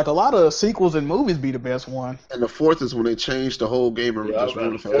too, though. Like a lot of sequels and movies be the best one. And the fourth is when they changed the whole game and Yeah, just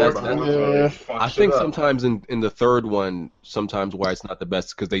ruined it for the fourth everybody. one really Yeah. fucked I shit think up. sometimes in the third one, sometimes why it's not the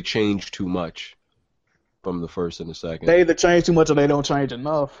best because they change too much from the first and the second. They either change too much or they don't change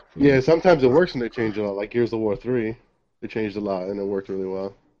enough. Yeah, sometimes it works when they change a lot. Like Gears of War 3, they changed a lot and it worked really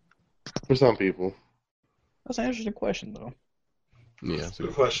well for some people. That's an interesting question, though. Yeah,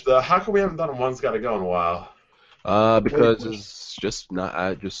 Good question. How come we haven't done One's Gotta Go in a while? because it's just not.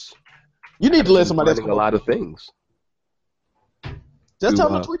 I just You need to let somebody else learning a lot of things Just to, tell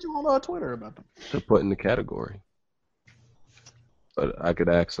them uh, to tweet you on Twitter about them. to put in the category. But I could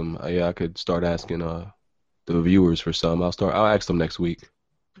ask them. Yeah, I could start asking the viewers for some. I'll ask them next week.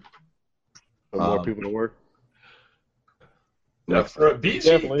 For more Um, people to work. Next. BG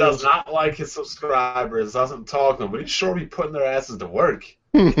Definitely does is. not like his subscribers, doesn't talk to them, but he's sure be putting their asses to work.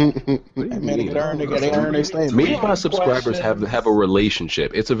 Hey, man, they earn their statement. Me and my subscribers have a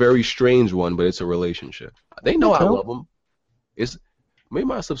relationship. It's a very strange one, but it's a relationship. They know I love them. It's me and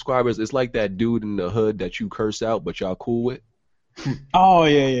my subscribers. It's like that dude in the hood that you curse out, but y'all cool with. Oh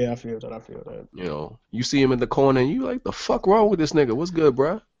yeah, I feel that. You know, you see him in the corner, and you like, the fuck wrong with this nigga? What's good,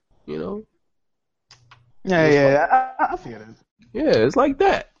 bruh? You know? Yeah, I feel that. Yeah, it's like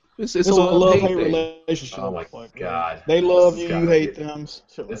that. It's It's a love-hate love-hate thing. relationship. Oh my Like, God. They love This you, has you gotta hate be- them.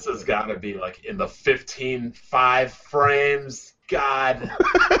 Shit This like has got to be like in the 15.5 frames. God.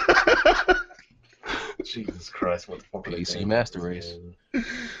 Jesus Christ, what the fuck are they PC doing? Master Race.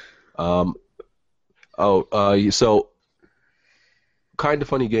 So Kind of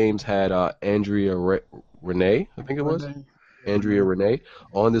Funny Games had Andrea Renee, I think it was. Andrea Renee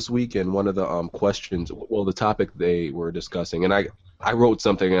on this week, and one of the questions, well, the topic they were discussing, and I wrote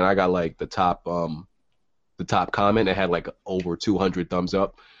something, and I got like the top comment. It had like over 200 thumbs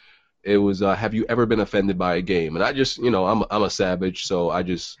up. It was, have you ever been offended by a game? And I just, I'm a savage, so I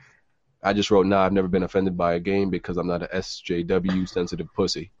just wrote, nah, I've never been offended by a game because I'm not an SJW sensitive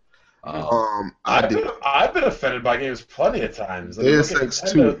pussy. I did. I've been offended by games plenty of times. I mean, Deus look at Ex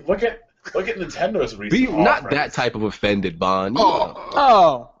Nintendo- 2. Look at Nintendo's recent Be not offerings. that type of offended, Bond.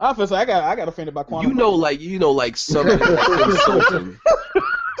 Oh, I feel like I got offended by Quantum. Like something like insulting.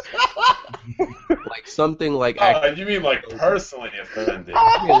 Like something like You mean like personally offended?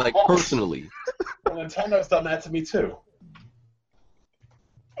 like personally. Well, Nintendo's done that to me too.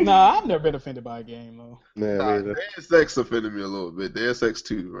 Nah, I've never been offended by a game though. Man, Nah, either. Deus Ex offended me a little bit. Deus Ex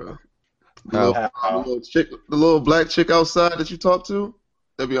 2, bro. The little black chick outside that you talk to,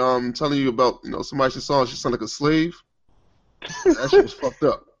 they be telling you about somebody she saw and she sounded like a slave. That shit was fucked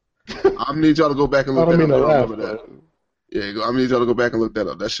up. I need y'all to go back and look that up. I don't remember that. Yeah, I need y'all to go back and look that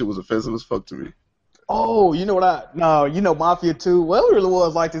up. That shit was offensive as fuck to me. Oh, you know what Mafia 2. Well, it really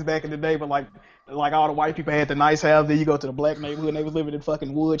was like this back in the day, but like all the white people had the nice house. Then you go to the black neighborhood and they was living in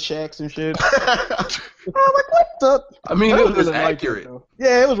fucking wood shacks and shit. I was like, what the? I mean, it was really accurate.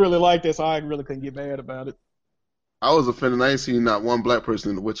 Yeah, it was really like this. So I really couldn't get mad about it. I was offended. I ain't seen not one black person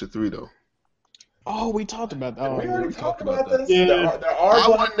in The Witcher 3 though. Oh, we talked about that. We already talked about this. Yeah. There are I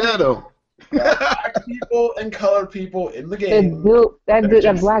wasn't there though. black people and colored people in the game.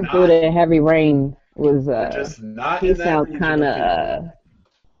 That black dude in Heavy Rain was just not he in that sounds kind of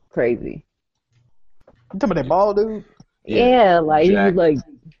crazy. You talking about that bald dude? Yeah, like Jack. he was like,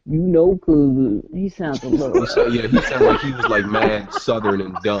 cause he sounds a little. He sounded like he was like mad southern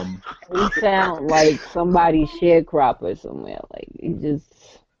and dumb. He sound like somebody sharecropper somewhere. Like he just.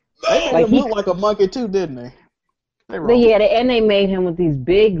 They made him look like a monkey too, didn't they? And they made him with these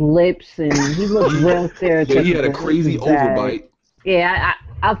big lips, and he looked real stereotypical. Yeah, he had a crazy overbite. Yeah,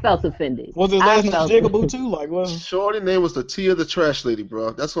 I felt offended. Was his last name Jigaboo too? Like what? Shorty name was the Tia the Trash Lady, bro.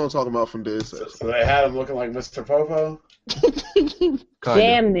 That's what I'm talking about from Dead Sex. So they had him looking like Mr. Popo?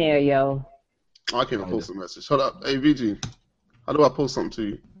 Damn near, yo. Oh, I can't post a message. Hold up. Hey, VG. How do I post something to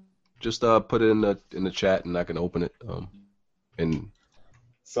you? Just put it in the chat and I can open it.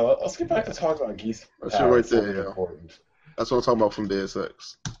 So let's get back to talking about geese. That shit right there, yeah. That's what I'm talking about from Dead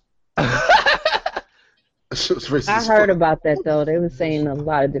Sex. I heard about that though. They were saying a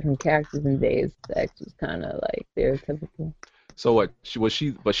lot of different characters in Dead Sex was kind of like stereotypical. So what?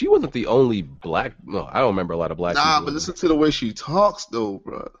 But she wasn't the only black. No, I don't remember a lot of black people. Nah, but listen to the way she talks though,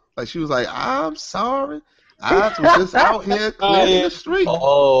 bro. Like she was like, "I'm sorry, I was just out here clearing the street."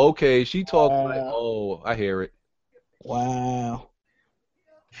 Oh, okay. She talked like, oh, I hear it. Wow.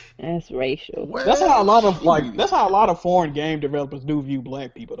 That's racial. That's how a lot of foreign game developers do view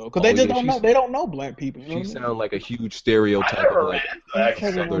black people though, because they just don't know. They don't know black people. She sounds like a huge stereotype of like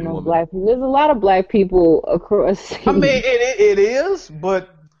Southern woman. Black people. There's a lot of black people across. I mean, it is,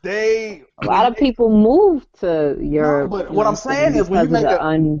 but a lot of people move to Europe. No, but what I'm saying is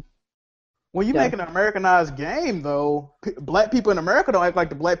when you make an Americanized game, though, black people in America don't act like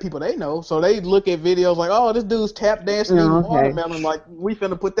the black people they know. So they look at videos like, oh, this dude's tap dancing in watermelon. Like, we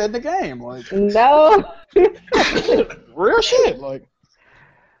finna put that in the game. Like, no. Real shit. Like,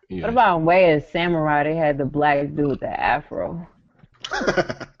 what about Way of Samurai? They had the black dude with the afro.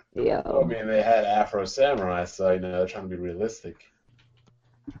 Yeah. Well, I mean, they had Afro Samurai, so, they're trying to be realistic.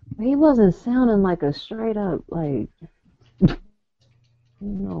 He wasn't sounding like a straight up, like,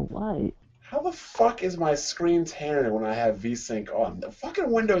 what? How the fuck is my screen tearing when I have VSync on? The fucking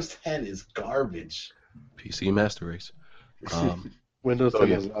Windows 10 is garbage. PC Master Race. Windows 10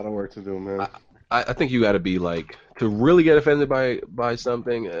 has a lot of work to do, man. I think you got to be like, to really get offended by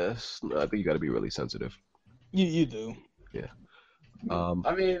something, I think you got to be really sensitive. You do. Yeah.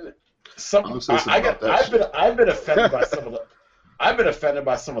 I mean, I've been offended by some of the. I've been offended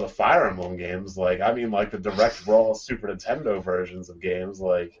by some of the Fire Emblem games, like the Direct Brawl Super Nintendo versions of games,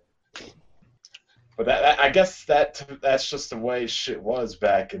 like. But I guess that's just the way shit was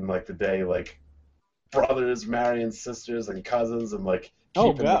back in like the day, like brothers marrying sisters and cousins and like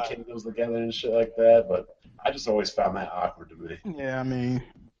keeping the kingdoms together and shit like that. But I just always found that awkward to me. Yeah, I mean,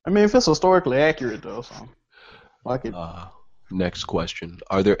 if it's historically accurate though, so like it. Next question: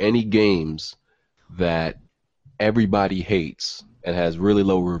 are there any games that everybody hates and has really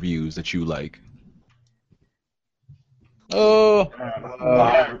low reviews that you like?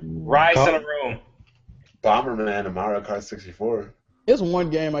 Rise in a Room. Bomberman and Mario Kart 64. It's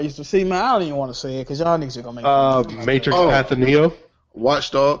one game I used to see, man. I don't even want to say it because y'all niggas are gonna make Matrix Path of Neo. Watch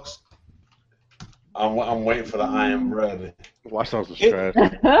Dogs. I'm waiting for the I Am Bread. Watch Dogs was trash.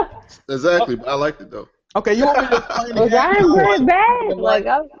 Exactly, but I liked it though. Okay, you want me to explain the Was I game? very bad? Like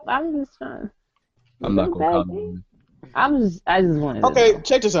I'm just trying. I'm not gonna comment. I just wanted. Okay,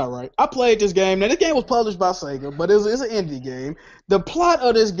 check this out, right? I played this game. Now, this game was published by Sega, but it's an indie game. The plot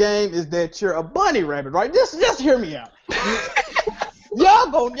of this game is that you're a bunny rabbit, right? Just hear me out.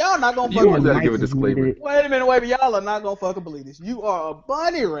 Y'all not gonna You fucking always gotta give a disclaimer. Wait a minute, but y'all are not gonna fucking believe this. You are a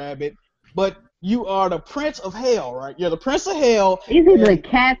bunny rabbit, but you are the Prince of Hell, right? You're the Prince of Hell. Is it the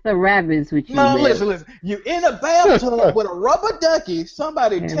cats or rabbits with you? No, listen. You in a bathtub with a rubber ducky.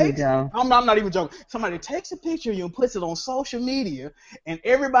 Somebody takes. I'm not even joking. Somebody takes a picture of you and puts it on social media, and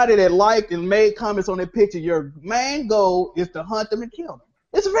everybody that liked and made comments on that picture, your main goal is to hunt them and kill them.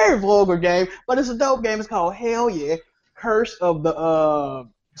 It's a very vulgar game, but it's a dope game. It's called Hell Yeah, Curse of the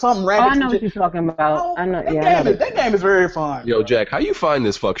something Oh, rabbit. I know what you're talking about. I know. Yeah, I know. That game is very fun. Yo, Jack, how you find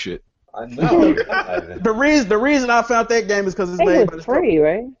this fuck shit? I know. God. The reason I found that game is because it's It made by was the free,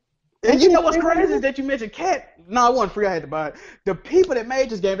 right? And you know what's crazy is that you mentioned Cat. No, it wasn't free. I had to buy it. The people that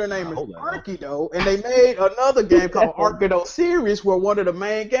made this game, their name is Arkido, and they made another game called Arkido Series, where one of the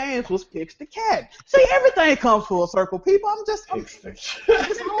main games was Pix the Cat. See, everything comes full circle, people.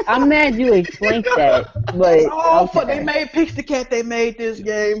 I'm mad you explained that, but They made Pix the Cat. They made this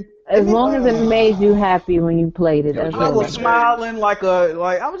game. as long as it made you happy when you played it, that's I all. was smiling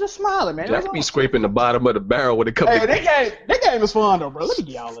I was just smiling, man. Jack be scraping the bottom of the barrel when it comes Hey, to that game is fun though, bro. Let me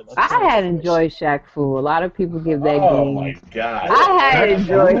get y'all in there. I had enjoyed Shaq Fu. A lot of people give that Oh game. my God. I had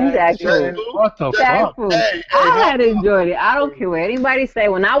enjoyed Shaq Fu. What the Shaq fuck? Fu. Hey, I had enjoyed it. I don't care what anybody say.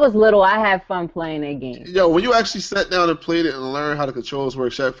 When I was little, I had fun playing that game. Yo, when you actually sat down and played it and learned how the controls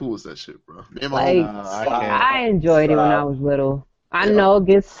work, Shaq Fu was that shit, bro. Me and my Like, homie- I can't. I enjoyed it when I was little. I know it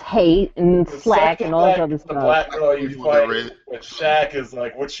gets hate and The slack second and all this black- other The stuff. black girl you You fight underrated. with Shaq is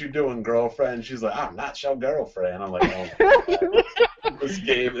like, "What you doing, girlfriend?" She's like, "I'm not your girlfriend." I'm like, "Oh my God. This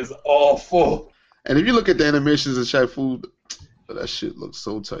game is awful." And if you look at the animations in Shaq Fu, that shit looks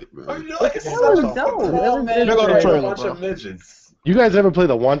so tight, Oh, man. you know, like it's That such was a dope. It tall was man Check out the with trailer, a bunch bro. of midgets. You guys ever play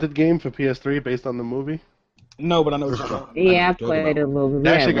the Wanted game for PS3 based on the movie? No, but I know what you're talking about. Yeah, I Talking played it a little bit.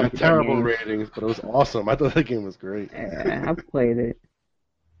 That Yeah, shit I got played terrible that game. ratings, but it was awesome. I thought that game was great. Yeah, I played it.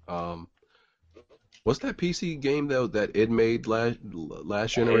 What's that PC game that Id made last Hated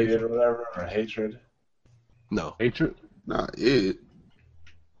generation? or whatever, or hatred. No. Hatred? Nah, it.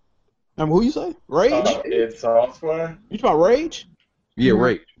 Who you say? Rage? Id Software. You talking about Rage? Yeah,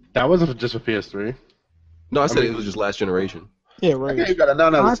 right. That wasn't just for PS3. No, I said it was just last generation. Yeah, That Rage. game got a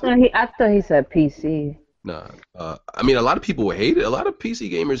 9 Oh, out I of 10. thought he said PC. Nah. I mean, a lot of people hate it. A lot of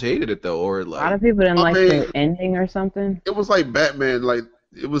PC gamers hated it though, or A lot like. of people didn't I like mean- the ending or something. It was like Batman, like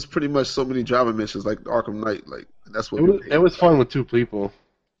it was pretty much so many drama missions, like Arkham Knight, like that's what It was fun with two people.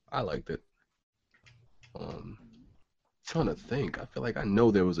 I liked it. Trying to think. I feel like I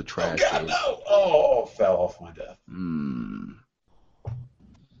know there was a Oh trash God, game. no! Oh, fell off my desk.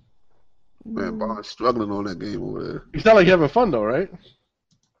 Man, Bond's struggling on that game over there. You sound like you're having fun though, right?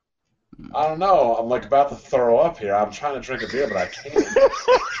 I don't know. I'm like about to throw up here. I'm trying to drink a beer, but I can't.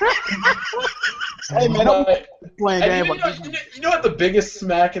 Hey, man, I'm But- playing and games like this. you know what the biggest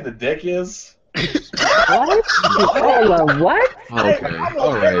smack in the dick is? What? Hold what? Okay.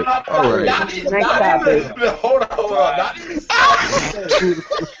 All right. All right. Not even, Next not even, topic. hold on. Not even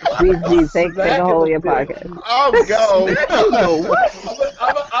BG, take a hold of your podcast. Oh, go.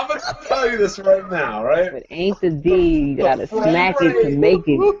 I'm going to tell you this right now, right? But ain't the D, you gotta smack it to make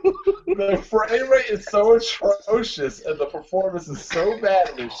it. The frame rate is so atrocious, and the performance is so bad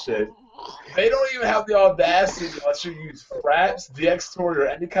in this shit. They don't even have the audacity to let you use Fraps, DxTory, or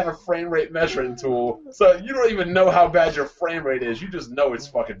any kind of frame rate measuring tool. So you don't even know how bad your frame rate is. You just know it's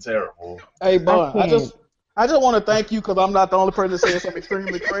fucking terrible. Hey, Bud, I can't. just want to thank you because I'm not the only person saying something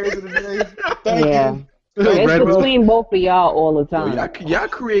extremely crazy today. Thank Yeah. you. It's Red Bull- between both of y'all all the Yo, time. y'all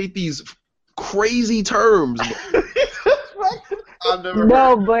create these crazy terms. I've never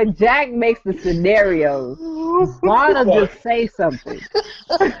No, but Jack makes the scenarios. Wanna just say something.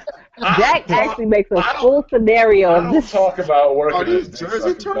 Jack actually makes a I don't- full scenario I of don't this. talk about working Are these at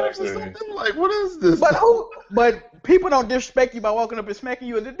Jersey Kentucky terms or Factory. something? Like, what is this? But people don't disrespect you by walking up and smacking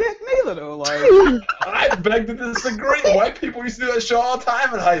you in the dick neither though. Like I beg to disagree. White people used to do that show all the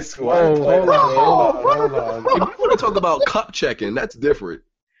time in high school. I Whoa, didn't play hold that. on. If you want to talk about cup checking, that's different.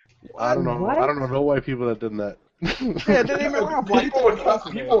 I don't know. What? I don't know no white people that did that. yeah, didn't even rap. People would cut I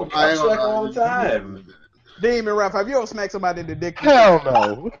ain't gonna check lie. all the time. Didn't even rap. Have you ever smacked somebody in the dick? Hell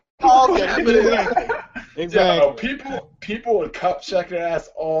no. Oh, okay. Exactly. Yeah, Exactly. people would cup check your ass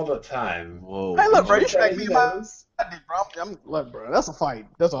all the time. Whoa. Hey, look, bro, you smacked me in my Yes. dick, bro. Look, bro, that's a fight.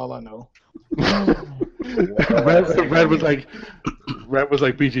 That's all I know. Red was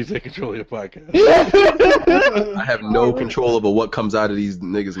like, BG, take control of your podcast. I have no control over what comes out of these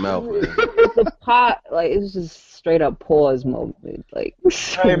niggas' mouth, man. It's a pot, like, it's just straight up pause moment. Like,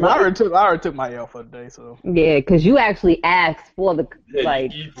 Hey, man, I already took my L for the day, so. yeah, because you actually asked for the, Yeah,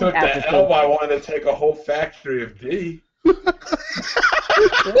 like, you took application. that L by wanting to take a whole factory of D. Ooh. A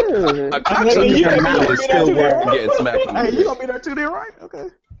cocksucking factory is still worse than getting smacked in the Hey, you dick. gonna be there too, then, right? Okay.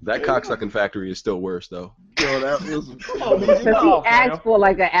 That cocksucking factory is still worse, though. Yo, that was. Because he asked for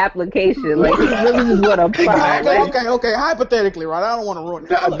like an application, like he really just want to apply. Okay. Hypothetically, right? I don't want to ruin it.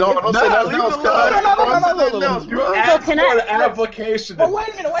 Don't say nothing else, guys. No. Ask can for I- an application. But wait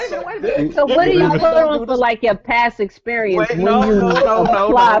a minute. So what do you put on for like your past experience when you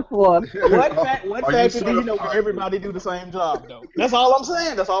apply for? What factor do you know where everybody do the same job though? That's all I'm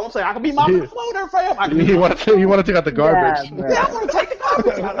saying. I can be my floater, fam. You want to take out the garbage? Yeah, I want to take the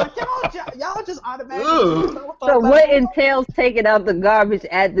garbage out. Like, y'all just automatically. So what entails taking out the garbage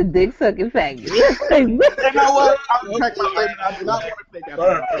at the dick sucking factory? You know what? I'm gonna check my statement. I do not want to take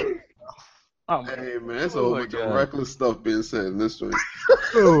out. Hey man, there's a whole bunch of reckless stuff being said in this joint.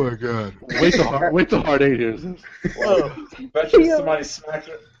 Oh my god! Wait till hard 8 hears this. Whoa. Bet you somebody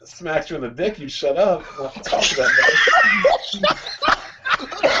smacked you in the dick, you shut up. We'll have to talk about that.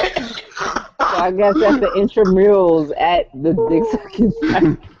 So I guess that's the intramurals at the dick sucking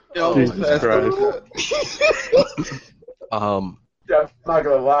factory. Yo, Jesus Christ. Yeah, I'm not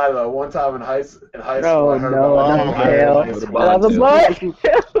gonna lie though. One time in high school, I heard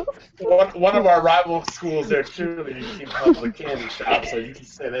one of our rival schools, their cheerleading team called the candy shop, so you can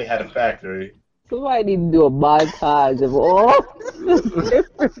say they had a factory. Somebody need to do a montage of all the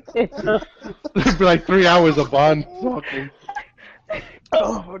different It'd be like 3 hours of Bond talking.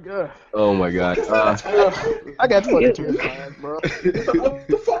 Oh my god. Oh my god. I got 22 times, bro. What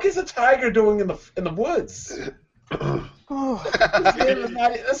the fuck is a tiger doing in the woods?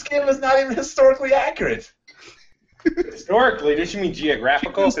 This game is not even historically accurate. Historically, does she mean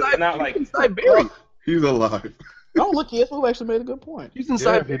geographical? Because it's not like Siberia. He's alive. Don't look, yes, we actually made a good point. He's in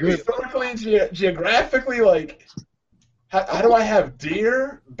Siberia. Historically and geographically, like, how do I have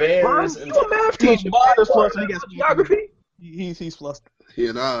deer, bears, and You a math teacher? Bond is flustered. He got Geography? He's flustered. He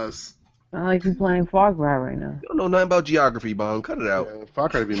and us. I like you playing Far Cry right now. You don't know nothing about geography, Bond. Cut it out.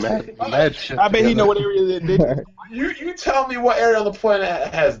 Fuck her to be mad shit. I bet he know what area it did. You tell me what area on the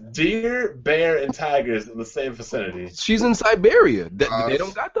planet has deer, bear, and tigers in the same vicinity. She's in Siberia. They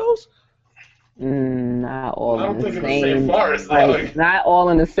don't got those? Not all I don't in think the in the same same. forest. Like, not all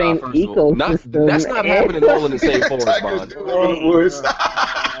in the same First of all, ecosystem. that's not happening all in the same forest, Tigers Bond. do live in the woods.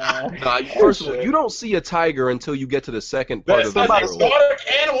 First of all, you don't see a tiger until you get to the second part That's of the an world.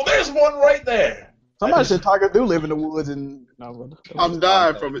 exotic animal. There's one right there. Somebody said tigers do live in the woods and. No, I'm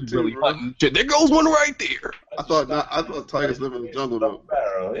dying from it too, Really bro. hunting shit. There goes one right there. I thought tigers live in the jungle though.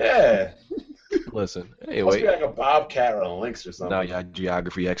 Sparrow, yeah. Listen, Must be anyway. like a bobcat or a lynx or something. Now y'all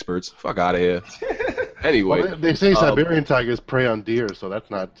geography experts. Fuck out of here. Anyway. Well, they say Siberian tigers prey on deer, so that's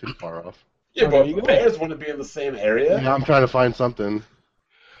not too far off. Yeah, there you but go. bears wouldn't be in the same area. Yeah, I'm trying to find something.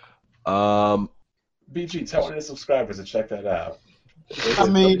 BG, tell any subscribers to check that out. I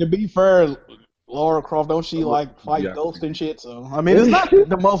mean, to be fair, Laura Croft, don't she like fight Yeah. ghosts and shit? So I mean, it's not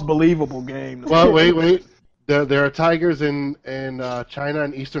the most believable game. Well, wait. There are tigers in China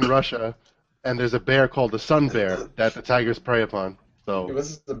and eastern Russia, and there's a bear called the sun bear that the tigers prey upon. So This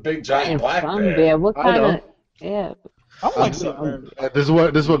is the big giant And black some bear. bear. What I kind know. of? Yeah. I'm like, saying, this is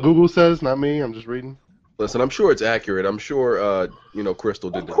what Google says, not me. I'm just reading. Listen, I'm sure it's accurate. I'm sure, Crystal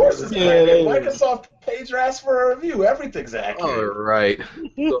did Of the course it's Yeah, they- accurate. Microsoft pays your ass for a review. Everything's All accurate. right.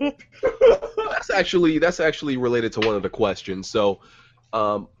 So, that's actually related to one of the questions. So,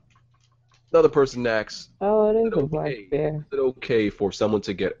 another person asks, Oh, it is Is a it black okay? bear. is it okay for someone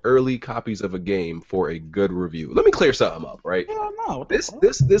to get early copies of a game for a good review? Let me clear something up, right? hell no. What the fuck?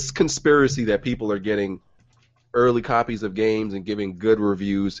 This conspiracy that people are getting early copies of games and giving good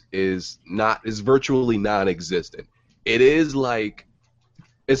reviews is virtually non-existent. It is like,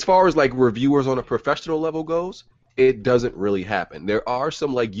 as far as like reviewers on a professional level goes, it doesn't really happen. There are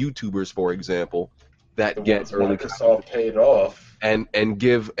some like YouTubers, for example, that The get ones early Microsoft paid off. and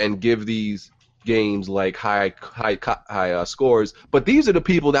give these games like high scores. But these are the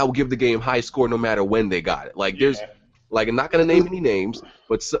people that will give the game high score no matter when they got it. Like there's like, I'm not gonna name any names,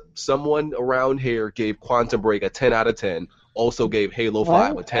 but someone around here gave Quantum Break a 10 out of 10. Also gave Halo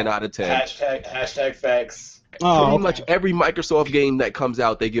 5 a 10 out of 10. Hashtag facts. Oh, Pretty okay. much every Microsoft game that comes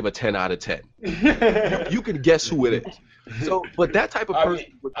out, they give a 10 out of 10. You can guess who it is. So, but that type of I person.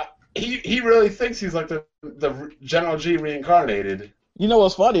 mean, he really thinks he's like the General G reincarnated. You know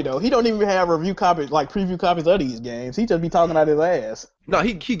what's funny though? He don't even have review copies, like preview copies of these games. He just be talking out his ass. No,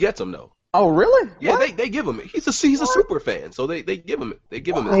 he gets them though. Oh really? Yeah, What? they give him it. He's a super fan, so they give him it. They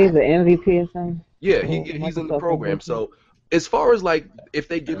give him So it. he's an MVP or something. Yeah, Oh, he's in the Microsoft program. MVP. So as far as like if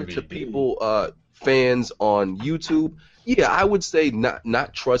they give it to people, fans on YouTube, yeah, I would say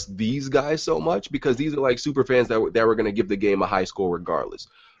not trust these guys so much because these are like super fans that were going to give the game a high score regardless.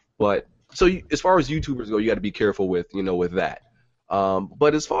 But so as far as YouTubers go, you got to be careful with that.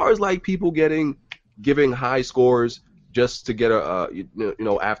 But as far as like people getting giving high scores just to get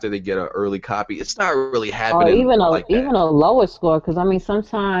after they get an early copy. It's not really Or happening even like that. a lower score, because I mean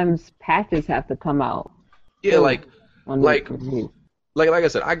sometimes patches have to come out. Yeah, too, like on like the release. like I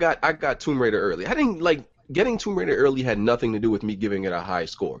said, I got Tomb Raider early. I didn't like getting Tomb Raider early had nothing to do with me giving it a high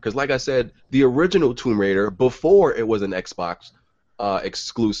score. Because like I said, the original Tomb Raider before it was an Xbox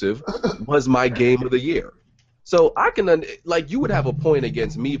exclusive was my game of the year. So I can you would have a point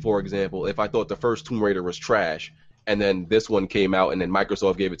against me, for example, if I thought the first Tomb Raider was trash, and then this one came out, and then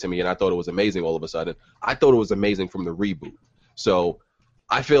Microsoft gave it to me, and I thought it was amazing all of a sudden. I thought it was amazing from the reboot. So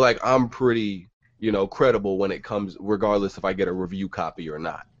I feel like I'm pretty, credible when it comes, regardless if I get a review copy or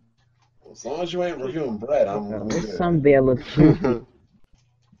not. As long as you ain't reviewing bread, I'm There's good. some veil of truth.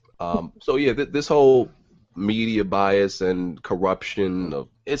 So yeah, this whole media bias and corruption,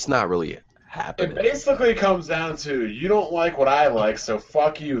 it's not really It happening. basically comes down to you don't like what I like, so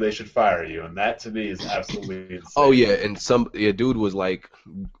fuck you. They should fire you, and that to me is absolutely insane. Oh yeah, and dude was like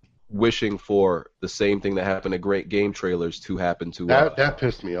wishing for the same thing that happened to great game trailers to happen to. That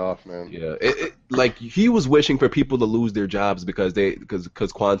pissed me off, man. Yeah, like he was wishing for people to lose their jobs because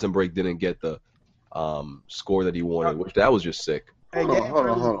Quantum Break didn't get the score that he wanted, which that was just sick. Hey, Hold on, Game hold on,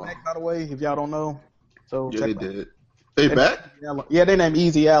 Trailers hold is on. back, by the way, if y'all don't know. So Yeah, they check did. They back? Yeah, they named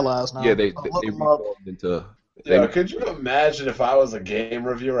Easy Allies now. Yeah, they Look 'em up. reformed into. Yeah, could you imagine if I was a game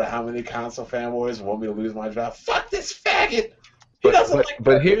reviewer, how many console fanboys want me to lose my job? Fuck this faggot! He doesn't like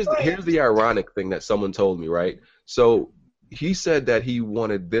But here's Breath. the ironic thing that someone told me, right? So he said that he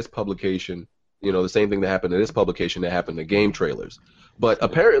wanted this publication, the same thing that happened to this publication that happened to game trailers. But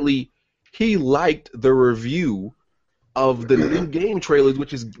apparently he liked the review of the new game trailers,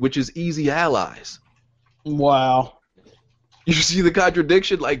 which is Easy Allies. Wow. You see the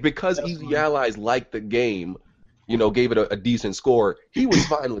contradiction? Like, because Easy Allies liked the game, gave it a decent score, he was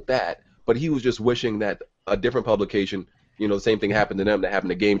fine with that, but he was just wishing that a different publication, the same thing happened to them that happened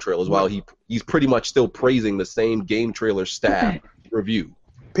to Game Trailers, while he's pretty much still praising the same Game Trailer staff review.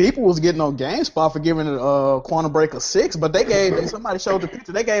 People was getting on GameSpot for giving it Quantum Break a 6, but somebody showed the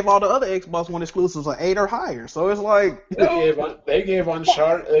picture. They gave all the other Xbox One exclusives an 8 or higher. So it's like They gave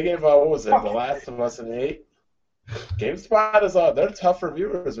Uncharted. They gave what was it? The Last of Us an 8. GameSpot is they're tough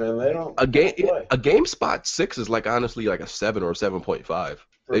reviewers, man. They don't. A play. GameSpot 6 is honestly like a 7 or 7.5.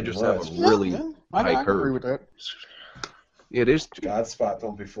 They just have a really I high agree curve. with that. Yeah, Godspot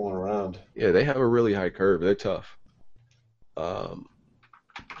don't be fooling around. yeah, they have a really high curve. They're tough.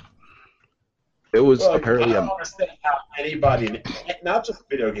 It was Well, apparently I don't understand how anybody, not just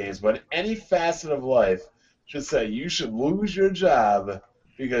video games, but any facet of life, should say you should lose your job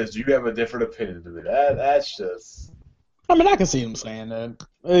because you have a different opinion than me. That's just. I mean, I can see them saying that.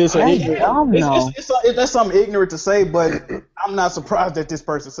 It's that's something ignorant to say, but I'm not surprised that this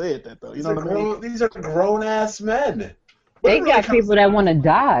person said that, though. You know what I mean? These are grown ass men. They got people that want to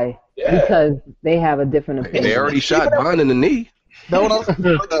die because they have a different opinion. they already shot Bond in the knee. No, but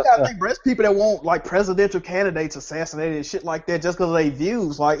you gotta think, bro. It's people that want like presidential candidates assassinated and shit like that just because of their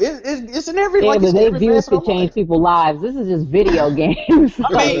views. Like it's in every Yeah, like but it's in their every views facet of could change life. people's lives. This is just video games.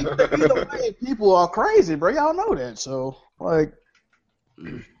 I mean, either way, people are crazy, bro. Y'all know that. So like,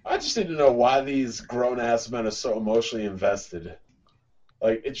 I just need to know why these grown ass men are so emotionally invested.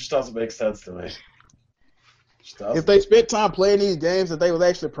 Like it just doesn't make sense to me. if they spent time playing these games that they was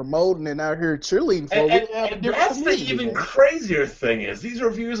actually promoting and out here cheerleading for, we'd have a And different that's the community, even man. crazier thing is these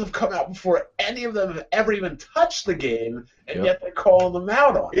reviews have come out before any of them have ever even touched the game, and yet they're calling them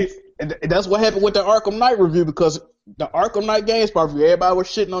out on it. And that's what happened with the Arkham Knight review, because the Arkham Knight GameSpot review, everybody was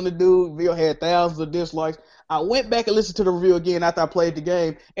shitting on the dude. Video had thousands of dislikes. I went back and listened to the review again after I played the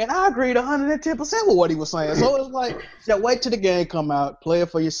game, and I agreed 110% with what he was saying. So it's like, just wait till the game come out, play it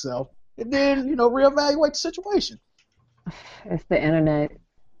for yourself, and then, reevaluate the situation. It's the internet.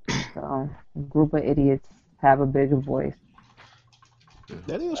 So a group of idiots have a bigger voice.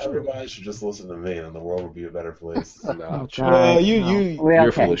 That is true. Everybody should just listen to me, and the world would be a better place. Nah, God,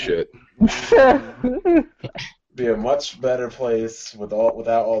 you're full of shit. Be a much better place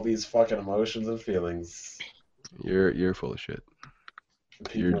without all these fucking emotions and feelings. You're full of shit.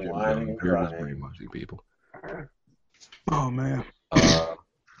 People You're whining and you're just crying. brainwashing people. Oh, man.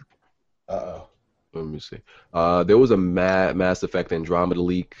 Uh-oh. Let me see. There was a Mass Effect Andromeda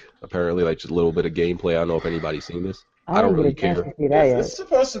leak. Apparently, like just a little bit of gameplay. I don't know if anybody's seen this. I don't really care. To see that Is yet. this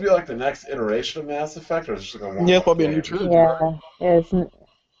supposed to be like the next iteration of Mass Effect, or is it just like a one? Yeah, it's probably a new trilogy. Yeah, it's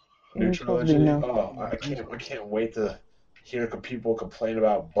New trilogy. no. Oh, I can't wait to hear people complain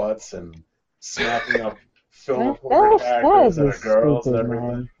about butts and snapping up film reporter characters that are girls and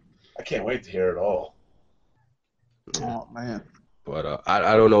everything. I can't wait to hear it all. Oh, man. But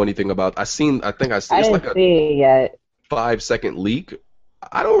I don't know anything about. I think I see. I It's didn't like a see it yet. 5-second leak.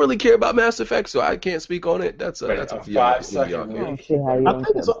 I don't really care about Mass Effect, so I can't speak on it. That's Wait, up a to y'all. 5-second Y'all I can. don't see how you I don't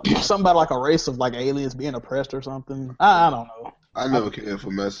think care. it's something about like a race of like aliens being oppressed or something. I don't know. I never cared for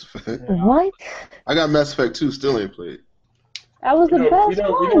Mass Effect. What? I got Mass Effect 2, still ain't played. That was the We best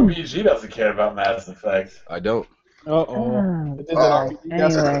know one. BG doesn't care about Mass Effect. I don't. Uh-oh. Oh,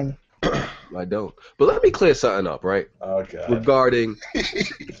 anyway, I don't. But let me clear something up, right? Oh god. Regarding. There we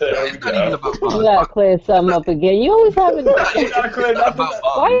It's not even go. about you Bond. gotta clear something up again. You always having. You gotta clear nothing. About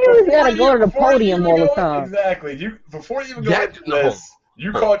Why Bond. you always gotta go to the Before you podium even all the go- time? Exactly. Before you even go Jack into in the hole. this,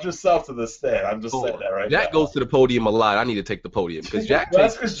 you called yourself to the stand. I'm just saying that right now. Jack goes to the podium a lot. I need to take the podium because Jack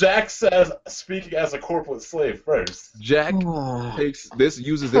That's takes because Jack says speaking as a corporate slave first. Jack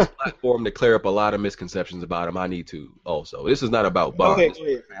uses this platform to clear up a lot of misconceptions about him. I need to also. This is not about Bond. Okay, go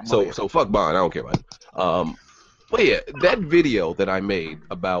ahead, man. So fuck Bond. I don't care about him. But yeah, that video that I made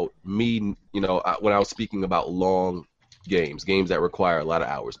about me, when I was speaking about long games that require a lot of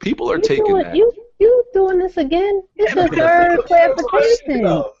hours, people are taking that. You doing this again? It's your third clarification.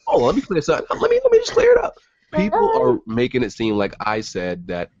 Oh, let me clear something. Let me just clear it up. People are making it seem like I said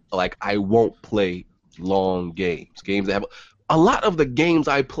that like I won't play long games. Games that have a lot of the games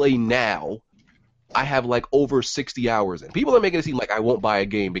I play now, I have like over 60 hours in. People are making it seem like I won't buy a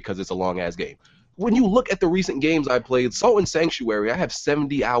game because it's a long ass game. When you look at the recent games I played, Salt and Sanctuary, I have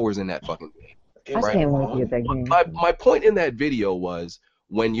 70 hours in that fucking game. I can't wait to get that game. My point in that video was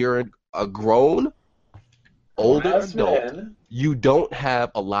when you're a grown, older adult, you don't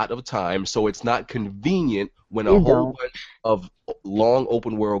have a lot of time, so it's not convenient when a whole bunch of long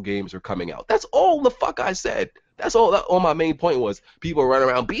open world games are coming out. That's all the fuck I said. That's all my main point was. People running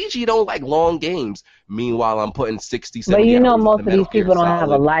around, BG don't like long games. Meanwhile, I'm putting 60, 70 But you know hours most in of Metal these people Gear don't have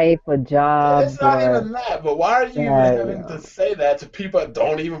a Solid. life, a job. It's not even that, but why are you Yeah, even having to say that to people that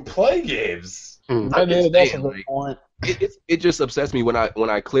don't even play games? I'm just That's a saying, good like, point. it just upsets me when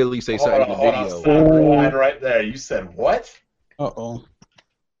I clearly say something in the Hold on, video. stop, rewind right there. You said what? Uh-oh.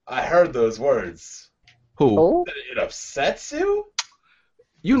 I heard those words. Who? Oh, It upsets you?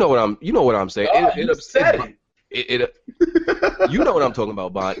 You know what I'm saying. Oh, It you said upsets it. you know what I'm talking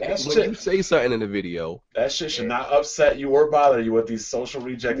about, Bond. That When shit- you say something in the video, That shit should not upset you or bother you with these social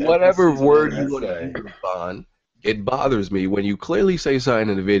reject whatever NPCs on word the you internet want say. to use, Bond, it bothers me when you clearly say something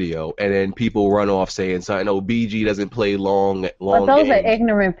in the video and then people run off saying something. Oh, BG doesn't play long but those games. are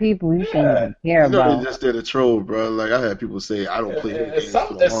ignorant people. You shouldn't even care You know they about. just did a troll, bro. Like I had people say I don't play video If games.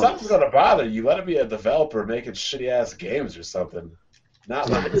 for if long. something's gonna bother you, let it be a developer making shitty ass games or something.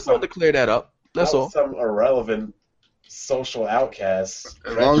 Not I like just wanted to clear that up. That's all. some irrelevant social outcast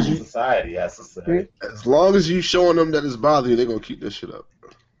As long as you- society has to say. As long as you showing them that it's bothering you, they're gonna keep this shit up.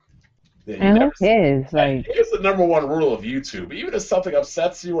 Yeah, you And who never- cares? Like, Here's the number one rule of YouTube: even if something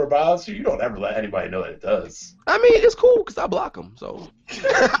upsets you or bothers you, you don't ever let anybody know that it does. I mean, it's cool because I block them, so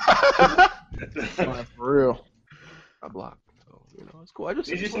For real. I block. So it's cool. I just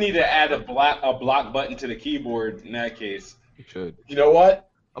You just need to add a block button to the keyboard in that case. You should. You know what?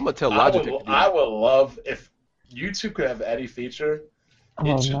 I'm gonna tell I Logitech. would, to do I that. would love if YouTube could have any feature.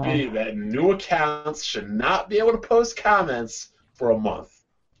 oh It should no. be that new accounts should not be able to post comments for a month.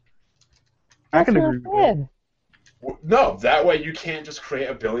 I can That's agree not with that. fair. No, that way you can't just create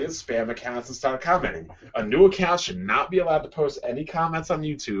a billion spam accounts and start commenting. A new account should not be allowed to post any comments on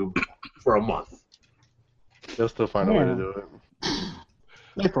YouTube for a month. They'll still find a way Yeah. to do it.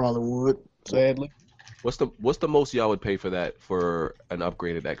 They probably would, sadly. What's the most y'all would pay for that for an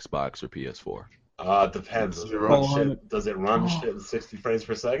upgraded Xbox or PS4? Depends. Does it Oh, run shit? Does it run shit in 60 frames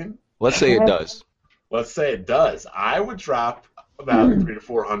per second? Let's say it does. Let's say it does. I would drop about 300 to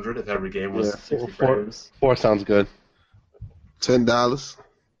 400 if every game was Yeah, 60 four- frames. 4 sounds good. $10.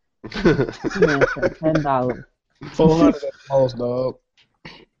 Yeah, for $10. 400 at the most, dog.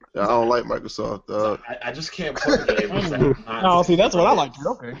 I don't like Microsoft, dog. I just can't play games. that are not No, see, that's what I like. 60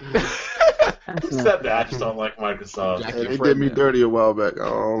 Okay. That's Who not said that? I just don't like Microsoft. Jack- Hey, they friend, did me man. dirty a while back. I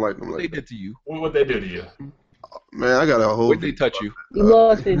don't like them What they like that. did to you? What would they do to you? Man, I got a whole. What did they touch you? You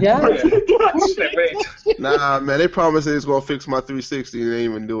lost your job. Nah, man, they promised they was gonna fix my 360 and they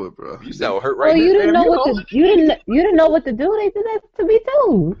didn't even do it, bro. You sound hurt Well, right you now. didn't know what to you didn't know what to do. They did that to me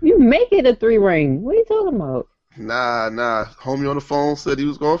too. You make it a 3-ring. What are you talking about? Nah. Homie on the phone said he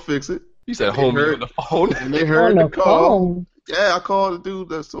was gonna fix it, You said They homie heard- on the phone. and they heard On the the call. phone. Yeah, I called the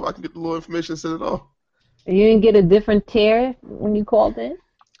dude so I can get the little information and send it off. You didn't get a different tier when you called in?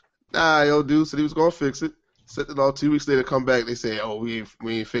 Nah, yo, dude said he was gonna fix it. Sent it off 2 weeks later. Come back, they say, oh, we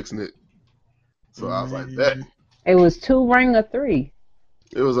ain't fixing it. So I was like, bet. It was 2-ring or 3.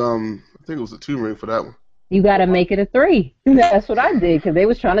 It was I think it was a 2-ring for that one. You gotta make it a 3. That's what I did because they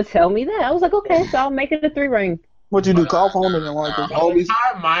was trying to tell me that. I was like, okay, so I'll make it a 3 ring. What you do? Call phone and like By the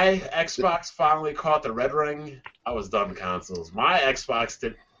time my Xbox finally caught the red ring, I was done with consoles. My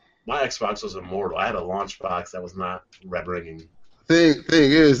Xbox was immortal. I had a launch box that was not red ringing. Thing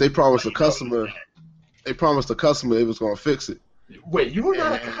is, they promised the customer. They promised the customer they was gonna fix it. Wait, you were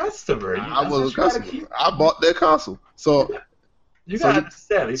not a customer. I was a customer. I bought their console. So you gotta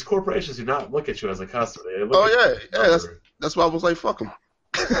understand, these corporations do not look at you as a customer. They look yeah. That's why I was like, fuck them.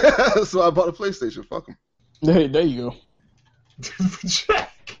 So I bought a PlayStation. Fuck them. There you go.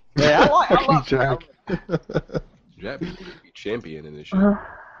 Jack. Yeah, I love Jack. Jack be champion in this shit. I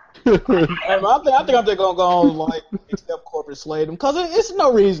think I'm just gonna go on, like accept corporate slavery because it's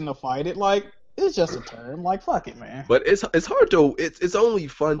no reason to fight it. Like it's just a term. Like fuck it, man. But it's hard to it's only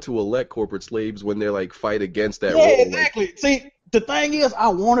fun to elect corporate slaves when they're like fight against that Yeah, role. exactly. Like, See, the thing is, I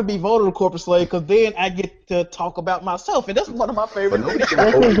want to be voted a corporate slave because then I get to talk about myself, and that's one of my favorite things. Just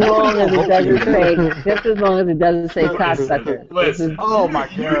as long as it doesn't say, just as long as it doesn't say cocksucker. Listen. Oh my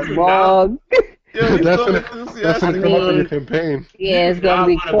god. Wrong. Yeah, That's gonna come up in your campaign. Yeah, it's gonna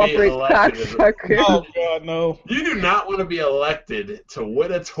be corporate cocksucker. Oh god, no. You do not want to be elected to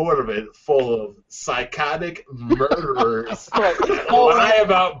win a tournament full of psychotic murderers lie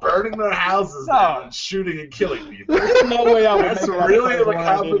about burning their houses down, shooting and killing people. There's no way I would That's make really that the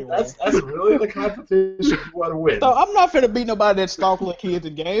anyway. that's really the competition you want to win. So I'm not finna beat nobody that stalk little kids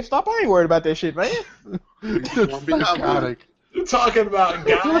in GameStop. I ain't worried about that shit, man. Psychotic. You're talking about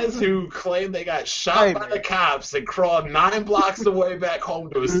guys who claim they got shot by the cops and crawled 9 blocks away back home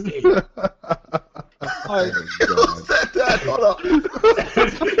to escape.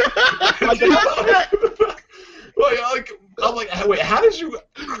 Like, I'm like, wait, how did you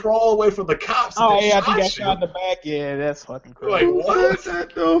crawl away from the cops? oh and they yeah, I think I shot shot in the back. Yeah, that's fucking you? crazy. Like, what?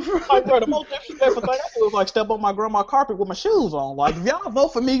 Like, bro, the most disrespectful thing I do is like step on my grandma's carpet with my shoes on. Like, if y'all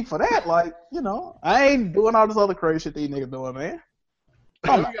vote for me for that, like, you know, I ain't doing all this other crazy shit these niggas doing, man. We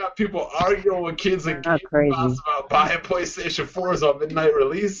got people arguing with kids and Not crazy. about buying PlayStation 4s on midnight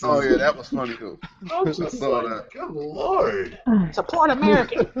releases. Oh yeah, that was funny too. I'm just saw like, that. good lord. Support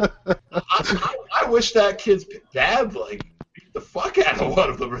America. I wish that kid's dad like beat the fuck out of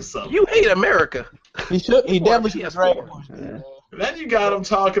one of them or something. you hate America. He should. He definitely should PS4. drag one. Yeah. Then you got him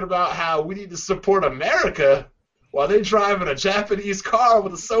talking about how we need to support America while they driving a Japanese car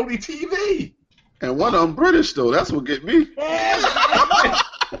with a Sony TV. And one of them British though. That's what get me.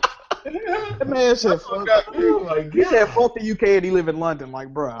 That man said, fuck, Oh my he said, god. fuck the UK and he live in London.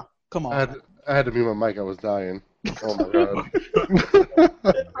 Like, bruh, come on. I had to mute my mic. I was dying. Oh my god.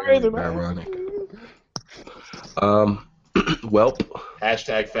 That's crazy, man. Ironic. Well,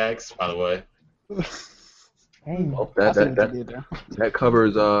 Hashtag facts, by the way. well I see what you that did there. that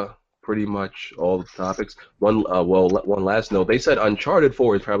covers pretty much all the topics. One last note. They said Uncharted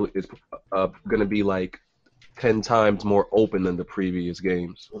 4 is gonna be like 10 times more open than the previous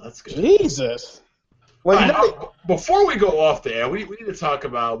games. Well, that's good. Jesus. Well, you know, Before we go off there, we need to talk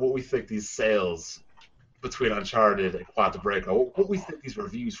about what we think these sales between Uncharted and Quantum Break are. What we think these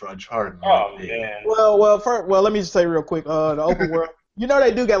reviews for Uncharted Oh might be. man. well, let me just say real quick. The open world, you know,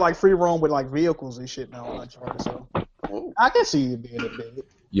 they do get like free roam with like vehicles and shit now on Uncharted, so I can see it being a bit.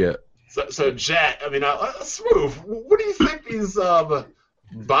 Yeah. So Jack, I mean, let's move. What do you think these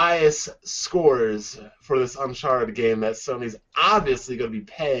bias scores for this Uncharted game that Sony's obviously going to be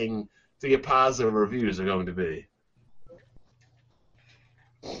paying to get positive reviews are going to be?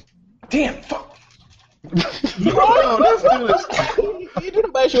 Damn. Fuck. You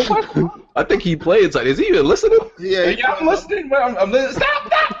didn't base your question. I think he played. Is he even listening? Yeah, Yeah, I'm listening. I'm listening.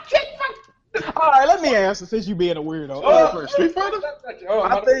 Stop. Shit, fuck. All right, let me answer since you being a weirdo. Street Fighter?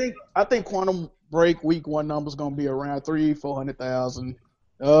 I think Quantum Break week 1 number's gonna be around 300,000-400,000.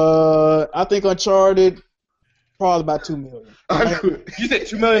 I think Uncharted probably about 2 million. You said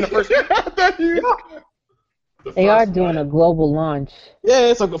 2 million the first week? They are doing a global launch.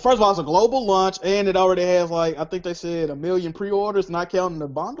 Yeah, first of all, it's a global launch, and it already has like I think they said 1 million pre-orders, not counting the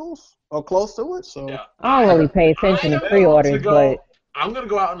bundles or close to it. So Yeah. I don't really pay attention to pre-orders, but I'm going to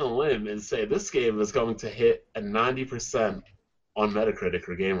go out on a limb and say this game is going to hit a 90% on Metacritic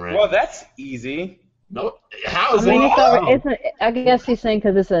or Game Rank. Well, that's easy. No, how I is mean, it? I guess he's saying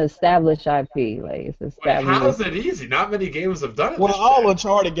because it's an established IP, like it's Wait, established. how is it easy? Not many games have done it. well, this all way.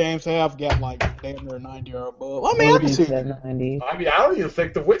 Uncharted games have got like damn near 90 or above. I mean, I can see it. 90. I mean, I don't even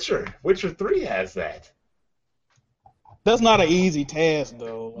think The Witcher 3 has that. That's not an easy task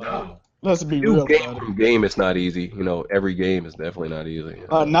though. No. Let's be New real game about from game, it's not easy. You know, every game is definitely not easy.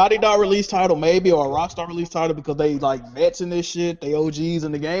 it. Naughty Dog release title maybe, or a Rockstar release title because they like vets in this shit. They OGs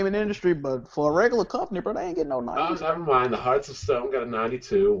in the gaming industry, but for a regular company, bro, they ain't getting no Oh, 90s. never mind. The Hearts of Stone got a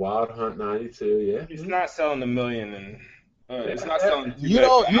 92. Wild Hunt 92. Yeah. It's not selling a million, and it's not selling. You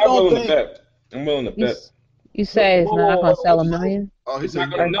don't think- I'm willing to You, bet. you say it's not gonna sell a million? Oh, he It's said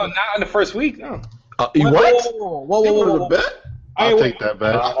not gonna, no, not in the first week. No. What? Whoa, he whoa, wanted whoa. to bet. I'll take that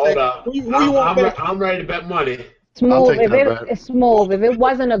bet. Hold up. Who you want to bet? I'm ready to bet money. Smooth. take If that bet. it's smooth. If it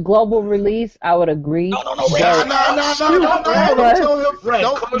wasn't a global release, I would agree. No, No, don't tell him. Fred,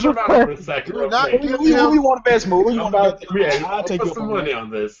 Don't close your mouth for a second. do not Okay. give Who you him. want to bet, Smooth? Who you I'm want to about bet? to, I'll take put your some money. money on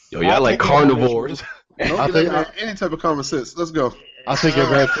this. Yo, y'all like carnivores. Don't I'll give that take- man any type of common sense. Let's go. I'll take your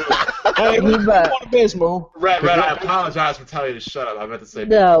bet. Hey, who you bet. want to bet, Smooth? Red, I apologize for telling you to shut up. I meant to say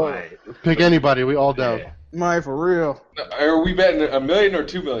be No. quiet. Pick anybody. We all down. Yeah. Man, for real. Are we betting $1 million or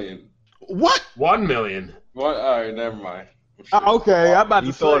 $2 million? What? 1 million. What? All right, never mind. Okay, I'm about to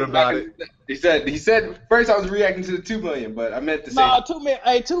You say. thought about it. He said first I was reacting to the $2 million, but I meant to say. Nah, 2 million.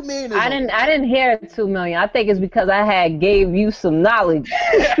 Hey, 2 million. Is I didn't hear 2 million. I think it's because I had gave you some knowledge,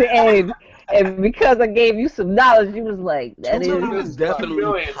 and because I gave you some knowledge, you was like, that $2 is. million It's definitely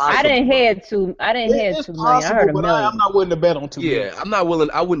million. possible. I didn't hear 2. I didn't hear It's 2 million. I heard possible, $1 but I'm million. not willing to bet on 2 million. Yeah, I'm not willing.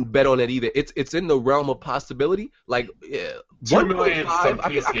 I wouldn't bet on it either. It's in the realm of possibility. Like, yeah, 2 million. 1.5.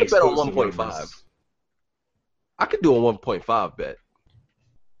 I could bet on 1.5. I could do a 1.5 bet.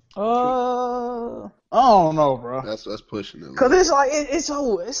 I don't know, bro. That's pushing it. Cause it's like it's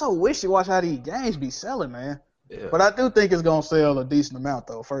so wishy washy how these games be selling, man. Yeah. But I do think it's gonna sell a decent amount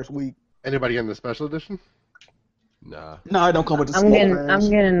though. First week. Anybody getting the special edition? Nah. No, it don't come with the. I'm getting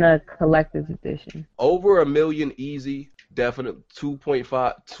Smash. a collector's edition. Over $1 million easy. Definite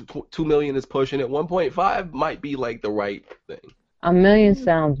 2.5, 2 million is pushing it. 1.5 might be like the right thing. $1 million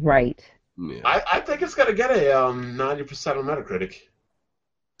sounds right. Yeah. I think it's gonna get a 90% on Metacritic.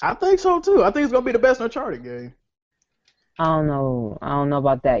 I think so too. I think it's gonna be the best Uncharted game. I don't know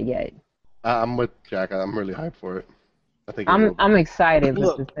about that yet. I'm with Jack. I'm really hyped for it. I think it will. I'm excited, but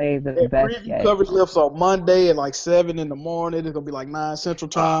Look, to say the That best preview yet. coverage lifts on Monday at like 7 in the morning. It's gonna be like 9 Central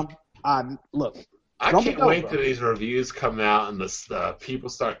Time. Look. I Don't can't be wait dumb, till bro. these reviews come out and the people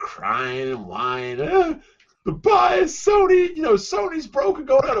start crying and whining. The bias, Sony, Sony's broke and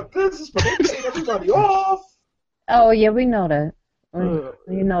going out of business, but they paid everybody off. Oh yeah, we know that.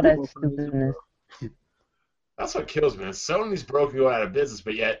 You know that people stupidness. That's what kills me, man. Sony's broke and going out of business,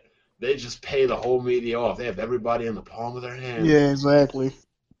 but yet they just pay the whole media off. They have everybody in the palm of their hand. Yeah, exactly.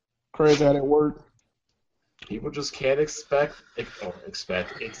 Crazy how that worked. People just can't accept. Look.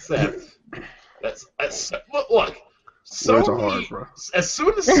 Words are Sony, hard, bro. as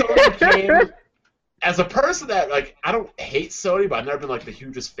soon as Sony came, as a person that I don't hate Sony, but I've never been the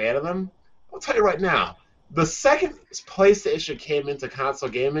hugest fan of them. I'll tell you right now, the second PlayStation came into console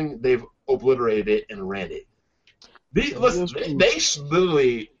gaming, they've obliterated it and ran it. They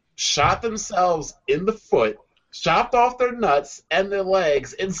literally shot themselves in the foot, chopped off their nuts and their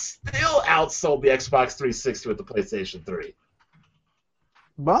legs, and still outsold the Xbox 360 with the PlayStation 3.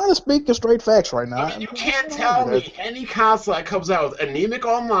 But I'm speaking straight facts right now. I mean, you can't tell me any console that comes out with Anemic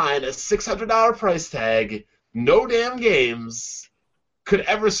Online, a $600 price tag, no damn games, could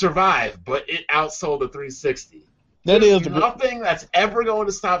ever survive, but it outsold the 360. That is There's nothing that's ever going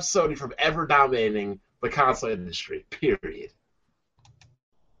to stop Sony from ever dominating the console industry, period.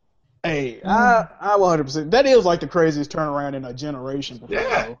 Hey, I 100%. That is like the craziest turnaround in a generation before.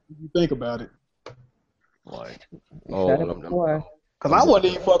 Yeah. Though, if you think about it. Like, Said it before. Cause I wasn't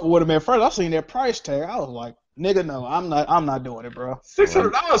even fucking with him at first. I seen that price tag. I was like, nigga, no, I'm not doing it, bro.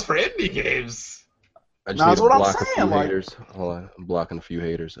 $600 for indie games. I just Nah, need that's to what I'm block a saying, few like- haters. Hold on, I'm blocking a few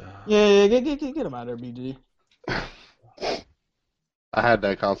haters. Yeah, get him out of there, BG. I had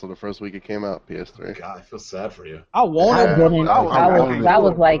that console the first week it came out, PS3. God, I feel sad for you. I wanted. Yeah. It. I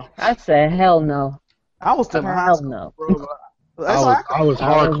was like, hell no. I was still in high Hell school, no. bro. I was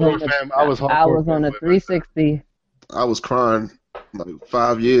hardcore, fam. I was hardcore. I was on a fan. 360. I was crying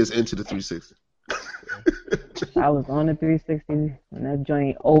 5 years into the 360. I was on a 360, and that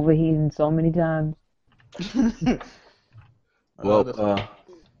joint overheating so many times. Well,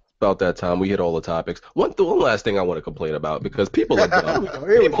 about that time we hit all the topics. One last thing I want to complain about because people are dumb.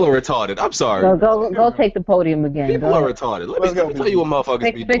 People are retarded. I'm sorry. So go take the podium again. People Go are ahead. retarded. Let's Let go, me tell you what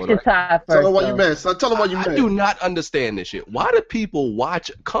motherfuckers be Fix doing. your Right? tie first. Tell them what you though. meant, son. Tell them what you I meant. do not understand this shit. Why do people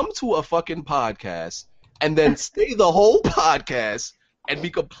come to a fucking podcast and then stay the whole podcast and be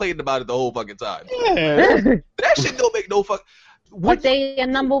complaining about it the whole fucking time? Yeah. That shit don't make no fuck. But they a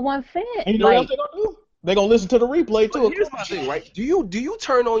number one fan. And you know what Like, else they gonna do? They gonna listen to the replay too. But here's my thing, right? Do you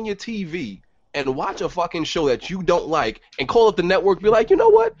turn on your TV and watch a fucking show that you don't like and call up the network, be like, you know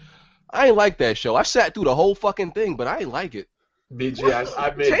what? I ain't like that show. I sat through the whole fucking thing, but I ain't like it. BG,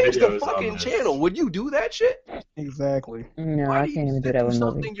 I made Change the videos fucking on this. channel. Would you do that shit? Exactly. No, Why I do can't you even do sit that through with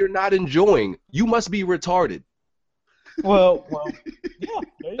something movies. you're not enjoying? You must be retarded. Well, yeah.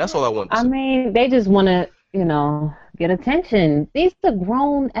 there you That's go. all I want to I say. mean, they just want to, get attention. These are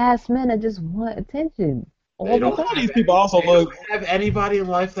grown ass men that just want attention. They don't Some of have these people also they don't look. have anybody in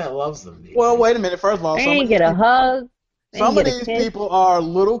life that loves them. BG. Well, wait a minute. First of all, They some of ain't these get a people, hug. They some ain't of get a these kiss. people are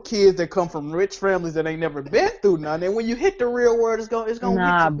little kids that come from rich families that ain't never been through nothing. And when you hit the real world, it's gonna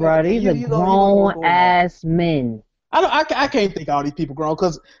Nah, hit you bro, back. these You are gonna know what's grown going on. ass men. I can't think all these people grown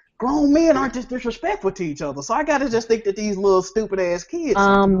because grown men aren't just disrespectful to each other. So I gotta just think that these little stupid ass kids.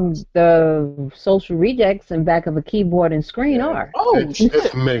 The social rejects in back of a keyboard and screen Yeah. are. Oh It's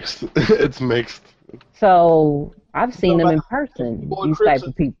shit! mixed. It's mixed. So I've seen them in about person. keyboard These crips type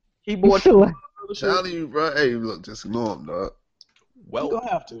of people. Keyboard. Telling you, bro. Hey, look, just ignore him, dog. You Well, gonna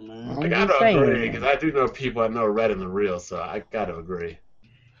have to, man. I I'm gotta just saying. agree because I do know people I know Red and the real, so I gotta agree.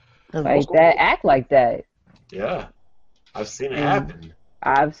 Like that, act like that. Yeah, I've seen it Mm. happen.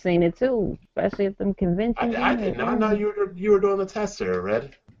 I've seen it too, especially at them conventions. I did not know you were doing the tester,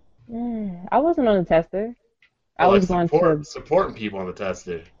 Red. Yeah, I wasn't on the tester. I Or, was going to. supporting people on the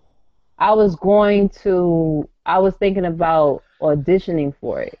tester. I was thinking about auditioning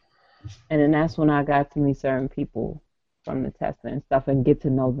for it, and then that's when I got to meet certain people from the tester and stuff and get to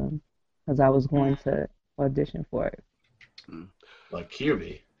know them, because I was going to audition for it. Like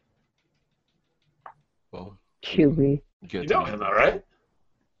QB. well, QB, get You to know me. him, all right?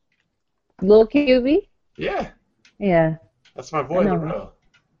 Lil QB. Yeah, Yeah. that's my boy, I know. the real.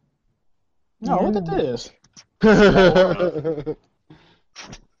 No, look at this.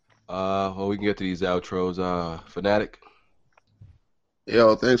 Well, we can get to these outros. Fanatic.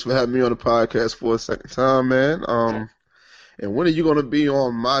 Yo, thanks for having me on the podcast for a second time, man. And when are you gonna be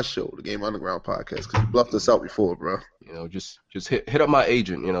on my show, the Game Underground podcast? Because you bluffed us out before, bro. You know, just hit up my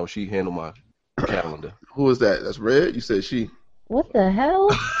agent. You know, she handle my calendar. Who is that? That's Red. You said she. What the hell?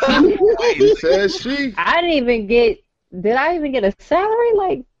 You said she. I didn't even get. Did I even get a salary?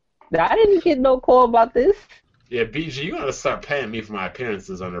 Like, I didn't get no call about this. Yeah, BG, you gotta start paying me for my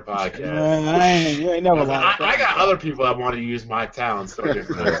appearances on their podcast. Man, you ain't never lied. I got other people that want to use my talents. So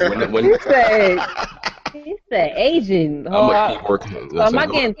different. When He said Asian. I'm Oh, gonna keep working. so am I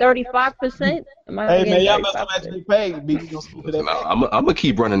getting 35%? Hey man, y'all must come at me paid. Be gonna speak to that. I'm gonna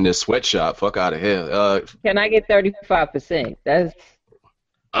keep running this sweatshop. Fuck out of here. Can I get 35%? That's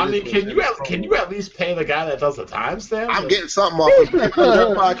I mean, can you at least pay the guy that does the timestamp? I'm getting something off the Game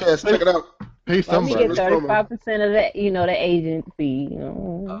Underground podcast. Check it out. Pay let me somebody. get 35% of the, the agent fee.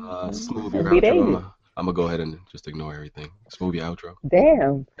 Smooth your Be the outro. agent. I'm gonna go ahead and just ignore everything. Smooth your outro.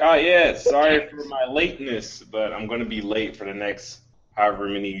 Damn. Oh yeah, sorry for my lateness, but I'm gonna be late for the next however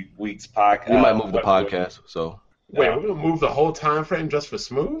many weeks podcast. We might move the podcast. So Wait, we're gonna move the whole time frame just for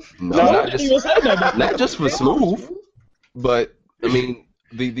Smooth? no, No, not just for Smooth, but I mean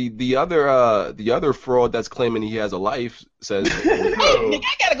the other fraud that's claiming he has a life says Nigga,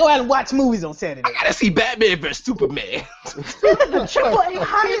 I gotta go out and watch movies on Saturday. I gotta see Batman vs Superman.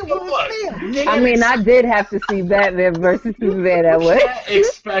 I mean, I did have to see Batman versus Superman that way. Can't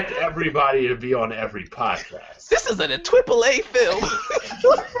expect everybody to be on every podcast. This isn't a AAA film.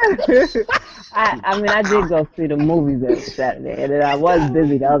 I mean, I did go see the movies that Saturday, and then I was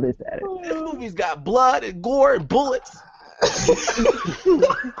busy the other Saturday. This movie's got blood and gore and bullets.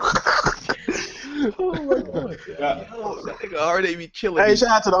 Oh my god. Yo, that nigga already be killing Hey, me. shout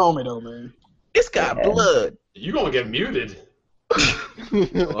out to the homie though, man. It's got blood. You gonna get muted?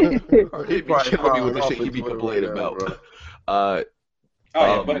 Already be killing me with the shit you be complaining about. Oh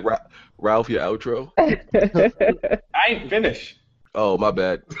yeah, but Ralph, your outro. I ain't finished. Oh, my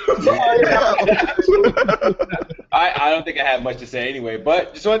bad. I don't think I have much to say anyway,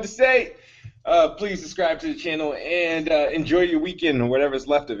 but just wanted to say, please subscribe to the channel and enjoy your weekend or whatever's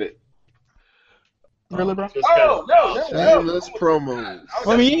left of it. Really, bro? Oh no! Shameless promos.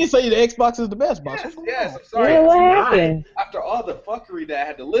 I mean, you didn't say the Xbox is the best box. Yes, I'm sorry. Yeah, what happened? After all the fuckery that I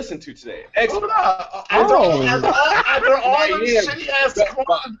had to listen to today, Hold up. Oh. After all them Yeah. shitty ass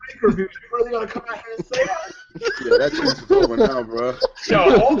quantum break reviews, you really gonna come out here and say that? Yeah, that chance is over now, bro.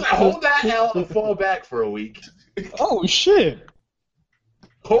 Yo, hold that L and fall back for a week. Oh shit.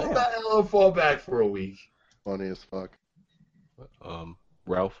 Hold that L and fall back for a week. Funny as fuck.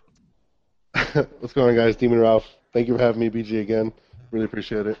 Ralph. What's going on, guys? Demon Ralph. Thank you for having me, BG, again. Really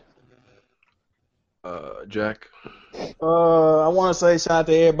appreciate it. Jack. I want to say shout out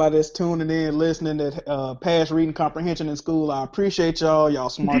to everybody that's tuning in, listening, that passed reading comprehension in school. I appreciate y'all. Y'all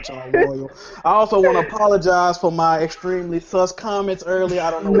smart, y'all loyal. I also want to apologize for my extremely sus comments earlier.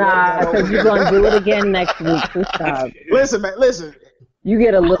 I don't know Nah, what got because over you're going to do it again next week. So stop. Listen, man, listen. You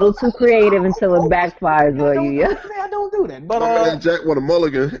get a little too creative until it backfires on you. Yeah. I don't do that. But My man Jack want a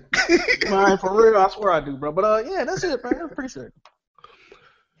mulligan. man, for real, I swear I do, bro. But yeah, that's it, man. I appreciate it.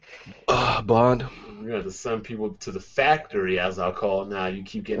 Bond. We're going to send people to the factory, as I'll call it now. You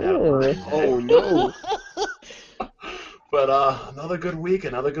keep getting out of Ooh. line. Oh no. But another good week,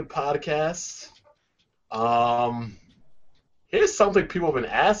 another good podcast. Here's something people have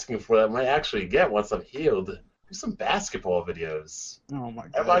been asking for that I might actually get once I'm healed. Do some basketball videos. Oh my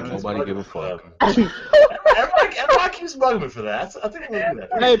god. Everybody keeps Nobody bugging give a me for fuck. them. Everybody keeps bugging me for that. I think I'm going to do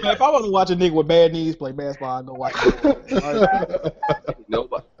that. Hey man, if I want to watch a nigga with bad knees play basketball, I'd go watch it.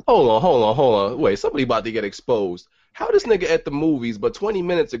 Nobody. Hold on. Wait, somebody about to get exposed. How this nigga at the movies, but 20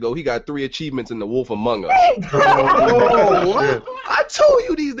 minutes ago he got 3 achievements in The Wolf Among Us. Oh, What? I told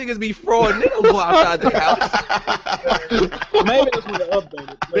you these niggas be fraud. They don't go outside the house. Maybe that's when they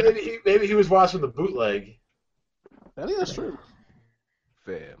updated. Maybe he was watching the bootleg. That is true.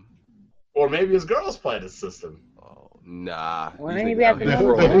 Fam. Or maybe his girl's playing his system. Oh, nah. Well, These ain't niggas that out the here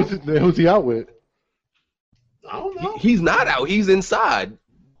number fraud. Who's he out with? I don't know. He's not out. He's inside.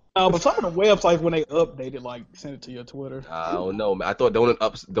 But some of the websites when they update it, like send it to your Twitter. I don't know, man. I thought don't it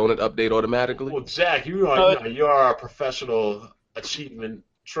update automatically? Well, Jack, you are a professional achievement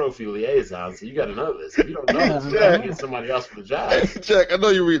trophy liaison, so you got to know this. If you don't know this, you got to get somebody else for the job. Jack, I know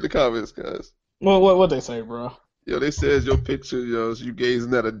you read the comments, guys. Well, what they say, bro? Yo, they says your picture, yo, is you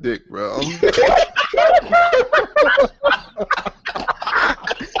gazing at a dick, bro.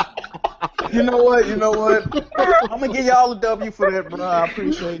 You know what? I'm gonna give y'all a W for that, bro. I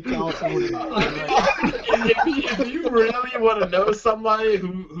appreciate y'all tuning in. If you really want to know somebody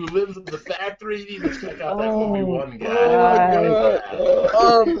who lives in the factory, you need to check out that movie One Guy.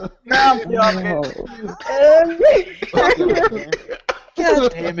 Now I'm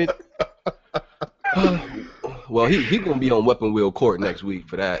God damn it. Well, he gonna be on Weapon Wheel Court next week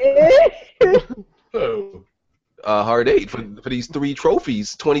for that. Oh. Hard 8 for these 3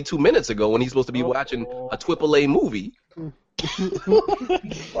 trophies 22 minutes ago when he's supposed to be watching a AAA movie.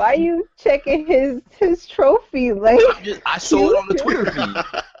 Why are you checking his trophy? Like, I saw it on the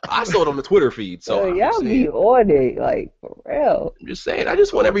Twitter feed. So I'm y'all just be saying, on it, like, for real. I'm just saying, I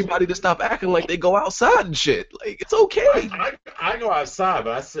just want everybody to stop acting like they go outside and shit. Like, it's okay. I go outside,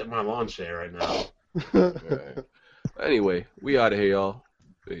 but I sit in my lawn chair right now. Anyway, we out of here, y'all.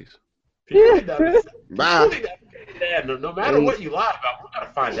 Peace. Bye. No matter what you lie about, we're going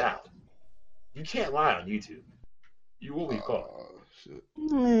to find out. You can't lie on YouTube. You will be caught. Oh, shit.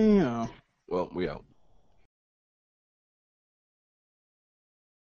 Yeah. Well, we out.